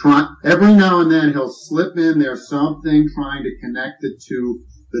 He's trying, every now and then he'll slip in there something trying to connect it to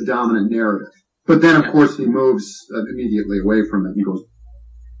the dominant narrative. But then, of course, he moves immediately away from it and goes.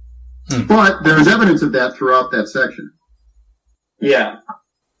 But there's evidence of that throughout that section. Yeah.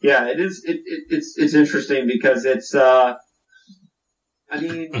 Yeah, it is, it's interesting because it's, I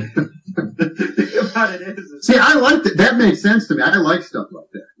mean, the thing about it is... See, I like that. That makes sense to me. I like stuff like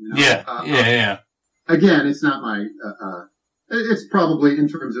that. You know? Yeah. Again, it's not my, it's probably in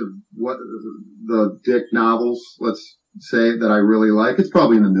terms of what the Dick novels, let's say, that I really like, it's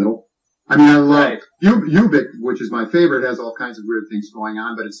probably in the middle. I mean, I love Ubik, which is my favorite, has all kinds of weird things going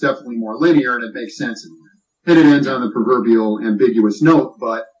on, but it's definitely more linear and it makes sense in there. And it ends on the proverbial ambiguous note,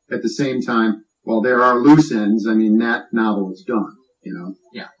 but at the same time, while there are loose ends, I mean, that novel is done, you know?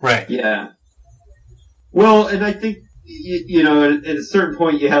 Yeah. Right. Yeah. Well, and I think, you know, at a certain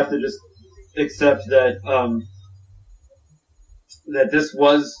point you have to just accept that, that this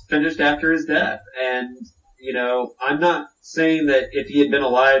was finished after his death. And, you know, I'm not saying that if he had been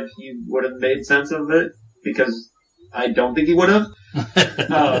alive, he would have made sense of it, because I don't think he would have.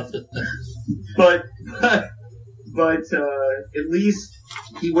 But at least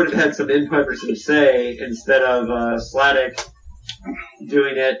he would have had some input or some say instead of Sladek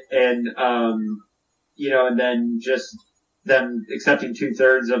doing it, and you know, and then just them accepting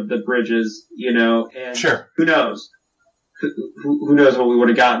 2/3 of the bridges, you know, and Sure. Who knows? Who knows what we would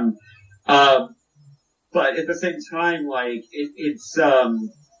have gotten? But at the same time, like it's I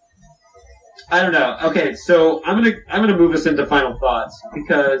don't know. Okay, so I'm gonna move us into final thoughts,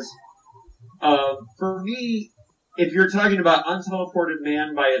 because for me, if you're talking about Unteleported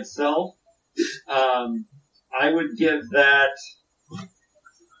Man by itself, I would give that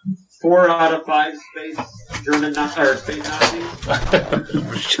 4 out of 5 space Nazis.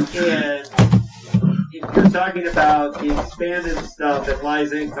 And if you're talking about the expanded stuff that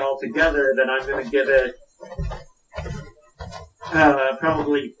lies in all together, then I'm going to give it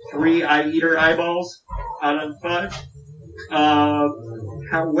probably 3 Eye Eater eyeballs out of 5.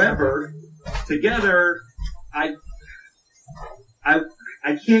 However, together, I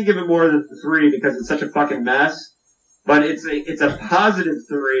can't give it more than 3 because it's such a fucking mess. But it's a positive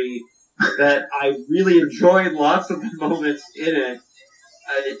 3 that I really enjoyed lots of the moments in it.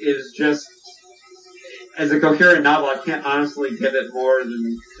 It is just, as a coherent novel, I can't honestly give it more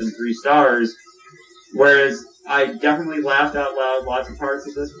than 3 stars. Whereas I definitely laughed out loud lots of parts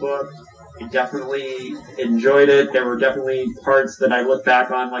of this book. I definitely enjoyed it. There were definitely parts that I look back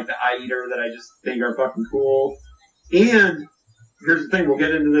on, like the Eye Eater, that I just think are fucking cool. And here's the thing, we'll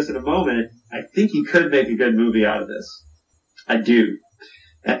get into this in a moment. I think you could make a good movie out of this. I do.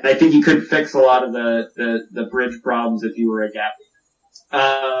 I think you could fix a lot of the bridge problems if you were adapting.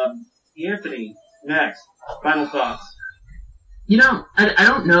 Anthony, next. Final thoughts. You know, I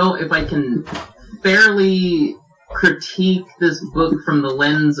don't know if I can fairly critique this book from the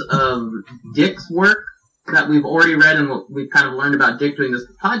lens of Dick's work that we've already read and what we've kind of learned about Dick doing this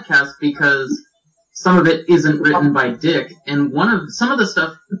podcast, because some of it isn't written by Dick. And some of the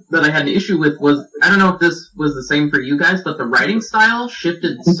stuff that I had an issue with was, I don't know if this was the same for you guys, but the writing style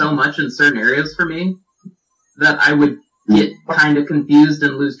shifted so much in certain areas for me that I would get kind of confused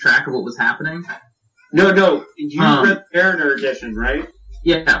and lose track of what was happening. No, you read the Mariner edition, right?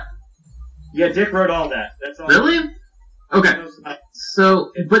 Yeah. Yeah, Dick wrote all that. That's all. Really? Okay.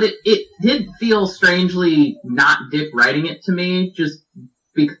 So, but it did feel strangely not Dick writing it to me, just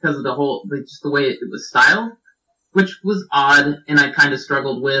because of just the way it was styled, which was odd, and I kind of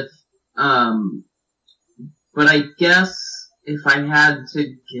struggled with. But I guess if I had to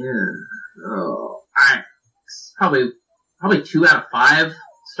give, probably 2 out of 5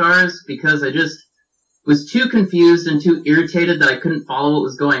 stars, because I just was too confused and too irritated that I couldn't follow what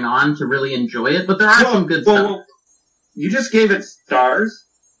was going on to really enjoy it. But there are some good stuff. Well, you just gave it stars.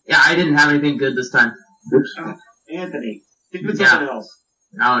 Yeah, I didn't have anything good this time. Oh, Anthony, give it something else.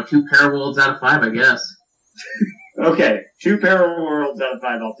 I don't know, 2 Paraworlds out of 5, I guess. Okay, 2 Paraworlds out of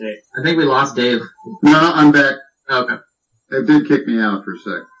 5, I'll take. I think we lost Dave. No, I'm back. Okay. They did kick me out for a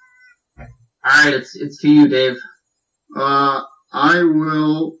sec. Alright, it's to you, Dave. I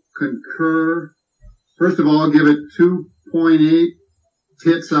will concur. First of all, I'll give it 2.8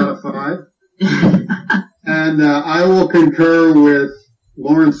 tits out of 5. And I will concur with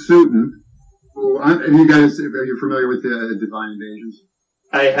Lawrence Sutin. Are you familiar with the Divine Invasions?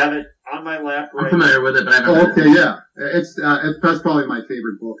 I have it on my lap right I'm familiar with it, but I haven't read it. Okay, yeah. That's probably my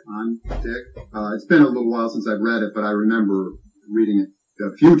favorite book on Dick. It's been a little while since I've read it, but I remember reading it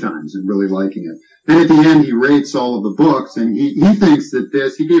a few times and really liking it. And at the end, he rates all of the books, and he thinks that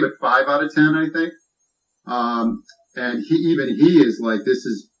he gave it 5 out of 10, I think. And he is like, this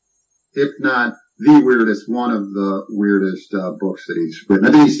is, if not the weirdest, one of the weirdest books that he's written.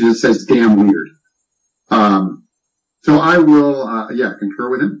 I think he just says damn weird. So I will, concur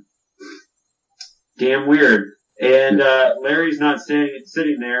with him. Damn weird. And Larry's not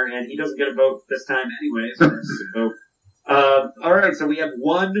sitting there, and he doesn't get a vote this time anyway, so that's a vote. All right, so we have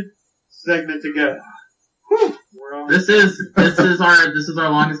one segment to go. Whew, this is our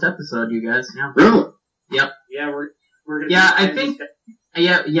longest episode, you guys. Yeah. Really? Yep. Yeah, we're gonna. Yeah, I think.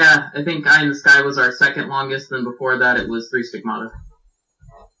 Yeah. I think Eye in the Sky was our second longest. Then before that, it was Three Stigmata.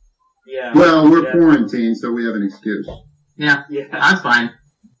 Yeah. Well, we're quarantined, so we have an excuse. Yeah. That's fine.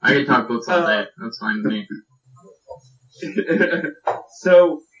 I can talk books all day. That's fine with me.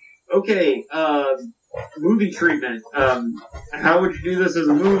 So, okay, movie treatment. How would you do this as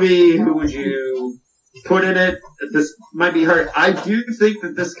a movie? Who would you put in it? This might be hard. I do think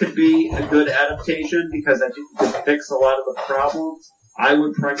that this could be a good adaptation because I think it could fix a lot of the problems. I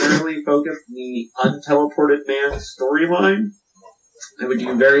would primarily focus on the unteleported man storyline. I would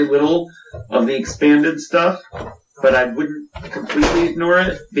do very little of the expanded stuff, but I wouldn't completely ignore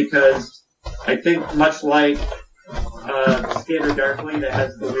it because I think much like Standard Darkly that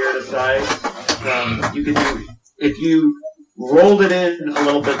has the weird aside, you could do, if you rolled it in a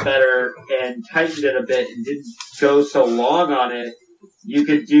little bit better and tightened it a bit and didn't go so long on it, you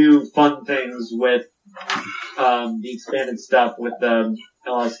could do fun things with the expanded stuff with the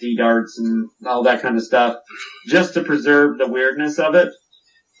LSD darts and all that kind of stuff, just to preserve the weirdness of it.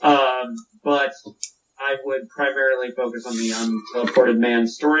 But I would primarily focus on the unteleported man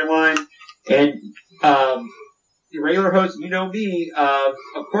storyline. And the regular host, you know me, of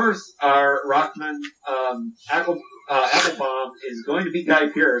course, our Rockman Applebaum is going to be Guy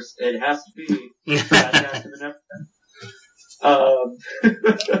Pearce. It has to be.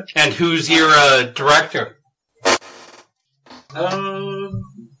 And who's your director?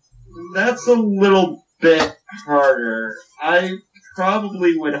 That's a little bit harder. I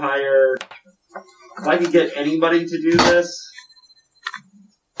probably would hire, if I could get anybody to do this,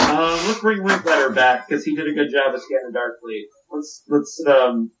 let's bring Linkletter back, because he did a good job of Scanning Darkly.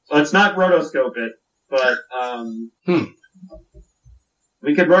 Let's not rotoscope it, but,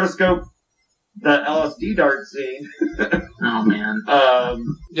 we could rotoscope the LSD dart scene. Oh man.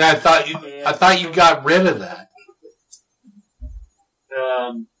 Yeah, I thought you got rid of that.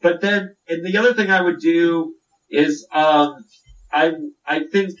 But then, and the other thing I would do is, I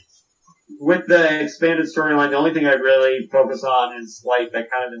think with the expanded storyline, the only thing I'd really focus on is like that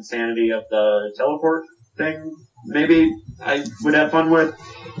kind of insanity of the teleport thing. Maybe I would have fun with,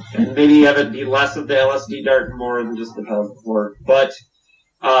 and maybe have it be less of the LSD dart and more than just the teleport. But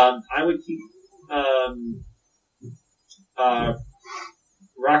I would keep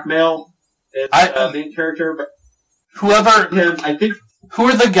Rockmail as main character, but I think. Who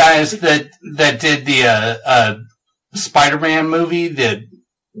are the guys that did the Spider-Man movie,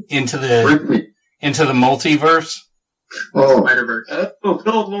 into the multiverse? Oh, Spider-Verse.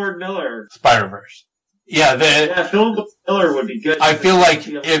 Philip Lord Miller. Spider-Verse. Yeah, Philip Miller would be good. I feel like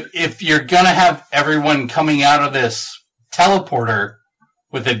if you're gonna have everyone coming out of this teleporter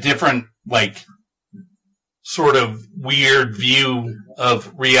with a different, like, sort of weird view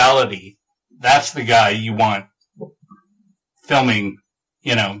of reality, that's the guy you want filming,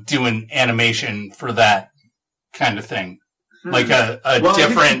 doing animation for that kind of thing. Like a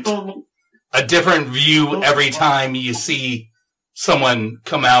different view every time you see someone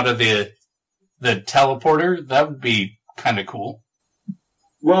come out of the teleporter. That would be kind of cool.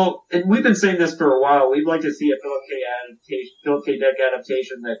 Well, and we've been saying this for a while. We'd like to see a Philip K. Dick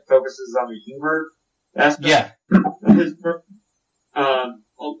adaptation that focuses on the humor aspect of his work a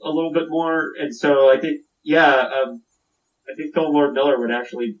little bit more. And so I think, I think Phil Lord Miller would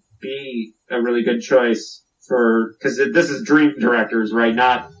actually be a really good choice because this is dream directors, right?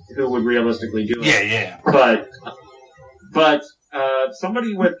 Not who would realistically do it. Yeah. But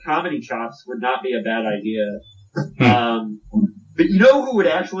somebody with comedy chops would not be a bad idea. But you know who would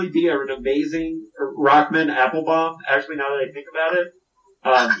actually be an amazing Rockman Applebaum? Actually, now that I think about it,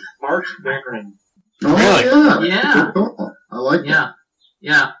 Mark Maron. Oh, Really? Yeah. I like that.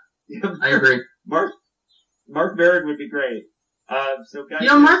 Yeah. I agree. Mark Maron would be great. So guys,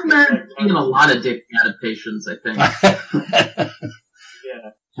 Mark Maron's in a lot of Dick adaptations, I think.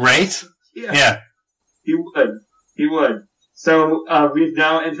 Yeah. Right? Yeah. He would. So we've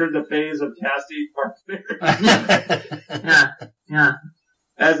now entered the phase of casting Mark Maron. Yeah.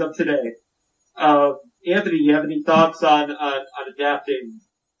 As of today. Anthony, you have any thoughts on adapting?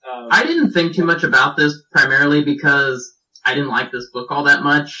 I didn't think too much about this, primarily because I didn't like this book all that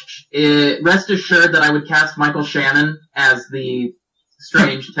much. Rest assured that I would cast Michael Shannon as the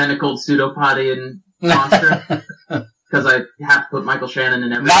strange tentacled pseudopodian monster. Because I have to put Michael Shannon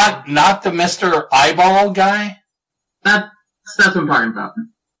in everything. Not the Mr. Eyeball guy? That's what I'm talking about.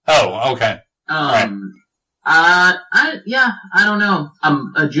 Oh, okay. Right. I don't know.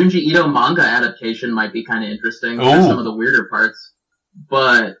 A Junji Ito manga adaptation might be kind of interesting for some of the weirder parts.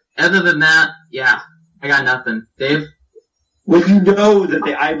 But other than that, I got nothing. Dave? Well, you know that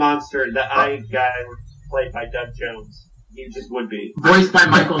the eye monster, the eye guy, was played by Doug Jones. He just would be. Voiced by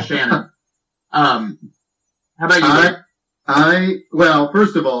Michael Shannon. How about you, Dave? Well,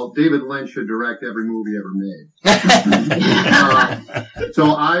 first of all, David Lynch should direct every movie ever made.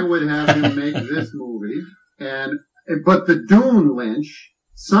 So I would have him make this movie, but the Dune Lynch,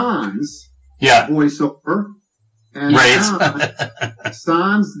 Sans, voiceover, and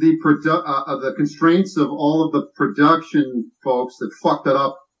Sans the constraints of all of the production folks that fucked it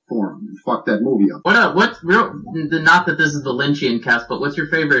up for him and fucked that movie up. Not that this is the Lynchian cast, but what's your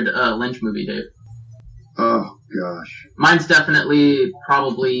favorite Lynch movie, Dave? Oh, gosh. Mine's definitely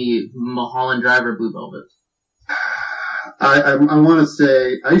probably Mulholland Drive or Blue Velvet. I want to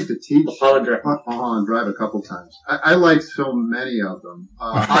say, I used to teach Mulholland Drive a couple times. I liked so many of them.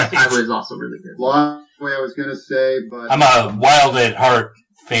 I was also really good. Lost Way I was going to say, but... I'm a Wild at Heart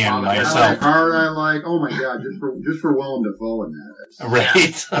fan myself. Heart I like. Oh my god, just for Willem Dafoe in that.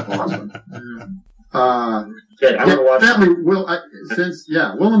 Right. Awesome. I'm gonna watch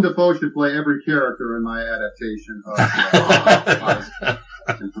Willem Dafoe should play every character in my adaptation of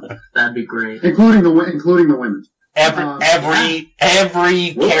That'd be great. Including the women. Every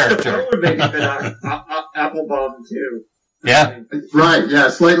character. Would make a good Applebaum too. Yeah. Right. Yeah.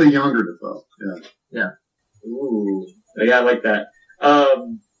 Slightly younger Dafoe. Yeah. Ooh. Yeah, I like that.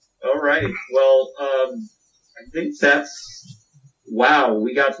 All right. Well, I think that's. Wow,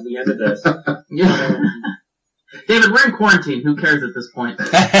 we got to the end of this. Yeah. David, we're in quarantine. Who cares at this point?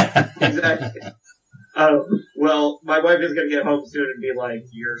 Exactly. Well, my wife is going to get home soon and be like,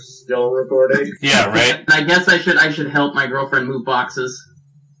 "You're still recording?" Yeah, right. I guess I should help my girlfriend move boxes.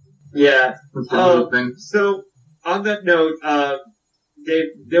 Yeah. So, on that note, Dave,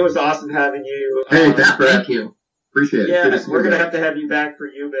 it was awesome having you. Hey, thanks, Brad. Thank you. Appreciate it. Yeah, we're going to have you back for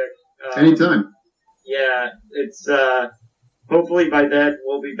Ubik. Anytime. Yeah, it's hopefully by then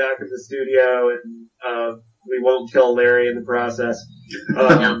we'll be back in the studio and we won't kill Larry in the process.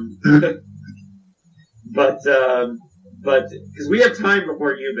 But because we have time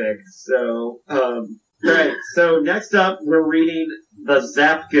before Ubik, so right. So next up, we're reading The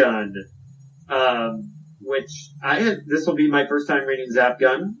Zap Gun, which this will be my first time reading Zap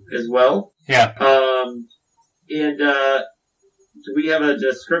Gun as well. Yeah. And do we have a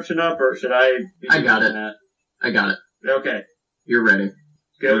description up, or should I? I got it. I got it. Okay. You're ready.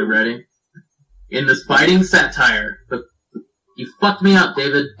 Go. Are we ready? In this biting satire, you fucked me up,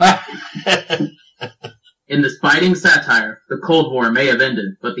 David. In this biting satire, the Cold War may have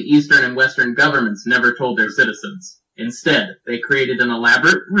ended, but the Eastern and Western governments never told their citizens. Instead, they created an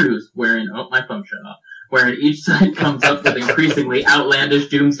elaborate ruse wherein wherein each side comes up with increasingly outlandish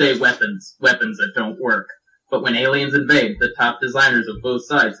doomsday weapons that don't work. But when aliens invade, the top designers of both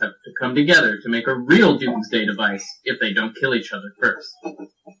sides have to come together to make a real doomsday device if they don't kill each other first.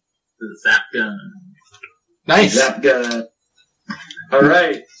 The Zap Gun. Nice. Zap Gun. All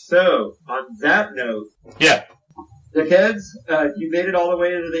right. So on that note, Yeah. dickheads, you made it all the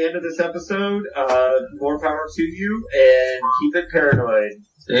way to the end of this episode. More power to you, and keep it paranoid.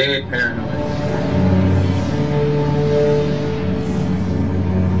 Stay paranoid.